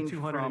 range to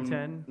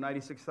 210. From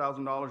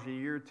 $96,000 a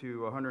year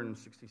to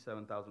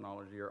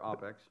 $167,000 a year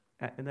OpEx.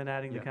 And then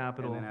adding the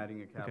capital. And then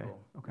adding a capital.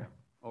 Okay.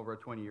 Over a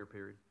 20-year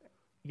period.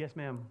 Yes,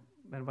 ma'am.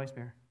 Madam Vice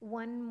Mayor.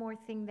 One more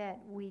thing that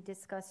we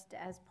discussed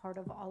as part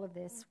of all of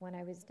this when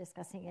I was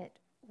discussing it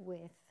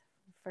with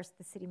first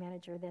the city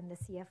manager, then the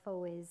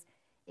CFO is,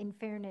 in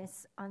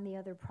fairness, on the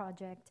other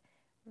project,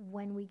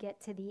 when we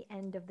get to the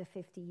end of the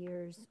 50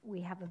 years,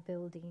 we have a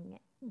building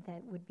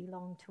that would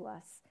belong to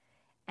us.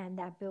 And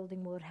that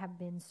building would have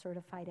been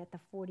certified at the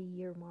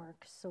 40-year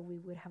mark, so we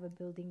would have a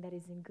building that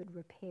is in good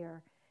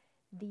repair.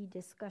 The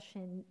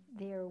discussion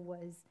there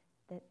was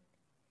that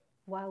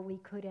while we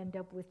could end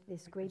up with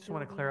this great I just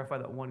want to clarify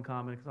that one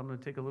comment, because I'm going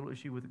to take a little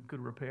issue with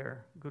good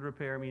repair. Good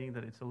repair meaning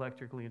that it's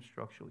electrically and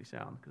structurally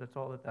sound, because that's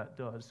all that that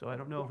does. So I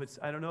don't know if it's,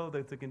 I don't know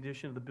that the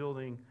condition of the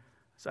building,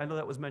 so I know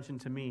that was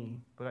mentioned to me,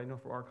 but I know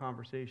for our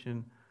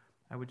conversation,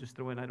 I would just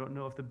throw in, I don't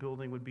know if the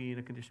building would be in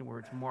a condition where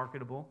it's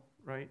marketable,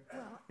 right?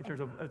 In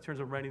terms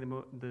of renting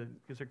the,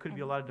 because there could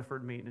be a lot of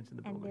deferred maintenance in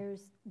the building. And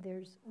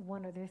there's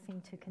one other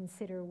thing to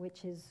consider,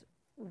 which is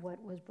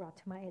what was brought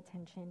to my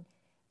attention,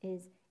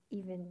 is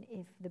even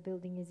if the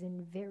building is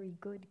in very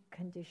good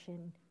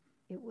condition,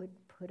 it would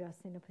put us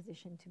in a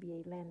position to be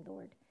a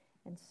landlord.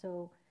 And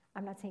so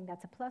I'm not saying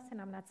that's a plus and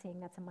I'm not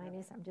saying that's a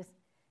minus. I'm just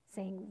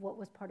saying what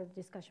was part of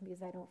the discussion,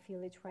 because I don't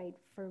feel it's right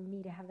for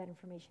me to have that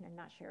information and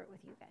not share it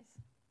with you guys.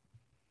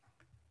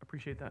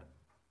 Appreciate that.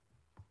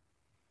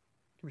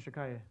 Commissioner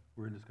Kaye.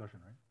 We're in discussion,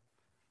 right?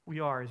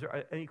 We are. Is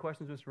there any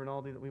questions, Mr.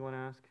 Rinaldi, that we want to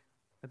ask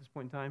at this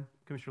point in time?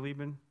 Commissioner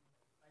Liebman?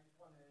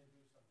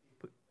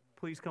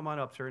 Please come on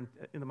up, sir,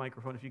 in the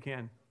microphone if you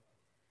can.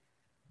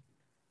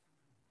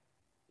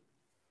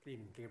 Good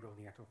evening, Gabriel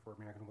Nieto for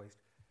American Waste.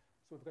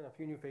 So we've got a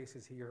few new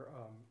faces here.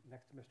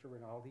 Next to Mr.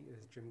 Rinaldi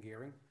is Jim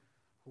Gehring,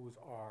 who's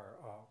our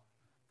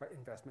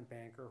investment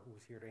banker,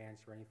 who's here to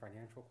answer any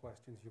financial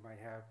questions you might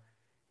have.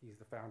 He's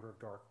the founder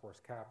of Dark Horse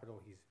Capital.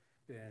 He's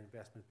been an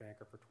investment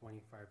banker for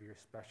 25 years,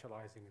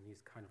 specializing in these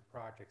kind of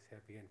projects,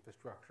 heavy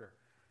infrastructure,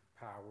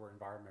 power,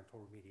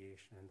 environmental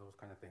remediation, and those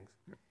kind of things.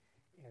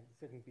 And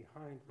sitting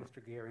behind Mr.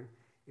 Gehring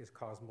is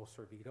Cosmo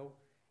Servito,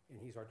 and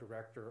he's our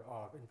Director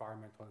of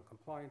Environmental and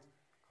Compliance.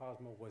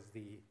 Cosmo was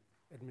the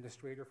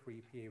Administrator for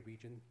EPA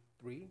Region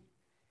 3,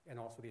 and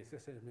also the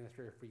Assistant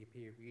Administrator for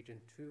EPA Region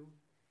 2,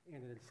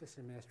 and an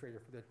Assistant Administrator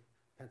for the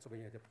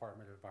Pennsylvania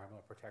Department of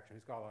Environmental Protection.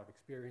 He's got a lot of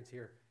experience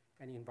here.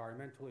 Any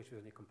environmental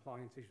issues, any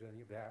compliance issues,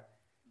 any of that,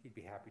 he'd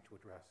be happy to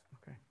address.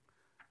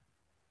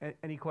 Okay.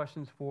 Any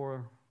questions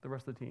for the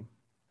rest of the team?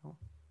 No?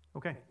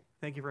 Okay.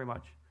 Thank you very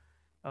much.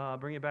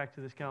 Bring it back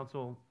to this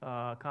council.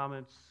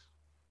 Comments?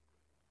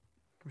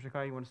 Commissioner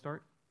Kaye, you want to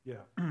start? Yeah.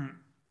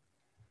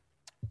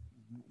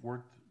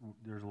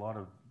 There's a lot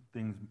of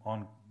things,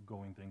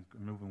 ongoing things,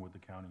 moving with the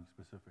county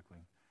specifically.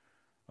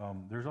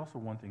 There's also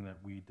one thing that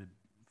we did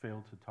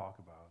fail to talk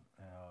about,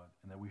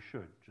 and that we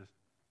should, just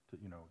to,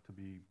 to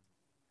be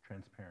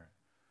transparent.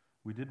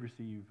 We did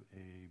receive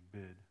a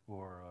bid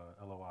or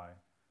LOI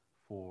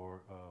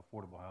for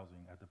affordable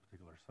housing at the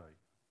particular site.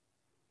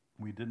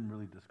 We didn't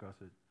really discuss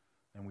it,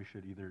 and we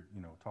should either,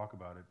 talk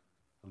about it,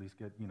 at least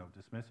get,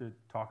 dismiss it,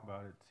 talk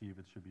about it, see if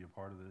it should be a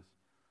part of this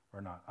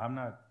or not. I'm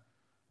not,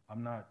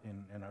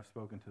 and I've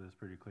spoken to this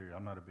pretty clearly,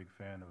 I'm not a big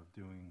fan of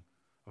doing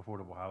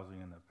affordable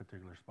housing in a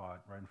particular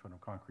spot right in front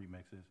of concrete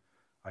mixes.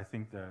 I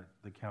think that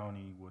the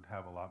county would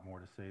have a lot more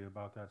to say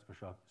about that,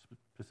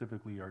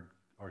 specifically our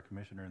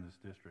commissioner in this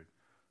district.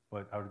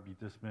 But I would be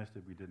dismissed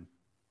if we didn't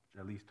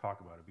at least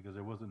talk about it, because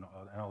there wasn't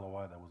an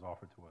LOI that was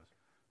offered to us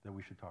that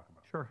we should talk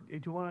about. Sure. Do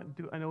you want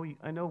to do?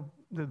 I know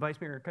the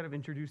Vice Mayor kind of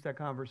introduced that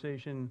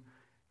conversation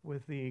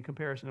with the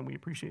comparison, and we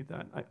appreciate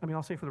that. I mean,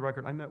 I'll say for the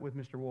record, I met with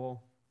Mr.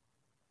 Wall,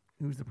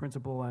 who's the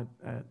principal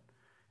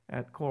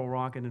at Coral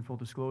Rock, and in full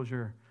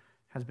disclosure,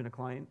 has been a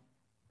client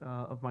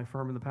of my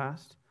firm in the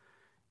past.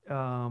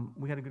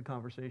 We had a good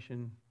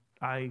conversation.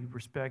 I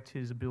respect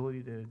his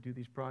ability to do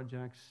these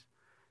projects.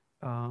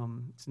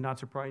 It's not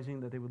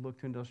surprising that they would look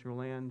to industrial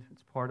land.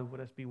 It's part of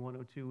what SB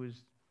 102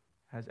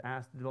 has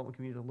asked the development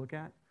community to look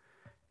at.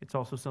 It's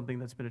also something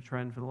that's been a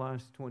trend for the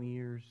last 20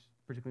 years,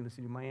 particularly in the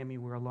city of Miami,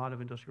 where a lot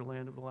of industrial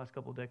land over the last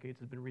couple of decades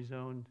has been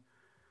rezoned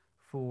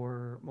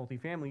for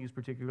multifamily use,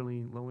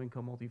 particularly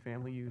low-income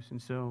multifamily use.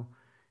 And so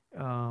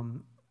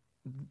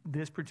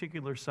this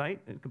particular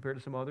site, and compared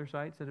to some other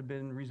sites that have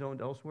been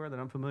rezoned elsewhere that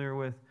I'm familiar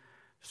with,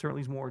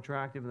 certainly is more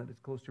attractive in that it's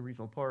close to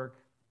Regional Park.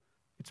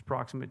 It's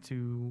proximate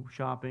to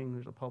shopping.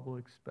 There's a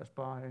Publix, Best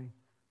Buy,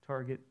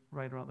 Target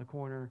right around the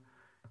corner.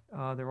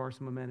 There are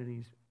some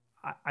amenities.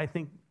 I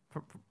think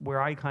where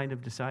I kind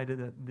of decided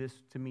that this,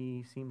 to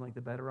me, seemed like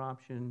the better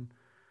option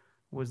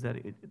was that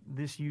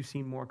this use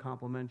seemed more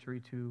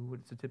complementary to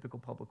what's a typical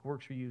public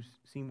works use,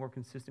 seemed more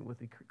consistent with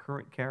the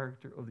current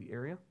character of the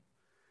area.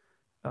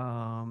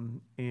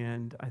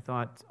 And I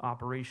thought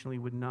operationally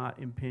would not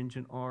impinge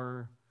on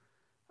our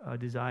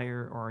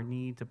desire or our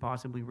need to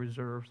possibly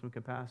reserve some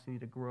capacity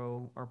to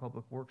grow our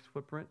public works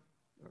footprint,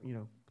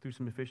 through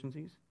some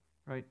efficiencies,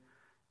 right,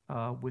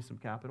 with some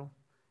capital.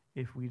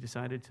 If we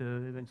decided to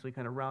eventually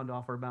kind of round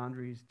off our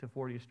boundaries to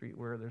 40th Street,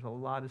 where there's a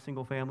lot of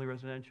single-family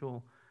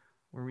residential,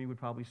 where we would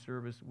probably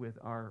service with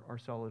our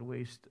solid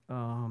waste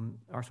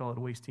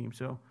team.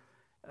 So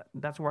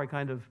that's where I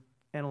kind of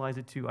analyze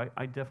it too.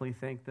 I definitely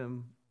thanked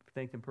him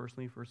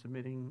personally for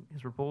submitting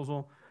his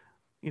proposal.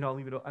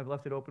 I've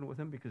left it open with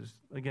him because,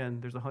 again,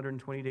 there's a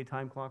 120-day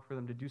time clock for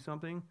them to do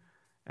something,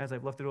 as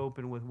I've left it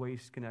open with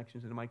Waste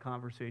Connections and in my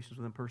conversations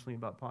with them personally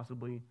about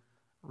possibly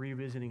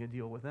revisiting a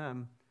deal with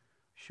them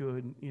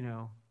should,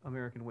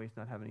 American Waste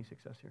not have any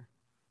success here.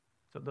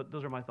 So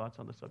those are my thoughts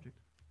on the subject.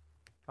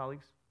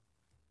 Colleagues?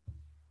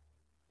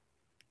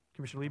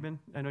 Commissioner Liebman,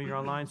 I know you're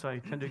online, so I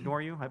tend to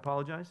ignore you. I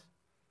apologize.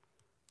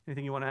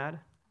 Anything you want to add?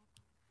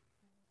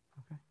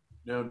 Okay.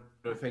 No,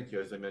 thank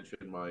you. As I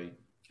mentioned, my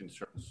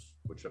concerns,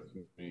 which I've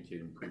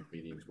communicated in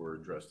pre-meetings, were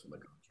addressed in the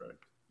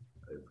contract.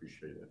 I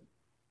appreciate it.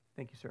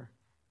 Thank you, sir.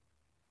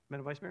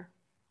 Madam Vice Mayor?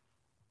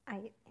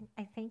 I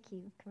thank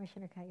you,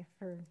 Commissioner Kaya,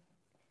 for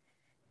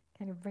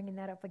kind of bringing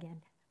that up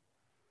again.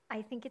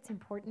 I think it's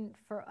important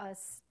for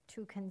us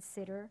to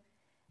consider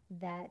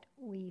that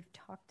we've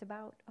talked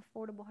about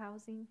affordable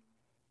housing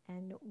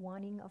and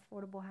wanting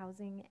affordable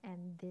housing,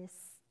 and this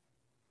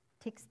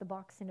ticks the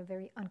box in a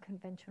very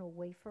unconventional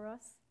way for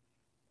us.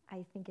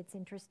 I think it's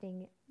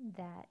interesting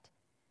that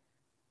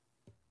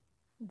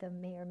the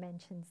mayor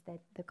mentions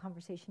that the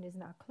conversation is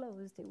not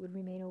closed. It would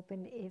remain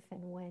open if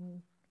and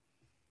when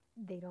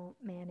they don't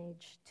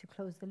manage to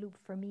close the loop.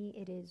 For me,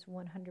 it is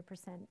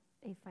 100%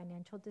 a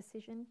financial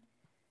decision,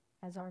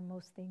 as are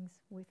most things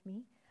with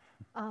me.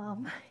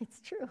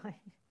 It's true.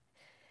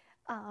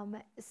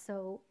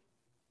 So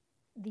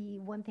the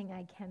one thing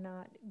I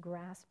cannot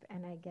grasp,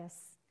 and I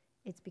guess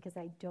it's because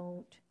I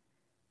don't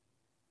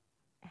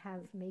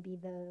have maybe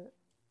the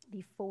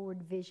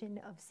forward vision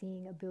of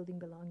seeing a building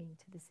belonging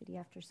to the city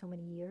after so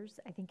many years.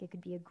 I think it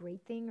could be a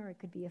great thing or it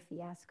could be a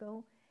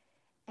fiasco.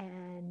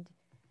 And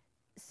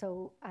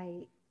so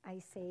I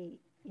say,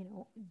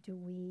 do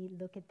we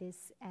look at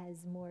this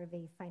as more of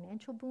a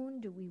financial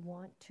boon? Do we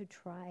want to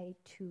try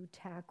to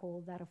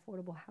tackle that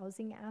affordable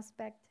housing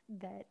aspect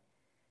that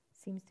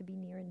seems to be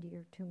near and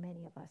dear to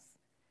many of us?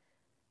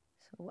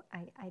 So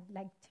I'd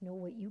like to know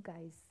what you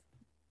guys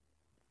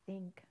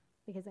think,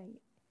 because I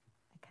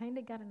kind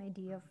of got an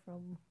idea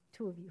from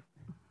two of you.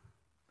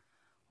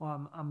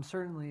 Well, I'm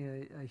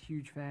certainly a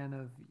huge fan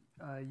of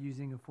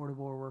using affordable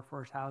or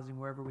workforce housing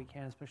wherever we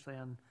can, especially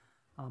on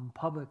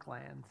public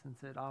land,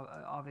 since it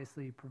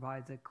obviously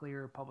provides a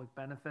clear public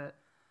benefit.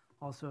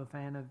 Also a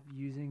fan of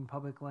using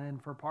public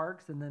land for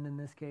parks, and then in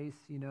this case,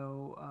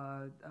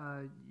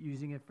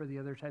 using it for the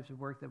other types of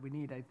work that we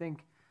need. I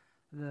think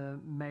the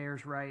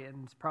mayor's right,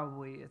 and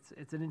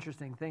it's an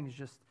interesting thing. It's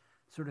just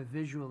sort of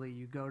visually,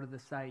 you go to the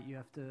site, you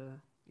have to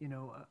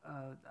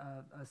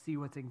see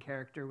what's in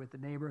character with the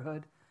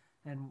neighborhood,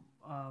 and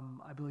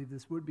I believe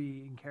this would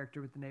be in character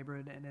with the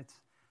neighborhood, and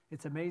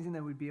it's amazing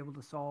that we'd be able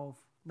to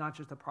solve not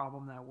just a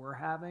problem that we're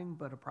having,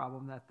 but a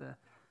problem that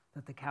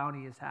the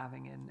county is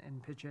having,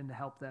 and pitch in to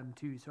help them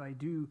too. So I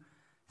do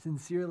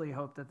sincerely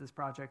hope that this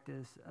project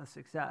is a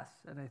success,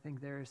 and I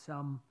think there is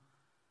some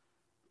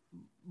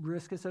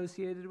risk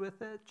associated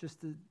with it,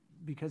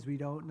 because we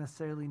don't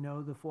necessarily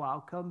know the full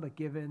outcome. But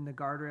given the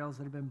guardrails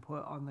that have been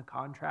put on the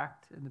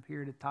contract in the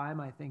period of time,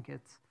 I think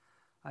it's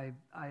a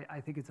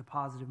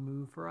positive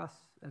move for us,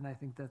 and I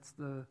think that's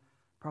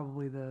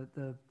probably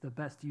the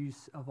best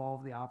use of all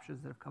of the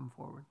options that have come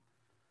forward.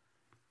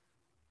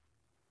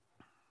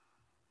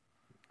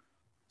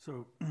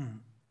 So,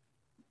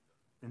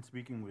 in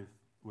speaking with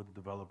the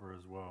developer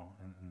as well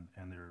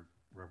and their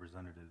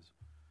representatives,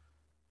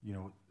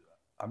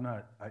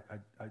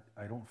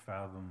 I don't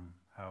fathom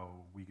how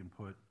we can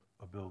put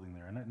a building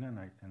there, and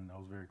I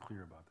was very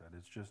clear about that.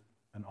 It's just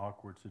an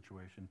awkward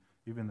situation,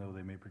 even though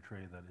they may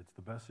portray that it's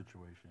the best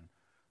situation.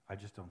 I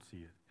just don't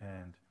see it,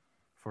 and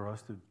for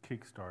us to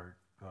kickstart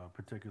a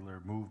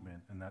particular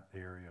movement in that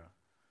area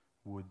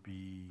would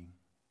be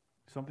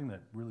something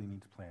that really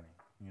needs planning,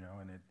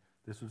 and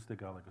this would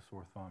stick out like a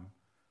sore thumb.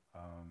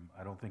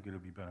 I don't think it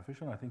would be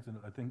beneficial. I think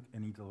it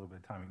needs a little bit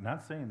of timing.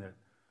 Not saying that,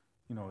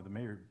 the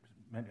mayor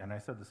meant, and I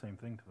said the same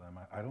thing to them.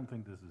 I don't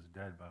think this is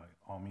dead by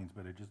all means,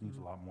 but it just needs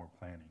a lot more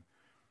planning.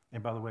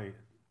 And by the way,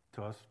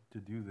 to us to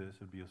do this,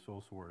 it'd be a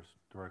sole source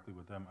directly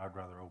with them. I'd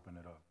rather open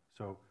it up.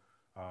 So,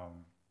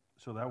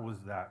 so that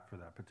was that for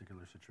that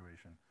particular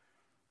situation.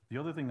 The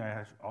other thing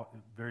I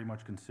very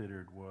much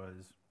considered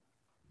was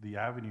the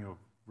avenue of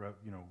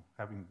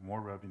having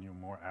more revenue,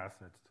 more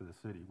assets to the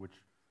city, which,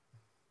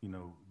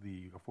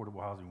 the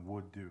affordable housing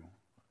would do.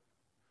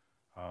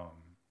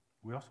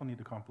 We also need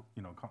to,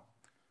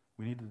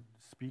 we need to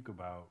speak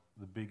about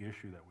the big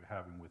issue that we're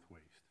having with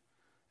waste.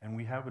 And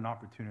we have an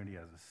opportunity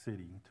as a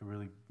city to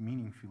really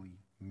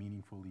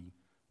meaningfully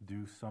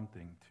do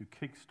something to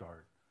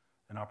kickstart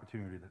an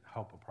opportunity to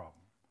help a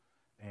problem.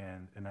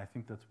 And I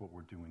think that's what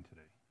we're doing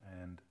today.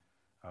 And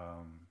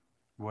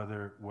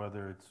whether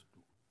it's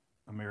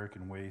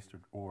American Waste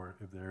or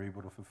if they're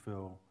able to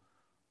fulfill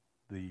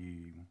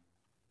the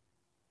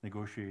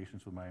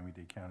negotiations with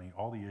Miami-Dade County,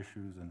 all the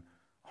issues and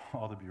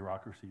all the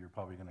bureaucracy you're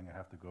probably going to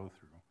have to go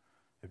through.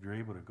 If you're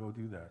able to go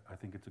do that, I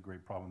think it's a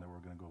great problem that we're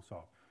going to go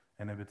solve.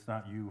 And if it's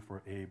not you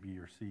for A, B,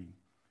 or C,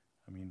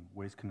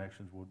 Waste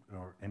Connections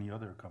or any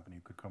other company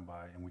could come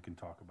by and we can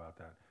talk about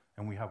that.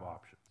 And we have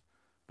options.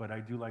 But I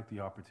do like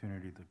the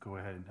opportunity to go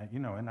ahead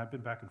and, and I've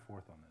been back and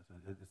forth on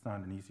this. It's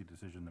not an easy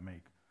decision to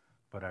make,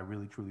 but I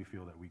really truly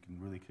feel that we can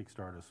really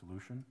kickstart a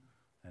solution,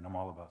 and I'm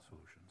all about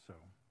solutions. So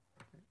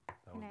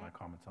that was my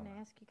comments on Can that.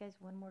 I ask you guys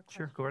one more question?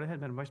 Sure, go right ahead,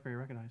 Madam Vice Mayor,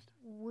 recognized.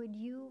 Would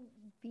you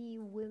be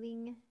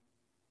willing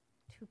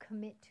to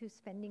commit to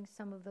spending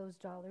some of those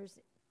dollars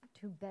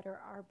to better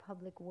our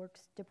public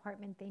works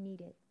department? They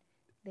need it.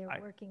 They're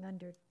working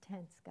under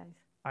tents,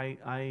 guys.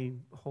 I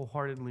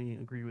wholeheartedly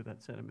agree with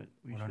that sentiment.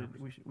 100%.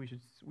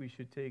 We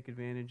should take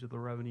advantage of the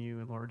revenue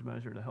in large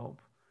measure to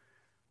help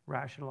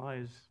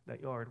rationalize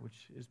that yard,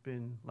 which has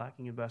been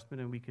lacking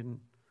investment, and we can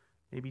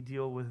maybe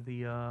deal with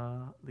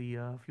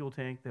the fuel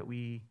tank that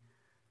we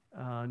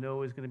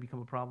know is going to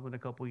become a problem in a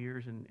couple of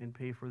years, and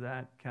pay for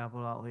that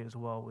capital outlay as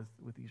well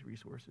with these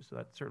resources. So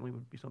that certainly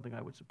would be something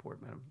I would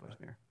support, Madam Vice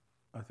Mayor.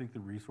 I think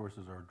the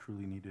resources are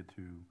truly needed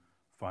to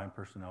find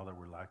personnel that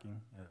we're lacking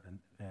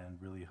and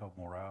really help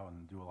morale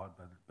and do a lot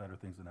better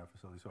things in that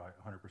facility. So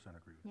I 100%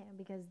 agree with you. Yeah,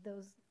 because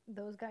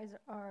those guys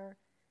are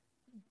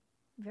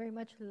very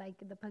much like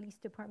the police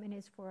department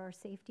is for our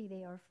safety,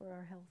 they are for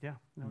our health. Yeah,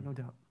 no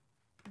doubt.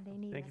 They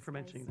need Thank you us, for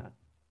guys. mentioning that.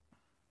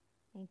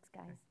 Thanks,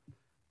 guys.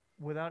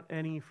 Without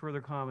any further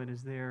comment,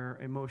 is there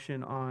a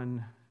motion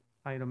on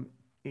item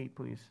 8,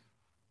 please?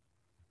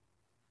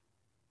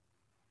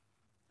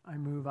 I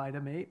move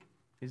item 8.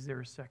 Is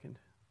there a second?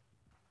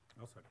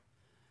 I'll second.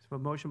 So a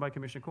motion by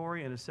Commissioner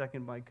Corey and a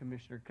second by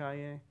Commissioner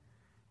Kaye.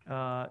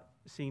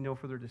 Seeing no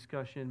further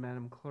discussion,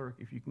 Madam Clerk,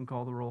 if you can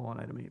call the roll on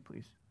item 8,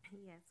 please.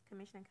 Yes.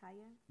 Commissioner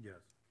Kaya?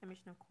 Yes.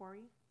 Commissioner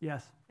Corey?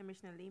 Yes.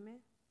 Commissioner Lehman?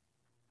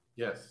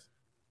 Yes.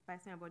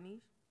 Vice Mayor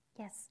Bonish?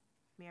 Yes.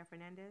 Mayor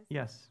Fernandez?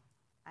 Yes.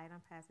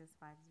 Item passes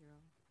 5-0.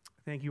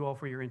 Thank you all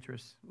for your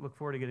interest. Look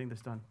forward to getting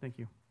this done. Thank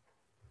you.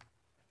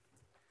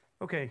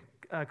 Okay,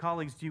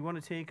 colleagues, do you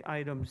want to take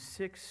item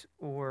 6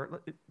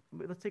 or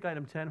let's take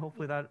item 10.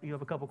 Hopefully that you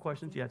have a couple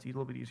questions. Yeah, it's a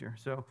little bit easier.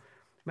 So,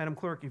 Madam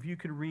Clerk, if you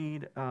could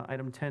read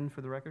item 10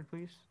 for the record,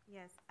 please.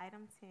 Yes,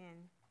 item 10.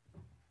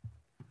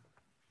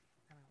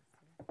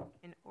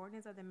 An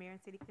ordinance of the Mayor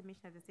and City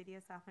Commission of the City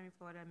of South Miami,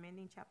 Florida,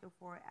 amending Chapter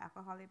 4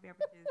 Alcoholic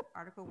Beverages,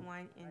 Article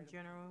 1 in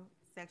General,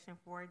 Section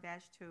 4-2,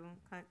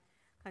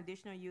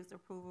 Conditional Use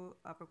Approval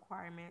of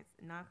Requirements,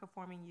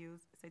 Non-Conforming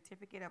Use,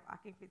 Certificate of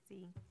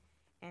Occupancy,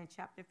 and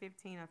Chapter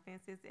 15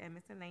 Offenses and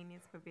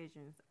Miscellaneous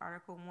Provisions.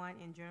 Article 1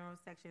 in General,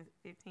 Section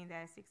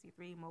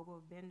 15-63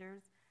 Mobile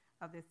Vendors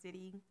of the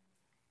City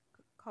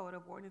Code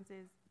of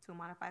Ordinances to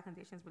modify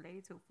conditions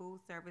related to food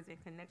service in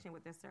connection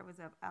with the service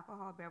of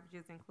alcohol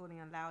beverages,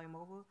 including allowing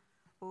mobile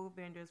food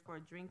vendors for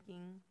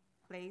drinking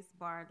place,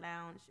 bar,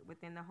 lounge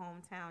within the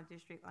hometown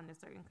district under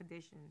certain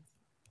conditions.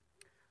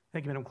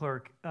 Thank you, Madam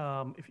Clerk.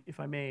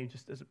 If I may,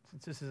 since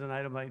this is an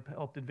item I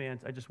helped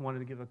advance, I just wanted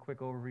to give a quick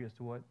overview as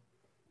to what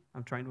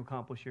I'm trying to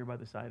accomplish here by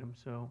this item.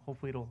 So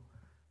hopefully it'll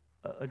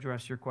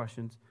address your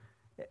questions.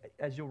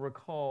 As you'll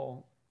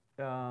recall,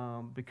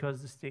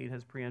 because the state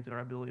has preempted our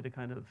ability to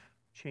kind of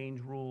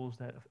change rules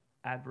that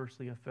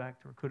adversely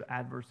affect or could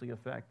adversely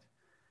affect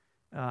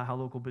how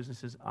local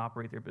businesses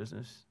operate their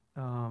business,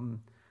 and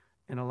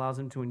allows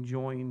them to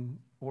enjoin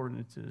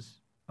ordinances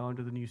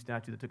under the new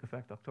statute that took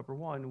effect October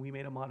 1, we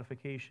made a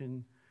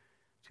modification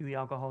to the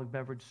alcoholic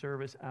beverage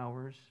service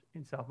hours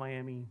in South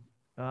Miami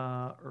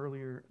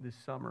earlier this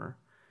summer.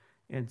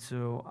 And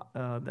so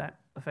that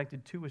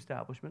affected 2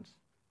 establishments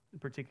in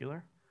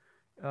particular,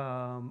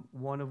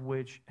 one of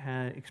which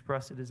had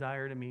expressed a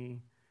desire to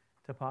me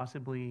to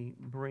possibly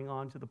bring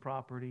onto the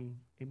property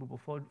a mobile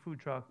food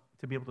truck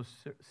to be able to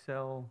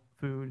sell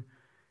food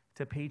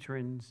to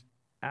patrons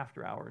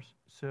after hours.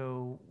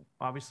 So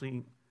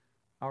obviously,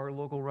 our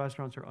local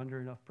restaurants are under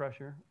enough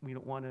pressure. We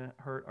don't want to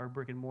hurt our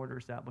brick and mortar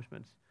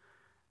establishments.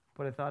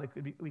 But I thought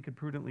we could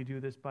prudently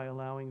do this by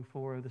allowing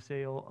for the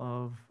sale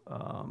of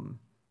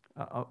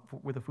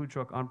with a food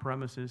truck on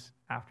premises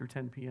after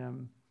 10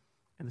 p.m.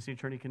 And the city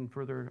attorney can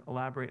further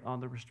elaborate on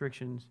the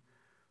restrictions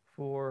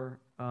for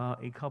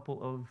a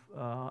couple of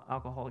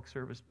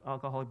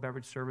alcoholic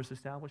beverage service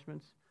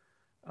establishments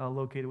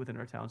located within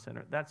our town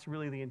center. That's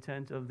really the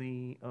intent of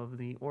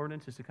the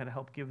ordinance, is to kind of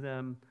help give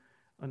them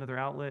another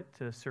outlet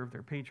to serve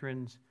their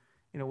patrons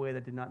in a way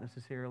that did not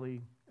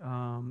necessarily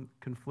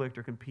conflict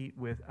or compete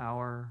with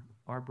our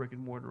brick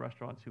and mortar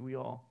restaurants, who we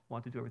all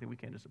want to do everything we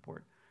can to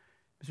support.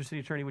 Mr. City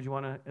Attorney, would you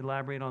want to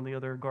elaborate on the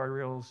other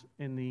guardrails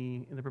in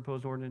the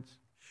proposed ordinance?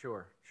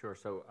 Sure.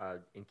 So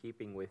in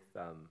keeping with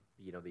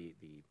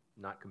the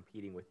not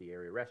competing with the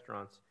area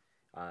restaurants,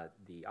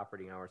 the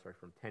operating hours are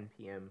from 10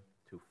 p.m.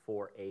 to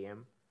 4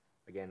 a.m.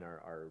 Again,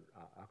 our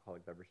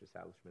alcoholic beverage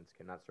establishments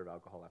cannot serve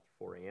alcohol after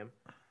 4 a.m.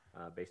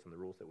 Based on the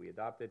rules that we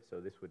adopted.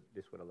 So this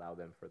would allow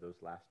them for those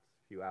last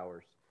few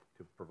hours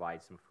to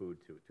provide some food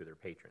to their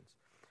patrons.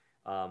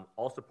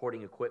 All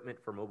supporting equipment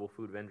for mobile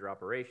food vendor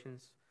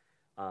operations,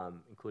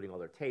 including all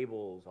their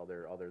tables, all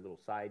their little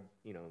side,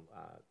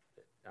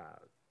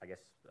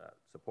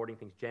 supporting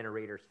things,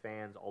 generators,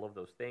 fans, all of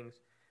those things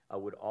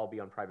would all be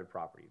on private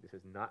property. This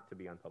is not to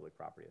be on public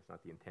property. That's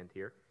not the intent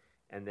here.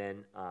 And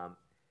then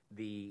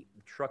the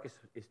truck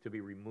is to be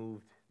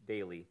removed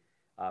daily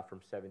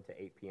from 7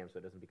 to 8 p.m. so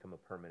it doesn't become a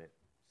permanent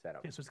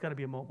setup. Yeah, so it's got to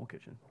be a mobile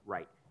kitchen.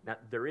 Right. Now,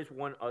 there is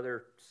one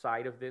other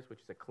side of this, which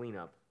is a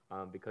cleanup,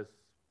 because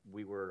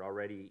we were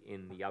already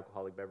in the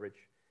alcoholic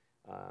beverage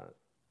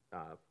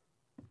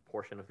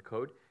portion of the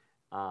code.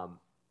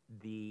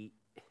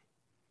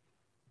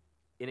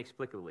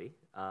 Inexplicably,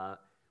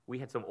 we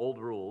had some old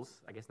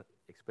rules, I guess not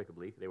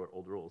explicably, they were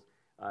old rules,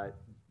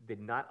 did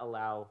not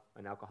allow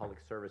an alcoholic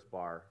service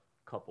bar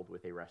coupled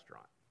with a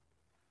restaurant,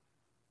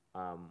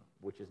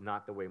 which is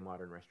not the way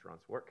modern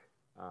restaurants work,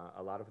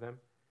 a lot of them.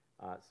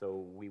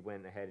 So we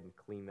went ahead and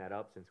cleaned that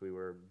up. Since we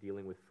were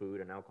dealing with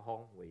food and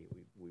alcohol, we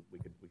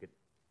could,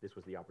 this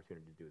was the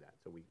opportunity to do that,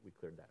 so we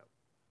cleared that up.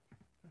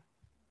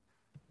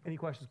 Any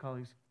questions,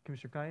 colleagues?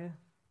 Commissioner Kaya?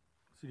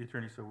 City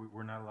Attorney, so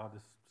we're not allowed to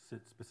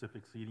sit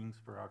specific seatings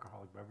for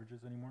alcoholic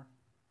beverages anymore?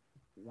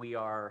 We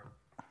are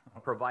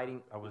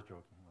providing... I was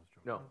joking.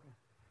 No.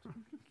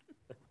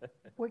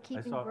 We're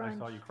keeping brunch. I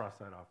saw you cross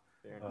that off.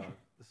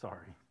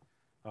 Sorry.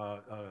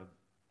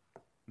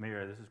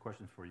 Mayor, this is a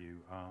question for you.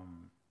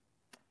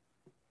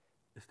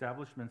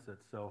 Establishments that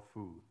sell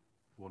food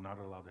will not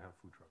allow to have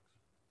food trucks.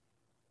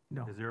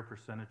 No. Is there a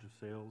percentage of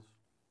sales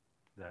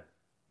that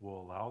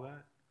will allow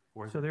that?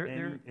 Or is So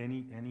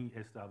any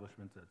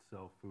establishments that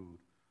sell food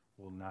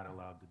will not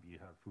allowed to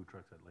have food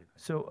trucks at late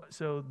night?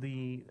 So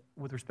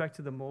with respect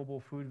to the mobile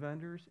food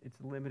vendors,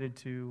 it's limited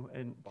to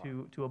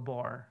a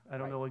bar. I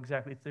don't know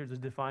exactly. There's a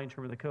defined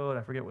term in the code.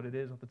 I forget what it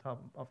is off the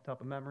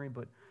top of memory,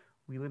 but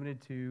we limited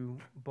to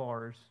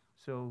bars.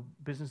 So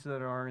businesses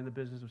that are in the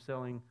business of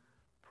selling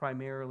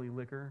primarily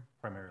liquor.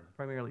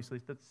 Primarily. So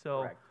that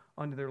sell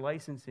under their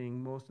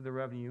licensing, most of the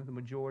revenue, the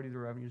majority of the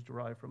revenue is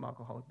derived from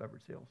alcoholic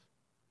beverage sales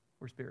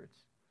or spirits,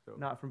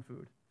 not from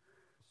food.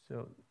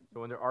 So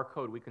under our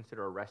code, we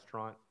consider a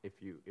restaurant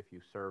if you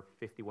serve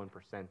 51%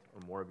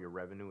 or more of your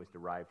revenue is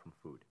derived from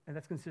food. And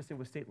that's consistent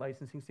with state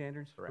licensing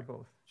standards for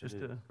both.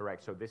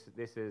 Correct. So this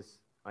is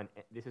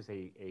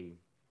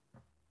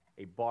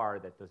a bar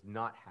that does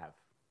not have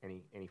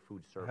any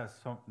food service.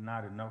 It has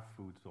not enough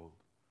food sold.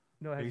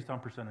 No, based on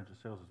percentage of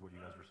sales is what you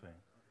guys were saying.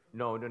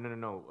 No.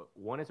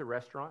 One is a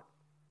restaurant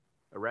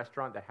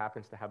that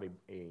happens to have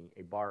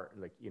a bar,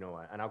 like,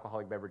 an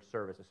alcoholic beverage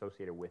service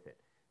associated with it.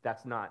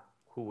 That's not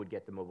who would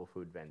get the mobile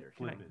food vendors.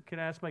 Can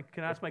I ask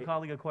my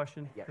colleague a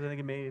question? Yes. Because I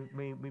think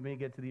we may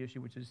get to the issue,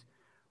 which is,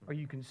 are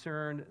you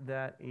concerned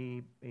that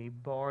a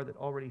bar that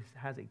already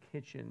has a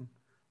kitchen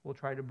will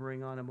try to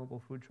bring on a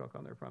mobile food truck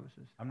on their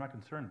premises? I'm not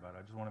concerned about it.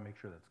 I just want to make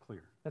sure that's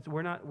clear.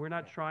 We're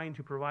not trying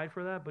to provide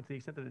for that, but to the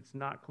extent that it's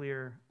not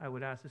clear, I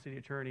would ask the city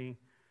attorney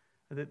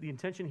that the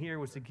intention here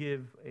was to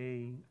give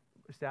a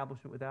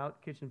establishment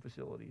without kitchen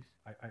facilities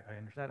I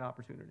understand that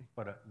opportunity.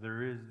 But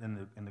there is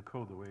in the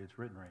code, the way it's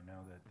written right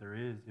now, that there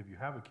is, if you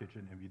have a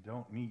kitchen, if you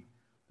don't meet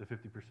the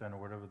 50% or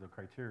whatever the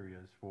criteria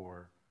is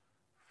for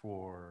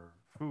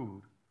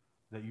food,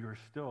 that you are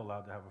still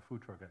allowed to have a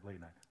food truck at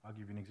late night. I'll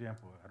give you an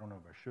example. I don't know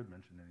if I should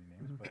mention any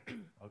names, but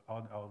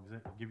I'll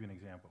give you an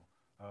example.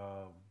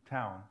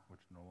 Town,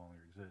 which no longer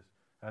exists,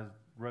 has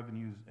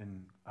revenues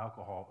in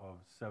alcohol of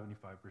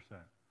 75%.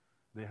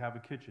 They have a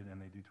kitchen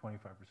and they do 25%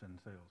 in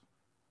sales.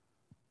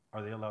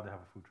 Are they allowed to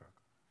have a food truck?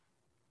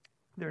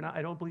 They're not.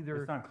 I don't believe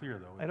they're. It's not clear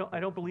though. I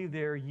don't believe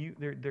their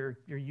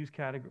use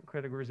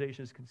categorization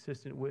is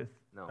consistent with.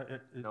 No.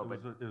 It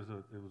was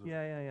a.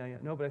 Yeah.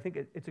 No, but I think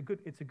it's a good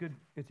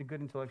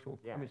intellectual.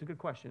 Yeah. I mean, it's a good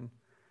question,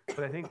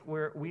 but I think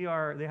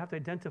they have to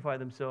identify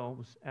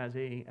themselves as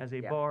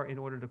a bar in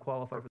order to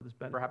qualify for this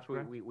benefit. Perhaps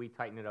we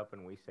tighten it up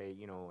and we say,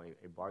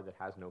 a bar that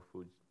has no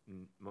food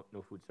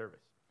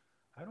service.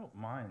 I don't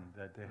mind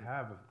that they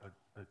have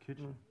a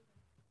kitchen.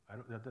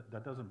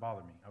 That doesn't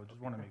bother me. I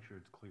just want to make sure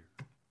it's clear.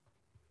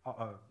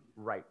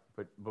 Right,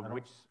 but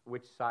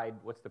which side?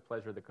 What's the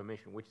pleasure of the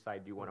commission? Which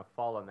side do you want to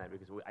fall on that?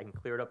 Because I can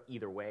clear it up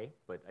either way,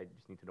 but I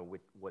just need to know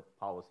what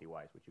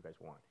policy-wise what you guys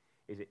want.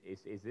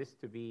 Is this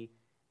to be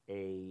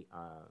an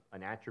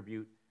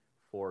attribute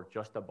for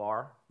just a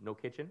bar, no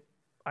kitchen?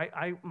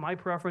 My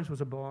preference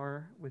was a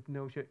bar with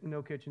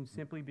no kitchen,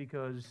 simply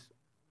because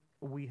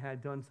we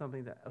had done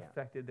something that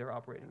affected their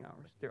operating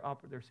hours,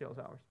 their sales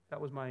hours.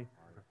 That was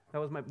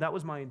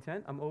my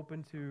intent. I'm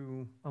open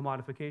to a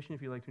modification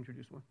if you'd like to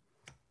introduce one.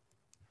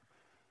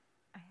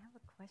 I have a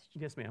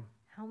question. Yes, ma'am.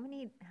 How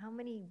many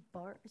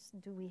bars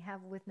do we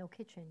have with no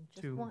kitchen?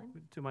 Just Two, one?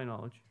 to my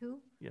knowledge. Two?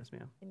 Yes,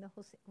 ma'am. In the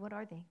whole what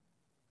are they?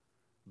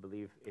 I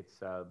believe it's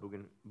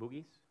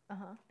Boogies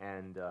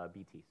and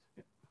BT's.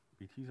 Yeah.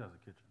 BT's has a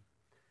kitchen.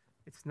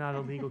 It's not a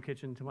legal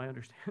kitchen, to my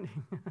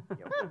understanding.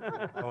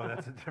 Oh,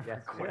 that's a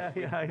different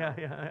question.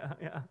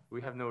 Yeah.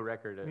 We have no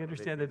record. We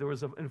understand that there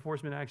was an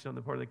enforcement action on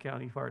the part of the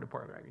county fire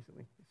department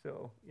recently.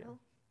 So, yeah.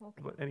 Oh,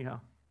 okay. But anyhow.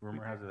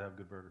 Rumor has it they have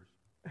good burgers.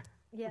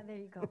 Yeah, there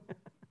you go.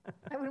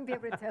 I wouldn't be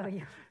able to tell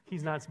you.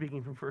 He's not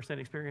speaking from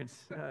first-hand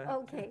experience.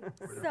 Okay,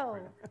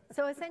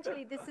 so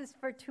essentially this is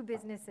for two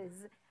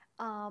businesses.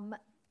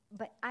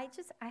 But I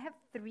have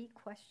 3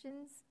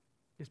 questions.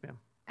 Yes, ma'am.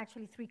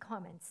 Actually, 3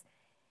 comments.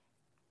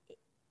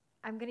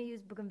 I'm going to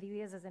use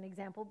Bougainvilleas as an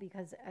example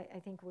because I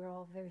think we're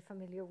all very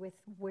familiar with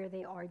where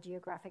they are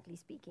geographically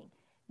speaking.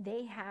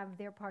 They have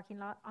their parking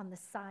lot on the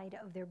side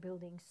of their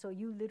building. So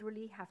you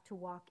literally have to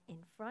walk in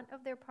front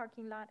of their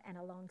parking lot and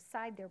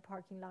alongside their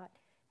parking lot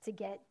to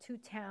get to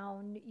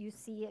town. You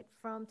see it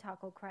from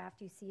Taco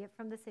Craft. You see it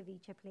from the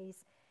ceviche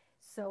place.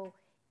 So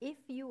if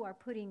you are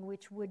putting,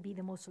 which would be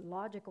the most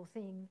logical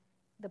thing,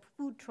 the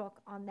food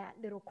truck on that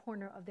little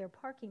corner of their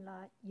parking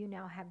lot, you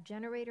now have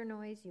generator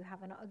noise, you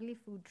have an ugly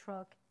food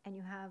truck, and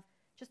you have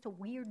just a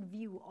weird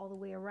view all the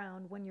way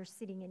around when you're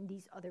sitting in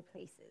these other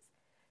places.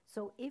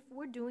 So if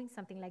we're doing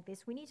something like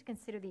this, we need to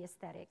consider the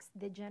aesthetics.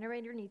 The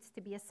generator needs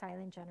to be a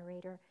silent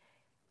generator.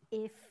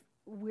 If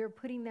we're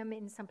putting them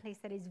in some place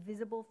that is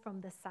visible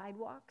from the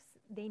sidewalks,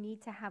 they need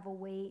to have a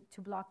way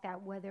to block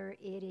that, whether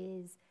it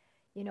is,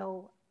 you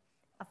know,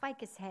 a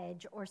ficus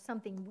hedge or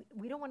something.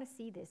 We don't want to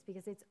see this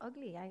because it's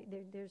ugly.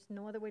 There's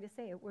no other way to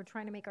say it. We're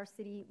trying to make our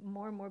city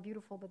more and more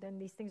beautiful, but then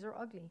these things are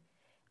ugly.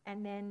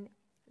 And then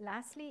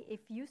lastly,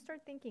 if you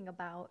start thinking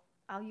about,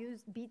 I'll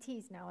use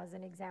BT's now as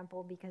an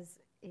example because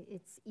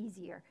it's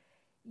easier.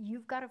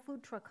 You've got a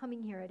food truck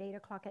coming here at 8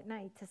 o'clock at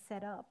night to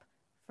set up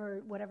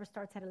for whatever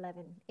starts at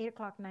 11, 8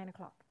 o'clock, 9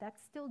 o'clock.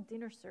 That's still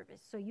dinner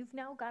service. So you've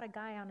now got a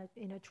guy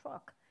in a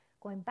truck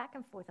going back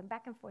and forth and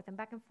back and forth and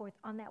back and forth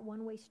on that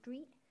one-way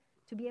street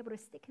to be able to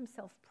stick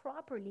himself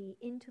properly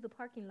into the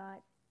parking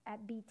lot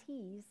at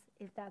BT's,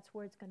 if that's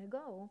where it's going to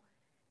go,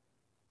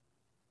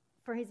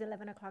 for his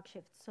 11 o'clock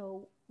shift.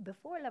 So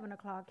before 11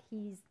 o'clock,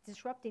 he's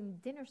disrupting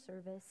dinner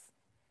service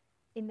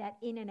in that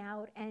in and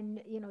out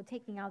and, you know,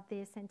 taking out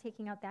this and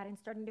taking out that and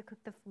starting to cook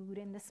the food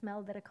and the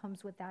smell that it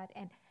comes with that.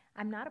 And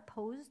I'm not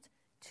opposed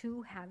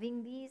to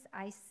having these.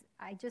 I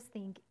just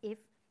think if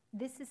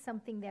this is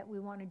something that we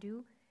want to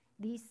do,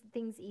 these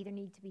things either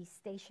need to be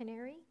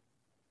stationary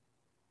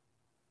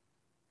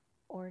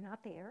or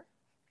not there.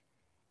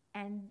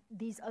 And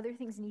these other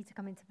things need to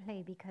come into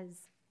play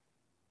because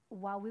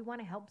while we want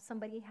to help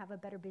somebody have a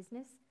better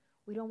business,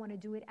 we don't want to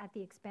do it at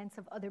the expense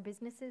of other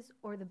businesses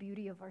or the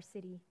beauty of our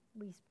city.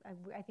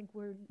 I think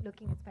we're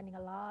looking at spending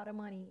a lot of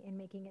money in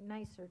making it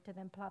nicer to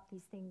then plop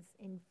these things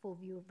in full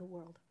view of the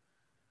world.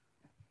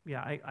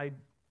 Yeah, I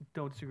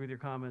don't disagree with your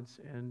comments.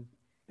 And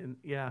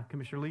yeah,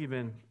 Commissioner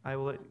Levin, I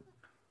will let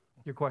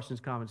your questions,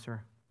 comments,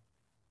 sir.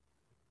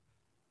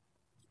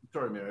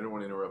 Sorry, man, I don't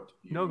want to interrupt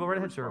you. No, go right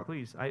ahead, sir,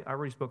 please. I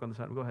already spoke on this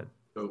item. Go ahead.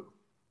 So,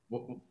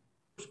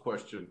 first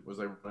question was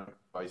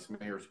Vice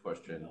Mayor's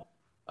question.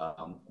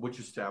 Which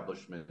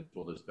establishment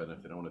will this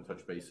benefit? I want to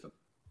touch base on.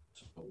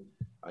 So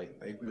I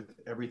agree with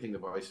everything the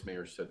Vice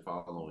Mayor said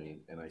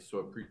following, and I so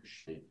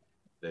appreciate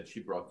that she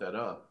brought that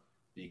up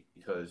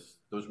because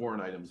those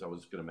weren't items I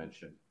was going to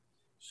mention.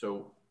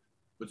 So,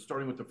 but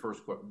starting with the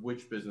first question,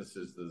 which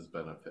businesses does this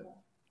benefit?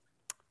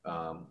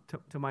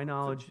 To my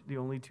knowledge, the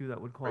only two that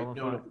would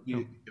qualify.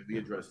 Right, we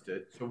addressed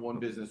it. So one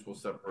business will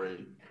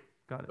separate.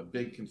 Got it. A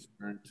big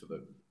concern to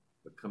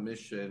the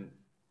commission,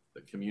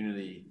 the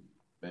community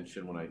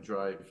mentioned when I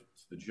drive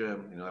to the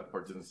gym, you know, that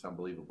part doesn't sound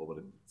believable, but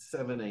at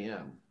 7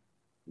 a.m.,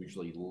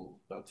 usually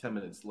about 10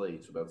 minutes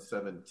late, so about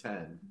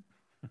 7:10,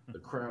 the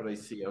crowd I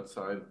see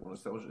outside one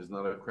establishment is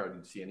not a crowd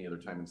you'd see any other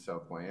time in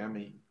South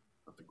Miami,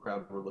 not the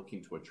crowd we're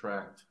looking to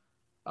attract.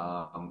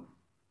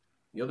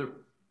 The other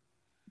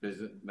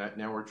business,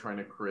 now we're trying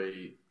to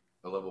create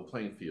a level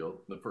playing field.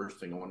 The first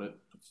thing I want to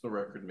put the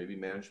record, maybe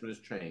management has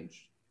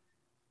changed.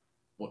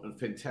 What a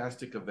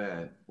fantastic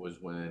event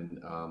was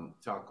when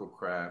Taco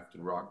Craft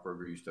and Rock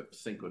Burger used to have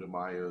Cinco de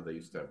Mayo. They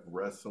used to have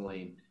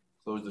wrestling,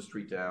 close the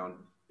street down.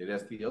 They'd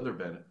ask the other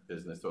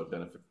business that would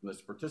benefit from this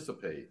to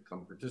participate.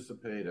 Come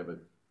participate,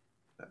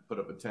 put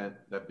up a tent.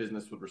 That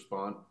business would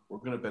respond. We're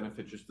going to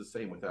benefit just the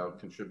same without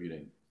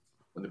contributing.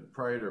 When the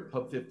proprietor of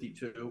Pub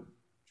 52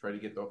 tried to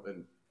get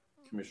and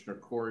Commissioner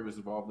Corey was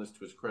involved in this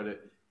to his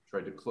credit,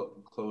 tried to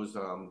close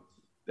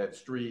that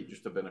street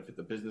just to benefit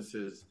the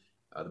businesses.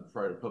 The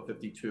proprietor of Pub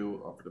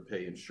 52 offered to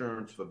pay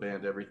insurance for the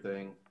band,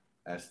 everything.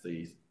 Asked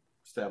the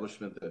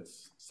establishment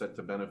that's set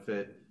to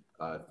benefit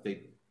if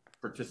they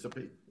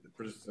participate.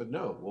 Said,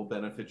 no, we'll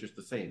benefit just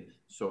the same.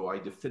 So I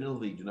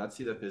definitively do not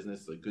see that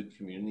business as a good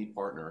community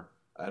partner.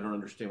 I don't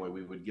understand why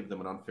we would give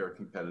them an unfair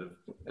competitive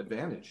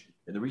advantage.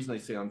 And the reason I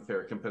say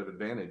unfair competitive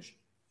advantage,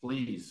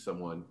 please,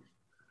 someone,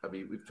 I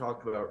mean, we've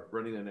talked about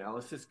running an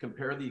analysis.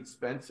 Compare the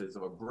expenses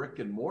of a brick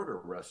and mortar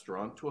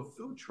restaurant to a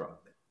food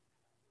truck.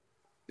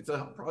 It's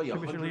probably a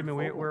Commissioner Lehman,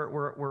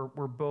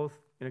 we're both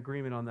in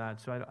agreement on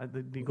that. So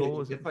the goal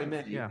is. If I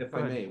may,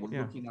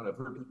 we're looking at. I've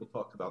heard people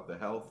talk about the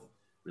health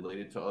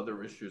related to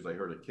other issues. I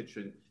heard a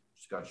kitchen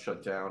just got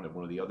shut down at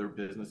one of the other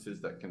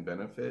businesses that can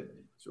benefit.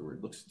 So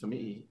it looks to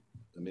me,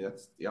 I mean,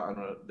 I don't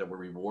know that we're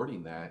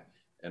rewarding that.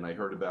 And I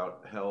heard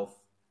about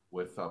health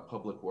with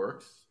Public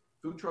Works.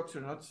 Food trucks are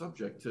not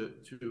subject to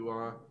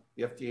the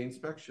FDA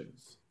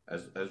inspections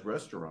as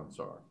restaurants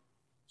are.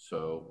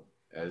 So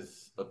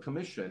as a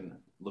commission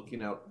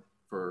looking out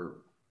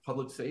for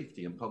public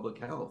safety and public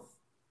health,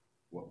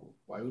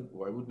 why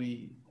would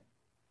we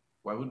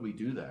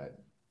do that?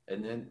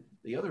 And then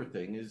the other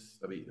thing is,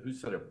 I mean, who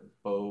said it?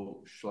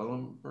 Bo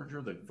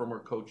Schellenberger, the former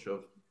coach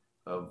of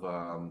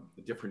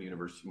a different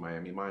university,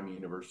 Miami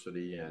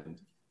University, and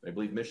I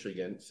believe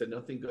Michigan, said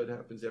nothing good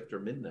happens after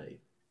midnight.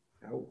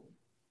 How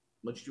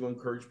much do you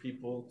encourage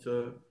people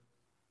to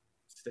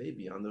stay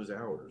beyond those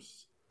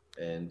hours?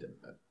 And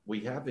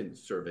we haven't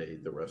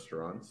surveyed the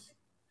restaurants,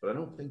 but I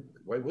don't think,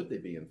 why would they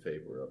be in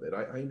favor of it?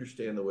 I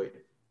understand the way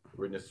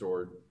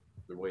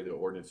the way the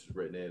ordinance is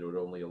written, it would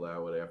only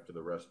allow it after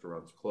the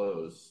restaurants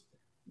close.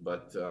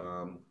 But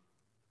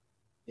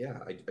yeah,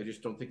 I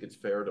just don't think it's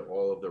fair to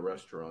all of the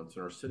restaurants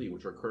in our city,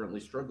 which are currently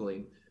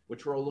struggling,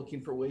 which we're all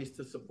looking for ways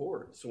to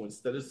support. So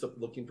instead of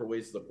looking for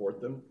ways to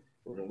support them,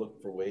 we're going to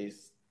look for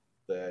ways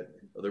that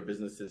other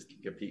businesses can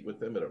compete with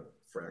them at a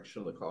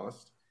fraction of the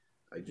cost.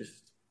 I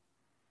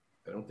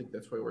don't think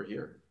that's why we're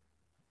here.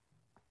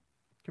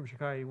 Commissioner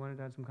Kai, you wanted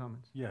to add some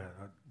comments? Yeah,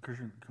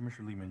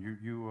 Commissioner Lehman,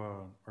 you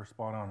are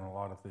spot on a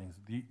lot of things.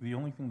 The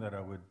only thing that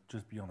I would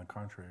just be on the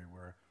contrary,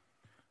 where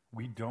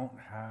we don't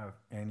have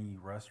any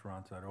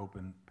restaurants that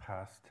open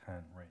past 10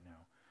 right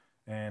now.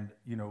 And,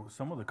 you know,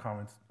 some of the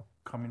comments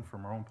coming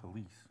from our own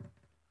police.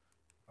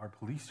 Our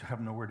police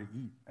have nowhere to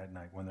eat at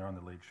night when they're on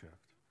the late shift.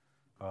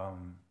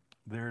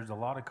 There's a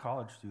lot of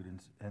college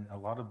students and a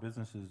lot of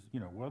businesses, you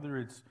know, whether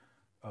it's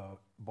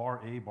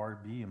bar A, bar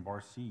B, and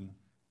bar C,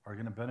 are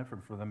going to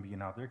benefit from them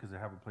being out there because they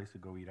have a place to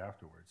go eat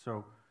afterwards.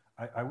 So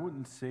I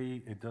wouldn't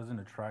say it doesn't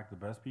attract the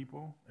best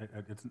people.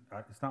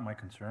 It's not my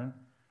concern.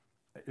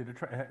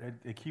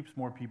 It keeps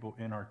more people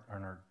in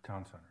our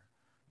town center.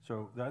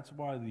 So that's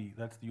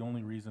the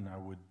only reason I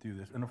would do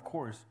this. And of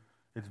course,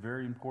 it's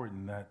very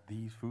important that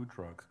these food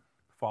trucks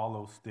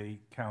follow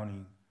state,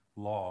 county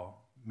law,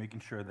 making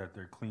sure that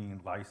they're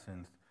clean,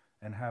 licensed,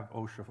 and have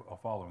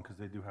OSHA following, because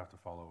they do have to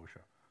follow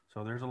OSHA.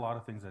 So there's a lot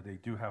of things that they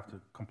do have to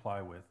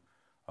comply with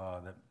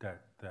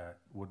that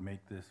would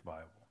make this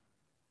viable.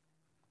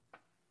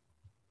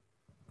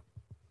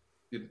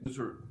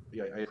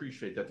 I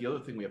appreciate that. The other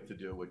thing we have to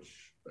do,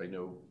 which I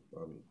know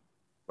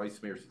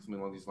Vice Mayor said something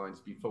along these lines,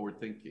 be forward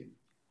thinking.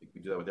 I think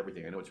we do that with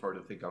everything. I know it's hard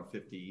to think on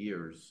 50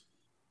 years,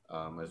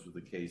 as was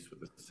the case with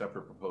the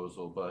separate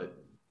proposal,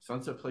 but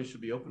Sunset Place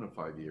should be open in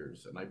 5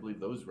 years. And I believe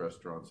those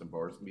restaurants and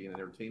bars can be an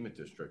entertainment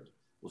district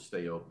will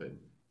stay open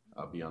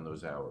beyond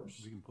those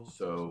hours.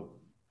 So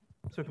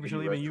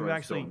Commissioner Lehman, you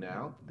actually,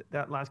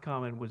 that last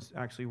comment was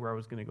actually where I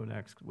was going to go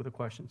next with a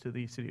question to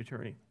the city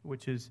attorney,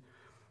 which is,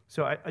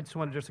 so I just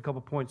wanted just a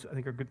couple points I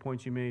think are good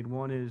points you made.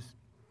 One is,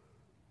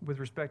 with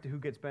respect to who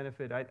gets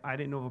benefit, I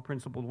didn't know of a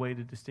principled way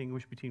to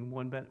distinguish between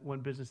one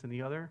business and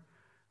the other.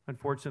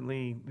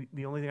 Unfortunately,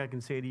 the only thing I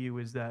can say to you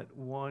is that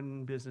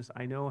one business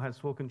I know has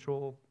full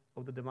control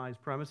of the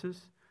demised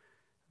premises.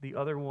 The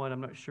other one,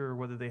 I'm not sure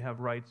whether they have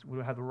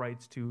the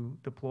rights to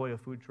deploy a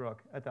food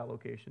truck at that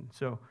location.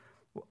 So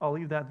I'll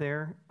leave that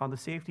there. On the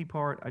safety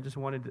part, I just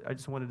wanted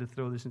to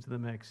throw this into the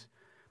mix.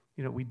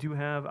 You know, we do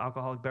have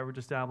alcoholic beverage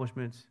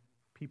establishments.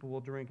 People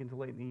will drink until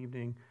late in the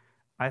evening.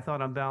 I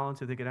thought on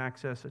balance, if they could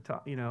access a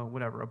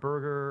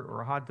burger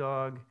or a hot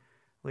dog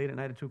late at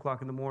night at 2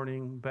 o'clock in the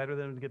morning, better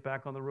than to get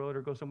back on the road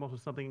or go somewhere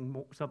with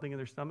something in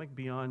their stomach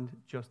beyond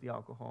just the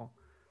alcohol.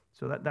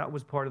 So that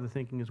was part of the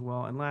thinking as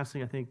well. And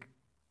lastly, I think,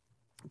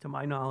 to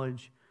my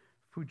knowledge,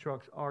 food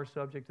trucks are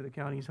subject to the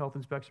county's health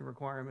inspection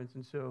requirements,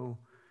 and so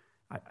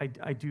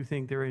I do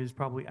think there is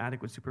probably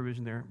adequate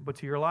supervision there. But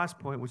to your last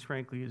point, which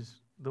frankly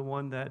is the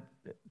one that,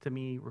 to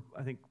me,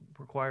 I think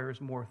requires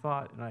more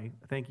thought, and I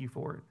thank you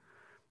for it,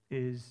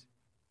 is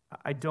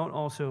I don't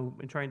also,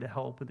 in trying to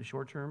help in the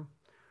short term,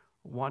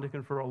 want to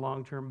confer a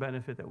long-term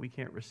benefit that we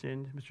can't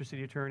rescind, Mr.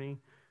 City Attorney,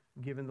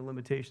 given the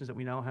limitations that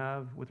we now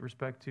have with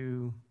respect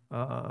to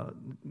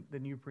the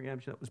new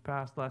preemption that was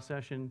passed last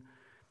session.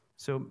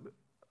 So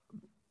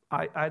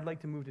I'd like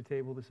to move to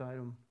table this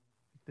item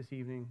this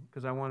evening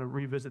because I want to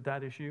revisit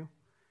that issue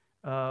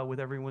with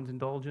everyone's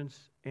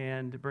indulgence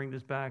and to bring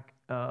this back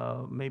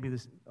maybe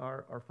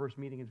our first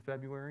meeting in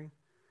February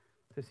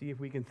to see if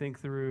we can think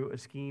through a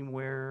scheme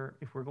where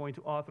if we're going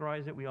to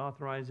authorize it, we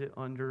authorize it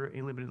under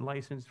a limited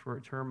license for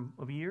a term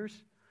of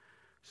years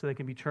so they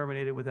can be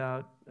terminated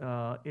without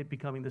it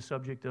becoming the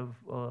subject of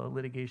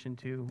litigation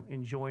to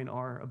enjoin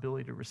our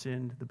ability to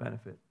rescind the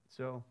benefit.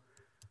 So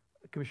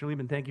Commissioner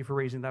Lehman, thank you for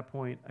raising that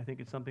point. I think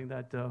it's something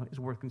that is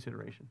worth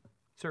consideration.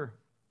 Sir.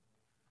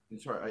 I'm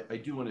sorry, I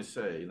do want to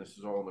say, and this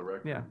is all on the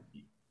record, yeah.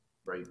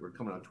 Right, we're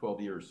coming on 12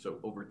 years. So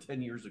over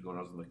 10 years ago when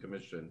I was on the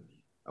commission,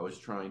 I was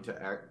trying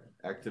to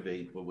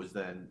activate what was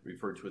then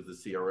referred to as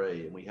the CRA,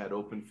 and we had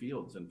open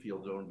fields and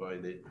fields owned by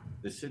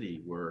the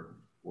city where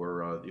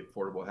the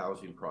affordable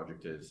housing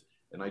project is.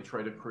 And I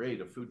tried to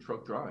create a food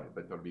truck drive.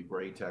 I thought it'd be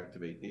great to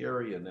activate the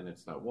area, and then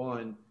it's not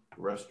one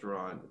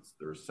restaurant,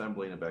 they're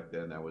assembling, and back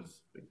then that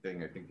was a big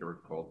thing. I think they were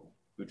called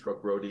food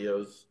truck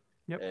rodeos.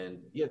 Yep. And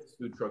yes,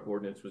 food truck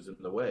ordinance was in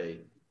the way,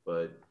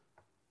 but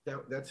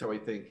that's how I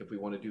think if we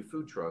want to do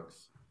food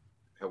trucks,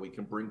 how we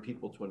can bring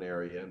people to an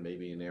area, and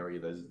maybe an area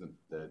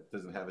that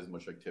doesn't have as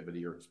much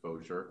activity or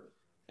exposure,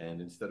 and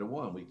instead of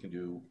one, we can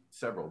do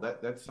several.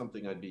 That's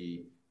something I'd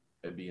be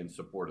in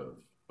support of.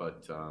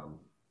 But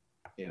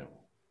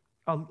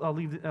I'll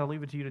leave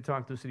it to you to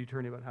talk to the city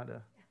attorney about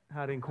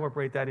how to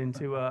incorporate that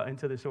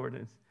into this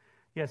ordinance.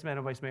 Yes,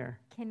 Madam Vice Mayor.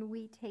 Can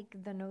we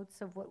take the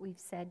notes of what we've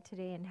said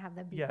today and have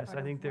them be Yes, part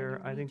I think of when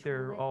you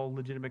they're retool it? all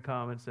legitimate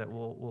comments that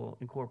we'll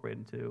incorporate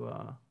into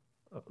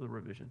the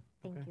revision.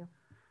 Thank Okay? you.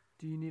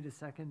 Do you need a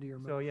second to your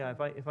motion? So yeah,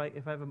 if I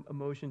have a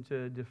motion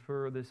to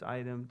defer this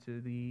item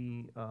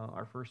to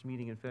our first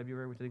meeting in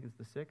February, which I think is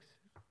the 6th, is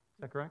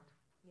that correct?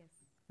 Yes.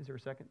 Is there a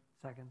second?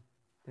 Second.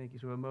 Thank you.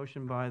 So a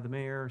motion by the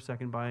mayor,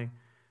 second by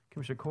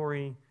Commissioner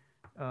Corey.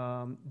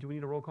 Do we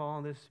need a roll call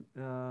on this,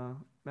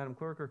 Madam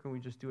Clerk, or can we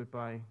just do it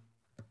by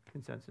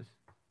consensus?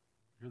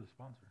 You're the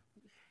sponsor.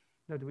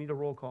 No, do we need a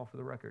roll call for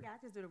the record? Yeah,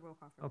 I just do the roll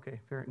call for Okay,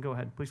 fair. Go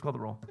ahead. Please call the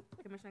roll.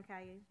 Commissioner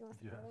Kaye.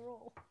 Yes.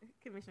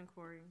 Commissioner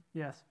Corey.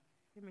 Yes.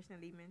 Commissioner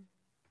Liebman.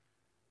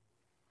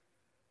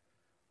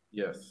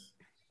 Yes.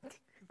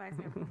 Vice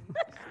Mayor Mooney.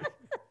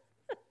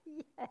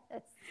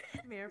 Yes.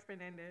 Mayor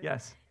Fernandez.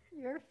 Yes.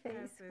 Your face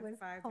Passes was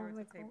 5-0 to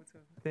comical. table 2.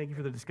 Thank you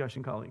for the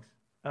discussion, colleagues.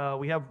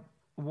 We have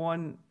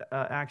one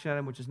action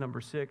item, which is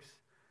number 6.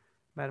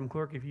 Madam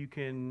Clerk, if you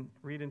can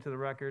read into the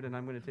record, and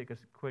I'm going to take a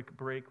quick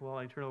break while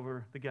I turn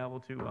over the gavel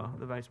to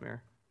the Vice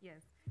Mayor.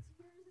 Yes.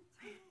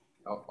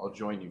 I'll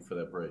join you for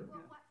that break.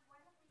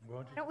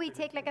 Why don't we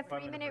take like a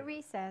 3-minute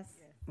recess?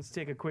 Let's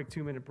take a quick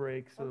 2-minute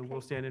break, so Okay.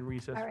 we'll stand in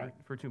recess All right.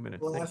 for 2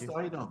 minutes. Thank Last you.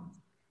 item.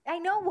 I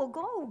know, we'll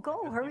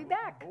go, hurry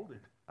back. Hold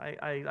it.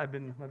 I've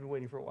been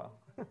waiting for a while.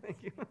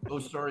 Thank you. Oh,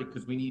 sorry,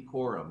 because we need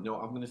quorum. No,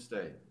 I'm going to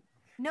stay.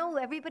 No,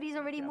 everybody's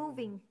already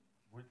moving.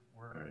 We're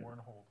right. we're on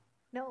hold.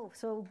 No,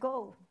 so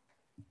go.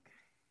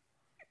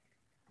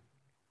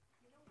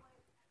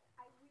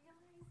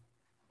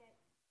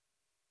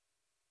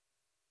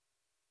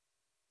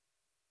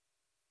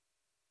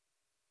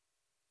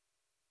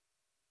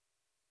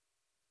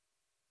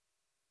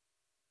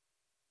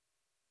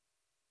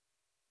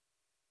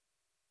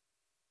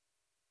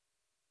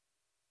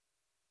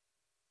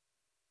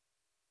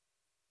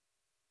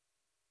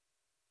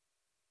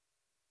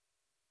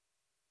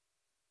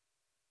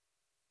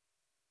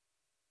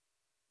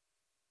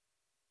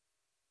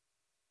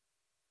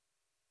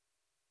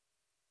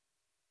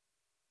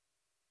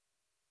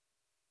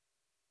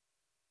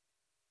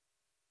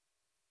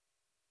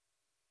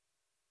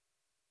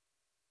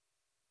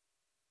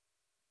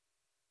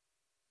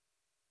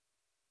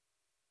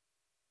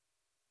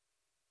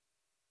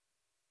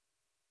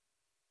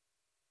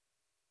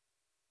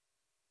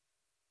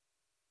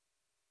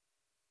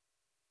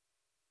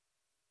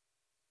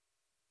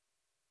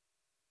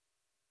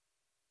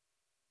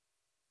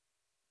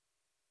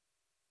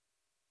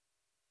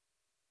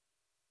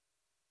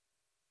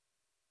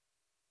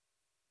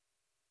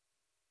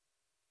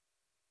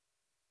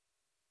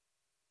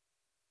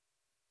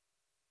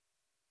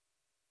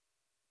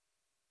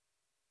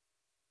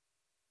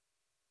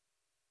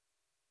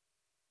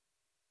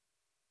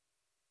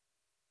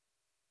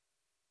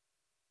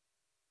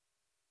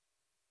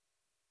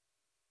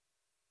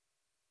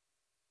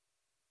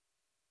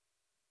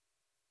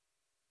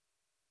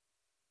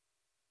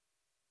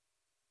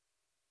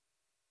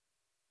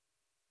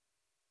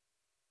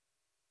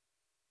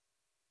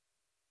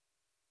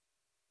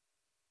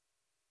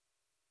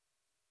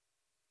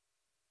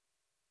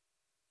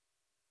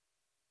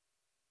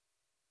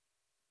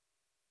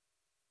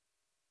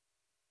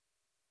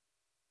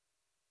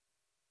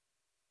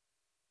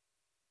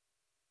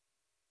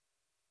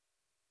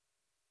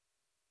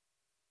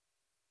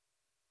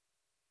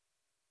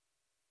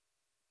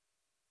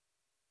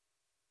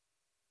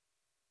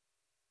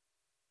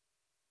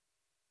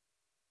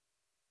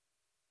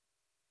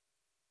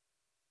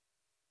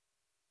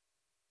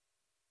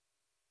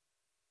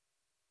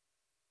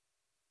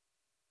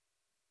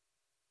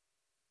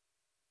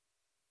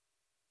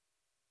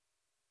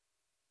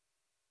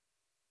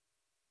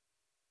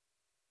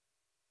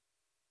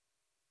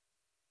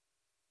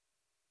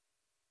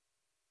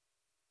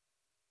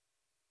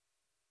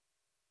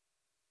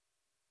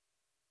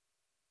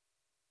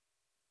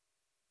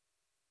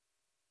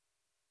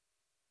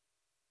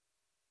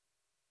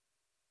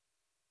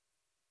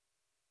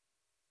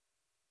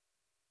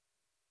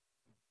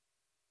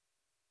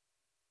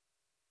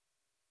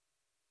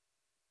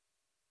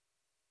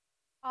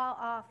 All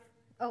off.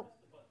 Oh,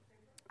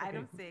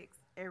 Item 6,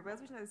 a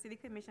resolution of the City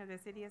Commission of the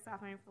City of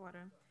South Miami, Florida,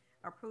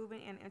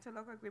 approving an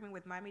interlocal agreement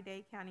with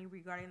Miami-Dade County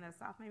regarding the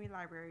South Miami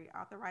Library,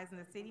 authorizing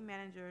the city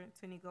manager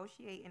to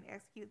negotiate and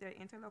execute their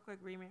interlocal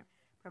agreement,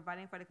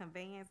 providing for the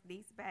conveyance,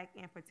 leaseback,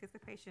 and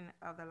participation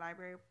of the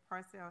library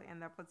parcel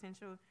and the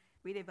potential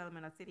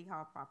redevelopment of City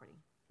Hall property.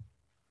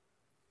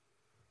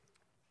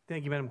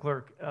 Thank you, Madam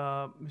Clerk.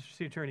 Mr.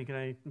 City Attorney, can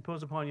I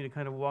impose upon you to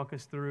kind of walk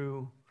us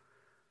through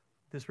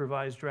this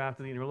revised draft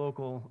of the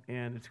interlocal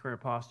and its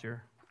current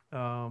posture?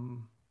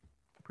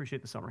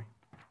 Appreciate the summary.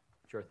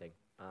 Sure thing.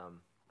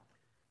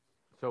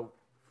 So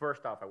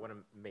first off, I want to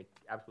make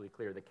absolutely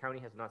clear, the county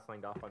has not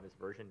signed off on this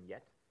version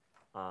yet.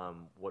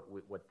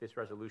 What this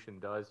resolution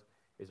does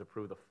is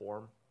approve the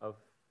form of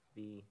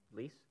the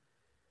lease,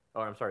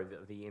 or I'm sorry,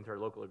 the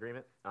interlocal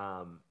agreement.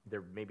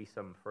 There may be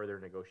some further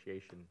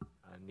negotiation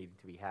needing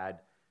to be had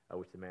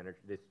which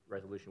this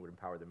resolution would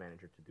empower the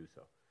manager to do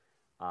so.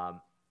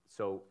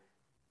 So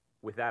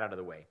with that out of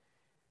the way,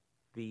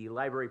 the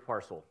library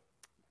parcel,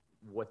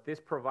 what this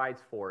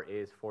provides for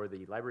is for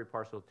the library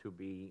parcel to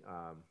be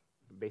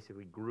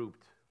basically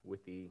grouped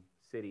with the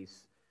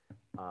city's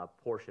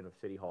portion of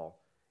City Hall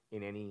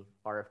in any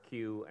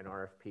RFQ and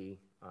RFP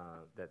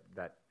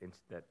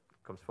that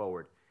comes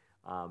forward.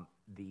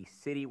 The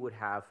city would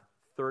have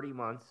 30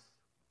 months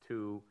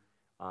to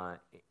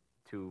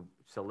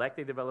select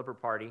a developer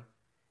party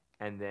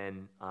and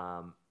then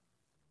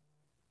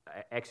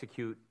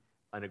execute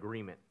an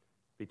agreement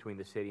between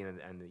the city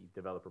and the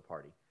developer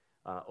party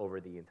over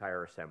the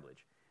entire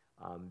assemblage.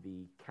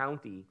 The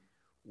county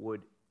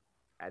would,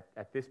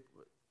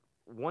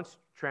 once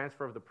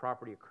transfer of the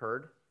property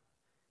occurred,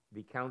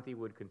 the county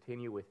would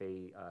continue with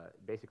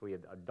basically a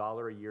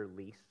 $1 a year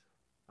lease.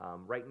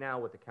 Right now,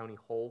 what the county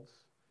holds,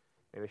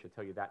 maybe I should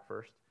tell you that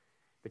first.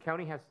 The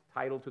county has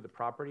title to the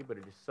property, but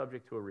it is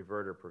subject to a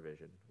reverter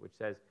provision, which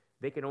says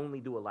they can only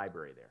do a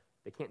library there.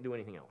 They can't do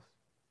anything else.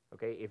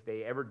 Okay? If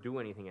they ever do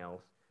anything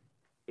else,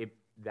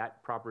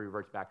 that property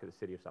reverts back to the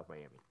city of South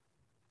Miami.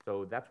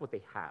 So that's what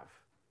they have.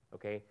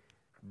 Okay?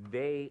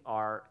 They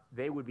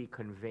would be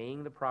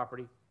conveying the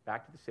property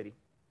back to the city,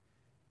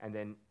 and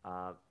then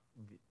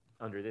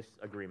under this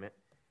agreement,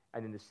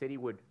 and then the city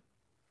would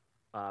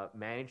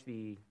manage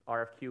the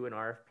RFQ and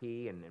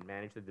RFP and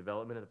manage the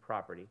development of the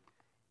property.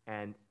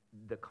 And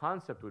the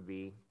concept would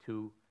be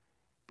to,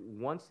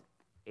 once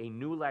a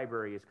new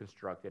library is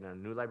constructed, and a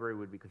new library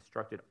would be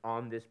constructed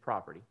on this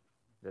property,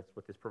 that's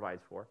what this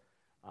provides for,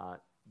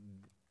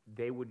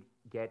 they would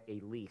get a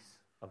lease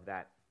of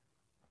that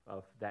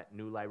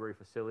new library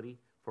facility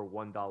for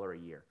 $1 a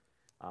year.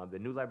 The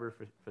new library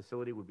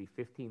facility would be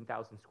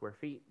 15,000 square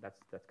feet.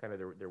 That's kind of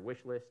their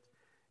wish list.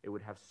 It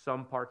would have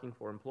some parking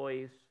for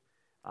employees.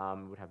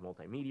 It would have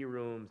multimedia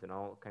rooms and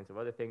all kinds of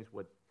other things.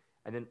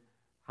 And then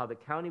how the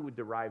county would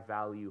derive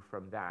value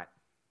from that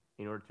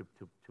in order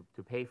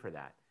to pay for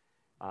that.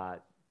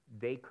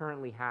 They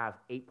currently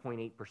have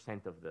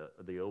 8.8% of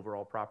the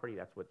overall property.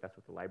 That's what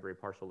the library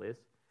parcel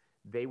is.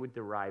 They would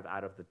derive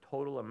out of the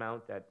total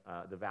amount that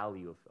the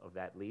value of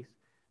that lease.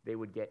 They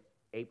would get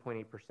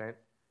 8.8%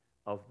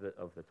 of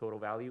the total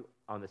value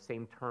on the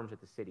same terms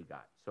that the city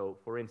got. So,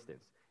 for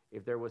instance,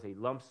 if there was a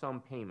lump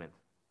sum payment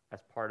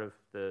as part of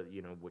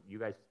what you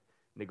guys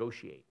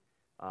negotiate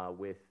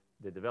with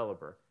the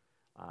developer,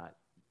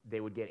 they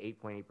would get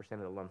 8.8% of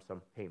the lump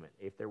sum payment.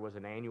 If there was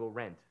an annual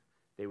rent,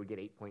 they would get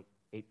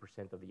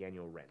 8.8% of the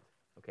annual rent.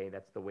 Okay,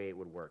 that's the way it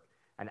would work.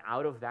 And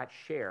out of that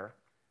share,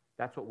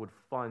 that's what would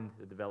fund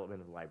the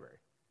development of the library,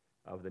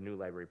 of the new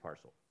library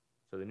parcel.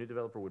 So the new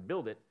developer would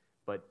build it,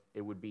 but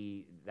that would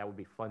be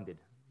funded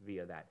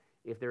via that.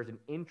 If there's an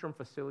interim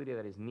facility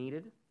that is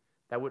needed,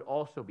 that would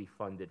also be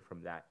funded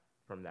from that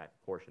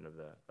portion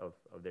of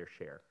their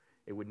share.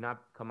 It would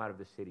not come out of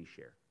the city's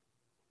share.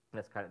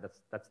 That's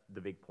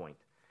the big point.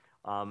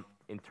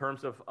 In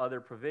terms of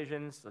other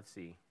provisions, let's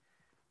see.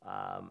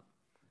 I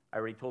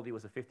already told you it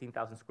was a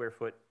 15,000 square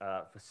foot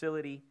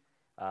facility.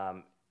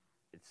 The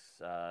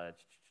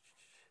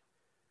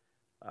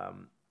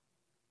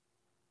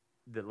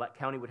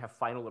county would have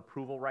final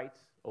approval rights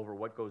over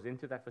what goes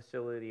into that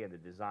facility and the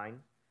design.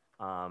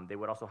 They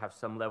would also have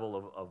some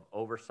level of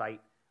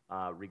oversight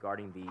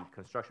regarding the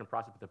construction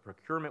process, but the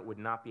procurement would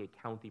not be a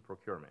county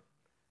procurement.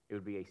 It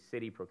would be a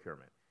city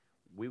procurement.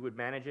 We would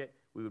manage it.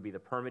 We would be the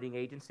permitting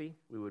agency.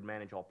 We would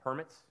manage all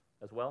permits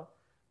as well.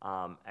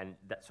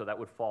 So that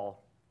would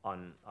fall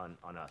on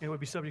us. It would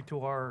be subject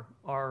to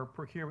our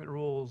procurement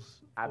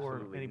rules.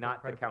 Absolutely,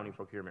 not the county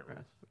procurement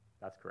rules.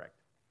 That's correct.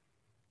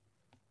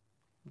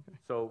 Okay.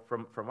 So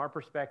from our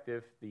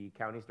perspective, the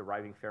county's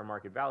deriving fair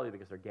market value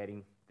because they're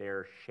getting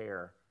their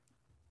share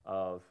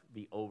of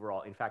the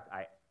overall. In fact,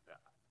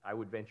 I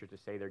would venture to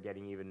say they're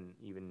getting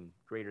even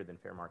greater than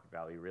fair market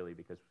value, really,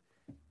 because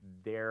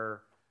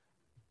their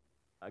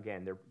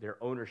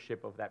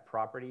ownership of that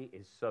property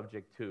is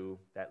subject to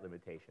that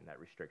limitation, that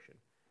restriction.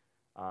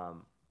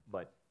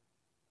 But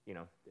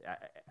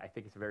I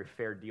think it's a very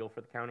fair deal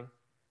for the county,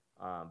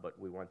 but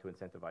we want to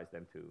incentivize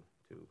them to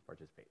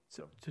participate.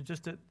 So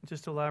just to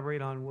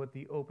elaborate on what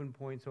the open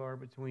points are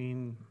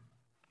in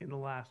the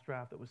last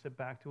draft that was sent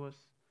back to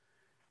us,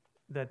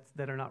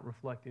 that are not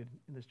reflected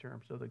in this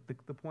term. So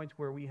the points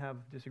where we have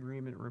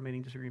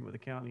remaining disagreement with the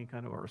county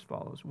kind of are as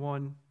follows.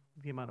 One,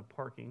 the amount of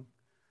parking.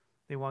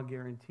 They want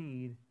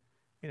guaranteed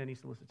in any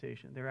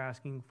solicitation. They're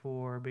asking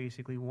for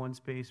basically one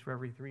space for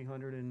every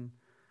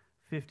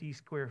 350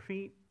 square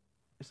feet.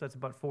 So that's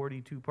about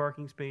 42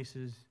 parking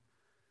spaces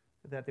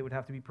that they would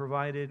have to be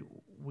provided.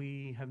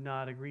 We have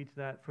not agreed to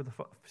that for the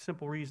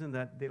simple reason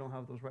that they don't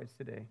have those rights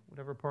today.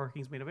 Whatever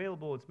parking is made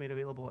available, it's made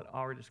available at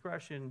our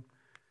discretion.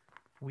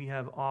 We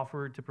have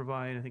offered to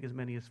provide, I think, as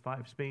many as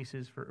 5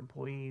 spaces for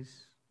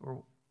employees.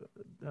 Or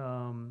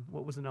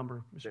what was the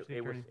number, Mr. City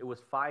Attorney? It was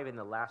 5 in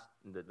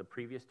the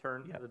previous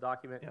turn of the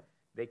document. Yep.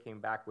 They came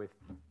back with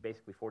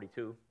basically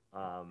 42.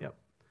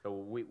 So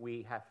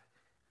we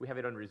We have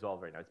it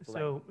unresolved right now. It's blank.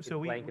 So, It's so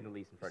we, blank in the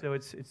lease in front so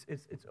of us.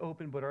 it's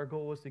open, but our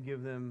goal is to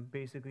give them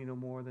basically no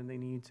more than they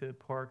need to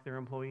park their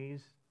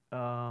employees.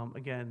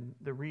 Again,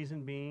 the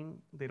reason being,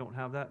 they don't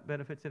have that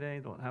benefit today,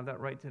 don't have that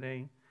right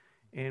today,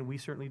 and we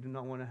certainly do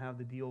not want to have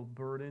the deal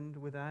burdened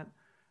with that,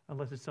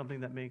 unless it's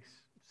something that makes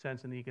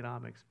sense in the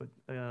economics, but,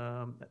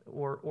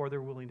 or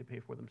they're willing to pay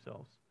for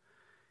themselves.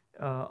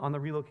 On the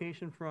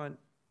relocation front,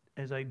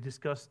 as I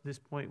discussed this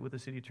point with the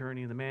city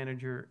attorney and the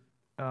manager,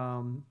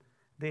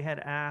 they had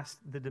asked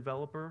the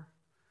developer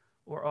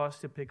or us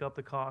to pick up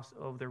the cost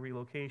of their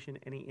relocation,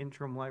 any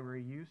interim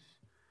library use.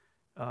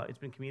 It's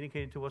been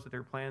communicated to us that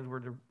their plans were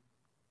to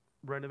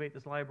renovate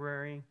this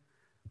library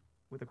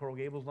with the Coral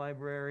Gables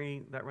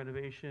Library. That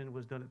renovation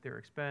was done at their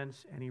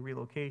expense. Any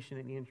relocation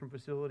in the interim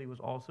facility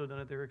was also done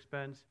at their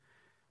expense.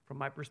 From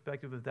my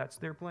perspective, if that's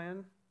their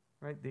plan,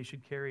 right, they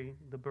should carry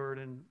the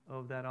burden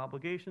of that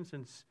obligation,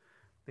 since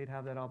they'd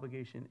have that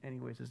obligation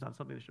anyways. It's not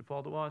something that should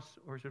fall to us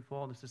or should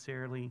fall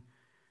necessarily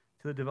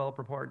to the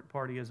developer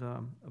party as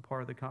a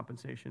part of the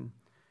compensation.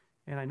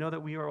 And I know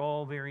that we are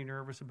all very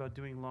nervous about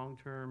doing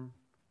long-term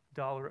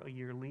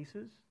 $1-a-year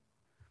leases,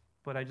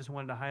 but I just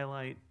wanted to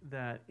highlight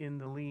that in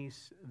the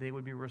lease, they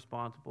would be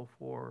responsible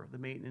for the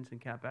maintenance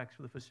and CapEx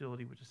for the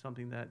facility, which is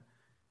something that,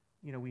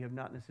 you know, we have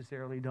not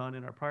necessarily done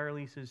in our prior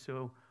leases.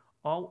 So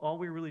all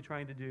we're really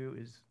trying to do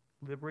is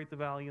liberate the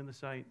value in the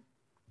site.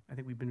 I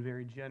think we've been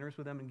very generous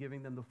with them in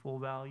giving them the full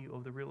value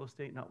of the real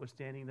estate,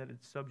 notwithstanding that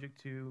it's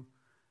subject to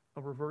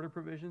a reverter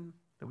provision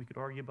that we could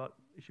argue about.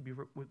 It should be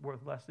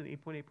worth less than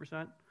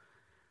 8.8%.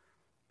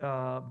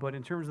 But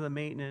in terms of the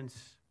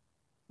maintenance,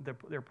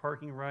 their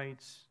parking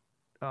rights,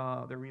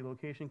 their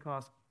relocation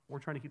costs, we're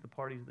trying to keep the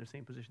parties in the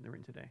same position they're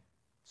in today.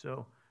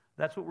 So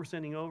that's what we're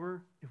sending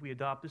over if we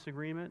adopt this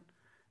agreement.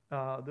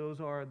 Those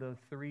are the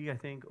three, I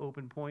think,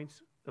 open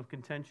points of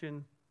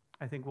contention.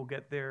 I think we'll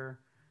get there.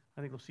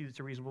 I think we'll see it's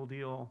a reasonable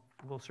deal.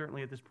 We'll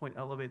certainly at this point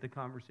elevate the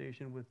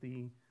conversation with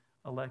the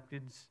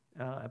electeds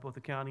at both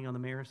the county on the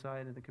mayor's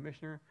side and the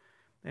commissioner.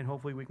 And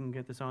hopefully we can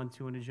get this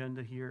onto an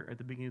agenda here at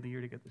the beginning of the year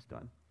to get this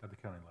done. At the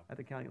county level. At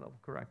the county level,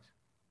 correct.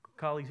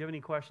 Colleagues, you have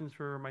any questions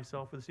for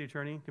myself or the city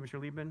attorney?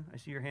 Commissioner Liebman, I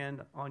see your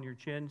hand on your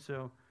chin,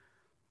 so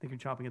I think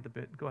you're chomping at the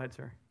bit. Go ahead,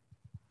 sir.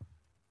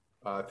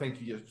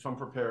 Thank you. Yes, so I'm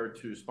prepared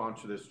to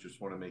sponsor this.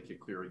 Just want to make it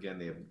clear again,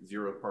 they have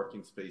 0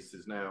 parking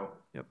spaces now.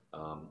 Yep.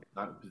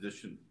 Not in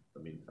position,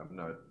 I mean, I'm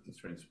not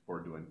constrained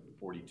support doing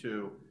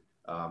 42.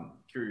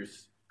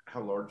 Curious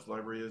how large the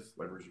library is.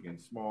 Libraries are getting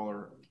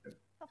smaller.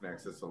 Can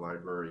access the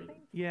library.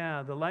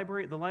 Yeah, the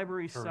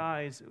library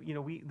size, you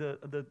know,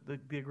 the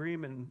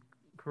agreement,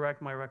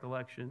 correct my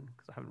recollection,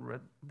 because I haven't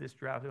read this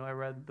draft. I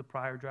read the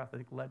prior draft, I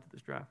think led to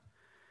this draft.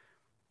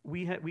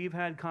 We've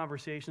had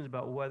conversations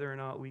about whether or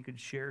not we could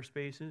share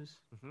spaces,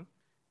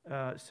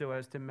 so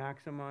as to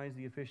maximize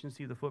the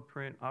efficiency of the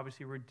footprint,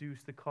 obviously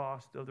reduce the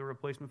cost of the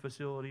replacement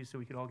facilities so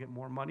we could all get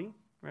more money,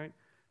 right?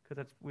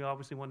 Because we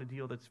obviously want a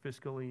deal that's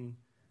fiscally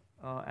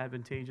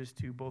advantageous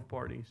to both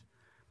parties.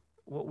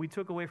 What we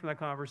took away from that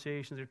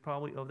conversation, there's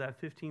probably, of that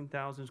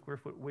 15,000 square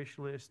foot wish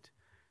list,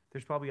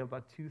 there's probably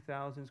about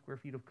 2,000 square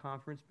feet of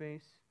conference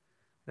space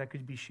that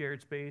could be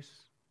shared space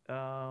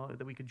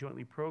that we could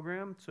jointly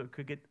program. So it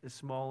could get as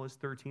small as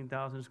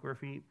 13,000 square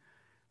feet.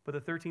 But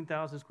the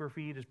 13,000 square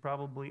feet is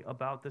probably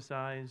about the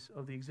size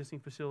of the existing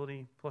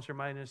facility, plus or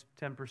minus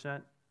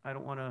 10%. I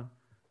don't want to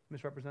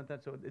misrepresent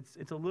that. So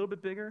it's a little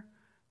bit bigger,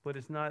 but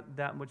it's not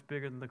that much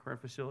bigger than the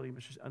current facility,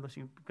 unless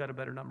you've got a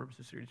better number,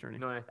 Mr. City Attorney.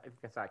 No, I think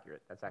that's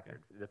accurate. That's accurate.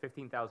 Okay. The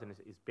 15,000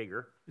 is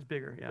bigger. It's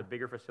bigger, yeah. It's a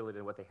bigger facility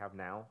than what they have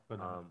now,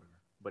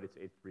 but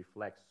it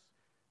reflects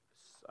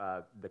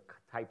the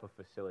type of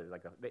facility.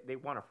 Like they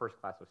want a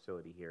first-class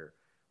facility here,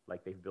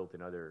 like they've built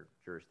in other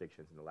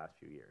jurisdictions in the last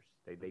few years.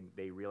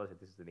 They realize that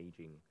this is an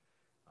aging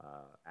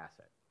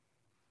asset.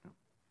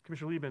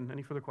 Commissioner Liebman,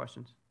 any further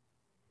questions?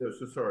 No,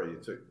 so sorry,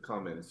 it's a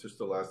comment. It's just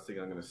the last thing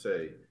I'm going to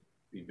say.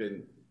 We've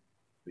been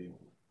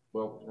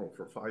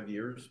for 5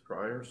 years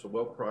prior, so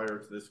well prior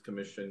to this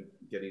commission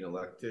getting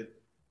elected,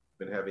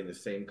 been having the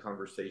same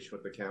conversation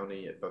with the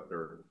county. I thought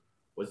there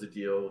was a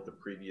deal with the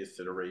previous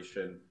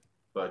iteration,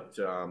 but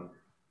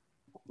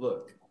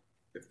look,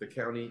 if the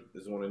county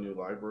doesn't want a new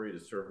library to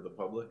serve the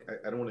public,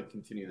 I don't want to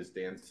continue this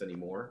dance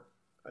anymore.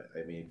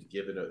 I mean,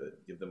 give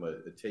them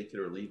a take it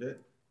or leave it.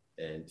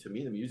 And to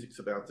me, the music's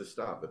about to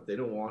stop. If they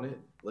don't want it,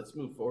 let's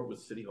move forward with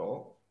City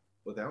Hall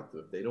without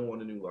them. If they don't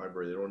want a new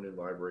library, they don't want a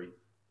new library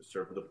to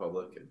serve the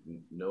public at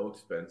no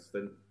expense,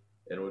 then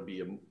it would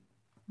be a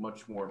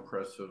much more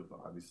impressive,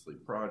 obviously,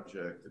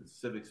 project and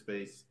civic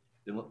space.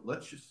 Then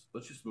let's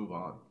just move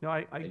on. No,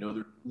 I know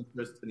there's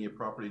interest in the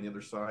property on the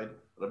other side,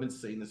 but I've been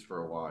saying this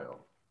for a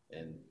while.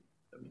 And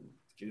I mean,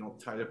 getting all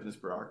tied up in this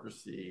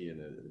bureaucracy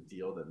and a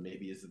deal that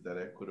maybe isn't that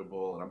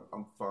equitable, and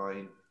I'm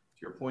fine.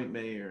 To your point,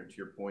 Mayor, to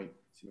your point,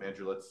 City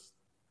Manager, let's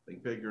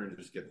think bigger and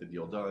just get the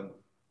deal done.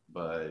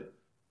 But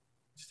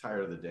just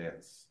tired of the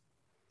dance.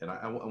 And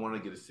I want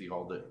to get a City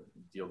Hall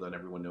deal done.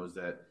 Everyone knows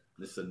that.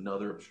 This is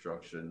another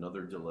obstruction,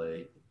 another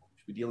delay. We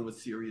should be dealing with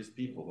serious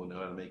people who know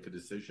how to make a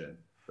decision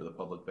for the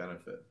public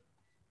benefit.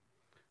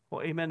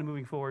 Well, amen to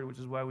moving forward, which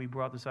is why we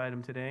brought this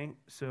item today.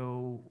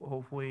 So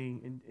hopefully,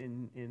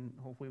 in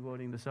hopefully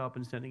voting this up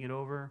and sending it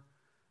over,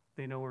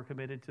 they know we're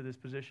committed to this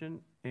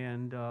position,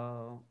 and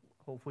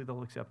hopefully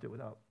they'll accept it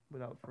without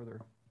further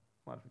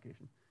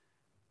modification.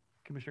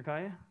 Commissioner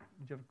Kaya,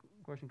 did you have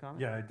a question, comment?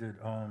 Yeah, I did.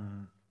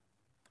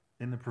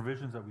 In the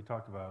provisions that we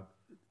talked about,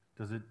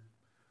 does it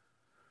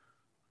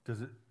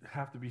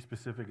have to be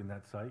specific in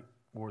that site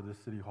or the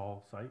city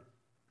hall site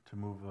to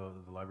move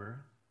the library?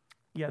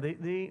 Yeah,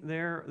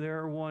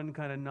 their one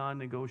kind of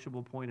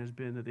non-negotiable point has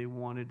been that they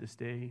wanted to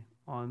stay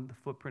on the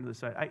footprint of the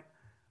site.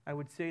 I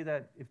would say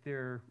that if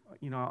there,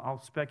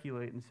 I'll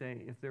speculate and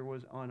say if there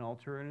was an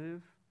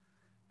alternative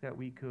that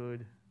we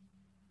could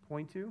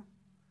point to,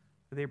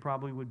 they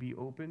probably would be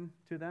open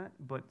to that.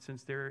 But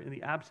since they're in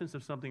the absence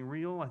of something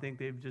real, I think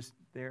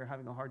they're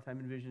having a hard time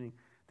envisioning.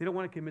 They don't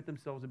want to commit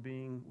themselves to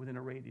being within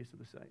a radius of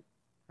the site,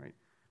 right?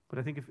 But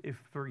I think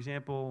if for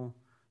example,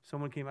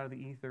 someone came out of the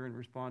ether in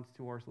response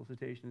to our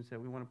solicitation and said,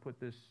 we want to put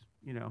this,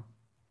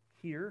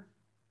 here,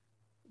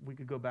 we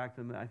could go back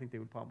to them. I think they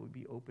would probably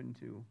be open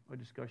to a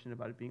discussion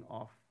about it being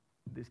off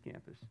this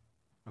campus,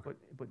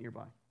 but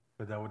nearby.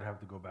 But that would have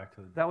to go back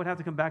to... That would have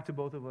to come back to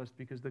both of us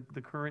because the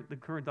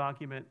current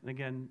document, and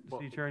again, the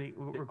city attorney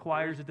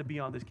requires it to be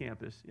on this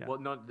campus. Yeah. Well,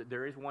 no,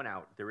 there is one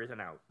out. There is an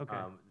out. Okay,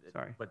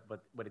 sorry. But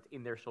it's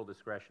in their sole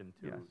discretion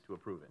to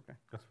approve it. Okay.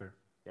 That's fair.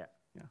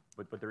 Yeah.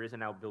 But there is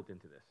an out built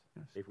into this.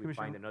 Yes. If we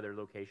Commissioner- find another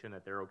location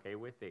that they're okay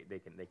with, they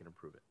can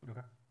approve it.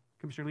 Okay.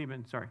 Commissioner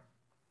Lehman, sorry.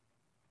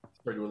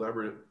 Sorry to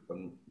elaborate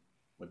on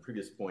my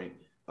previous point.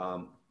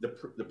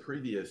 The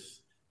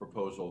previous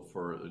proposal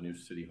for the new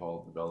city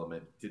hall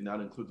development did not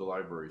include the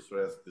library. So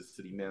I asked the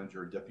city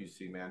manager, deputy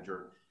city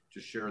manager, to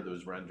share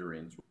those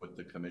renderings with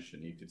the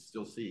commission. You could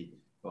still see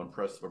how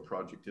impressive a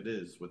project it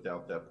is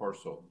without that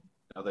parcel.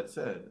 Now that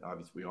said,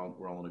 obviously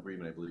we're all in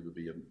agreement. I believe it would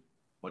be a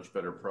much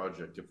better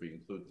project if we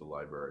include the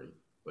library.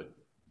 But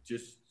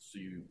just so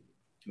you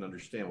can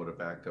understand what a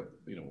backup,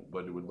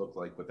 what it would look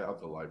like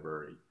without the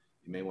library,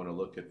 you may want to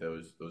look at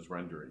those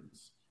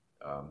renderings.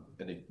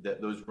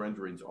 Those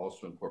renderings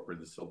also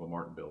incorporated the Silva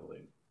Martin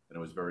building, and it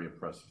was very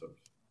impressive.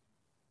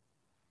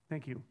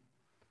 Thank you.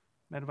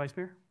 Madam Vice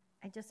Mayor?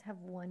 I just have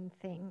one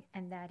thing,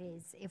 and that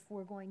is if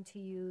we're going to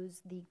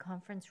use the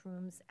conference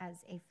rooms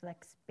as a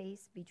flex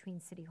space between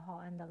City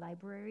Hall and the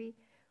library,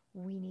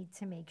 we need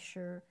to make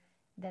sure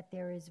that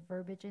there is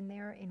verbiage in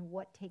there in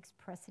what takes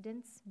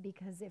precedence,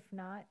 because if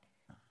not,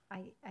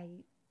 I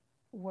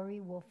worry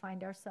we'll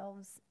find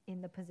ourselves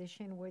in the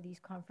position where these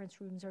conference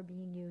rooms are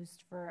being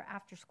used for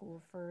after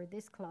school for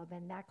this club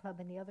and that club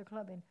and the other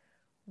club, and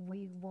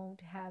we won't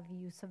have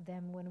use of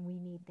them when we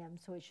need them.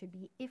 So it should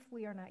be if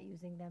we are not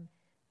using them,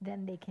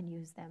 then they can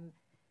use them,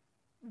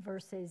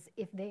 versus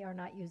if they are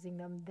not using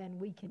them, then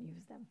we can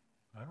use them.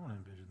 I don't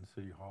envision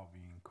City Hall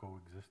being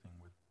coexisting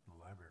with the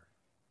library.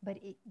 But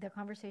the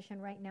conversation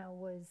right now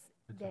was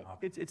that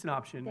It's an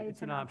option. That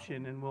It's an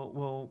option, and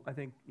we'll. I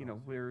think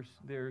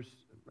there's.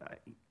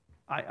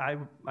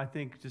 I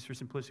think just for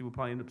simplicity, we'll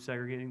probably end up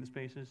segregating the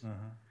spaces.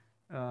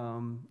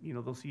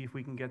 They'll see if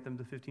we can get them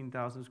to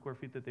 15,000 square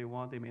feet that they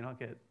want. They may not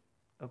get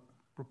a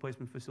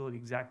replacement facility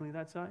exactly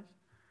that size,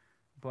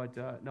 but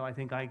no, I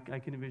think I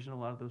can envision a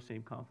lot of those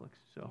same conflicts.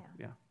 So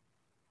yeah.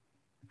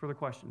 Further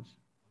questions?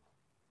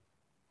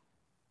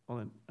 Well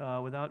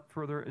then, without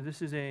further,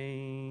 this is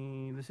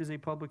a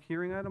public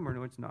hearing item, or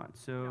no, it's not.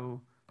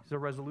 So it's a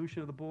resolution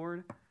of the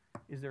board.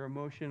 Is there a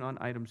motion on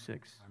item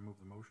 6? I move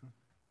the motion.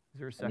 Is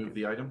there a I second? move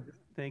the item.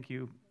 Thank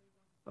you.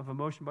 Of a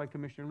motion by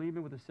Commissioner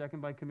Lehman with a second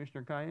by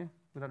Commissioner Kaya,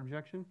 without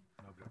objection.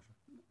 No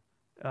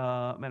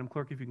objection. Madam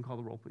Clerk, if you can call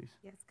the roll, please.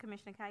 Yes,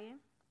 Commissioner Kaye,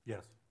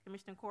 Yes.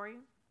 Commissioner Corey,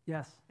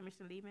 Yes.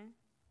 Commissioner Lehman,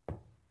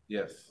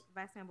 Yes.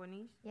 Vice Mayor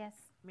Bonish, yes.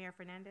 Mayor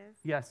Fernandez.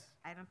 Yes.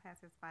 Item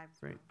passes 5-0.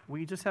 Great.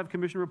 We just have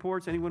commission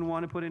reports. Anyone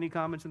want to put any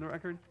comments in the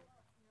record?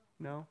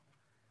 No?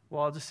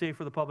 Well, I'll just say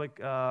for the public,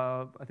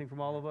 I think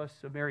from all of us,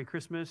 a Merry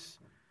Christmas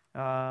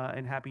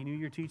and Happy New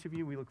Year to each of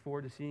you. We look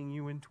forward to seeing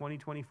you in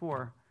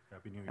 2024.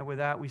 Happy New Year. And with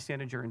that, we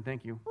stand adjourned.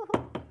 Thank you.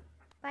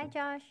 Bye,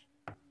 Josh.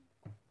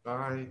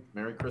 Bye.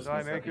 Merry Christmas.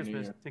 Bye. Merry Happy New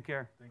Christmas. Year. Take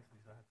care. Thanks.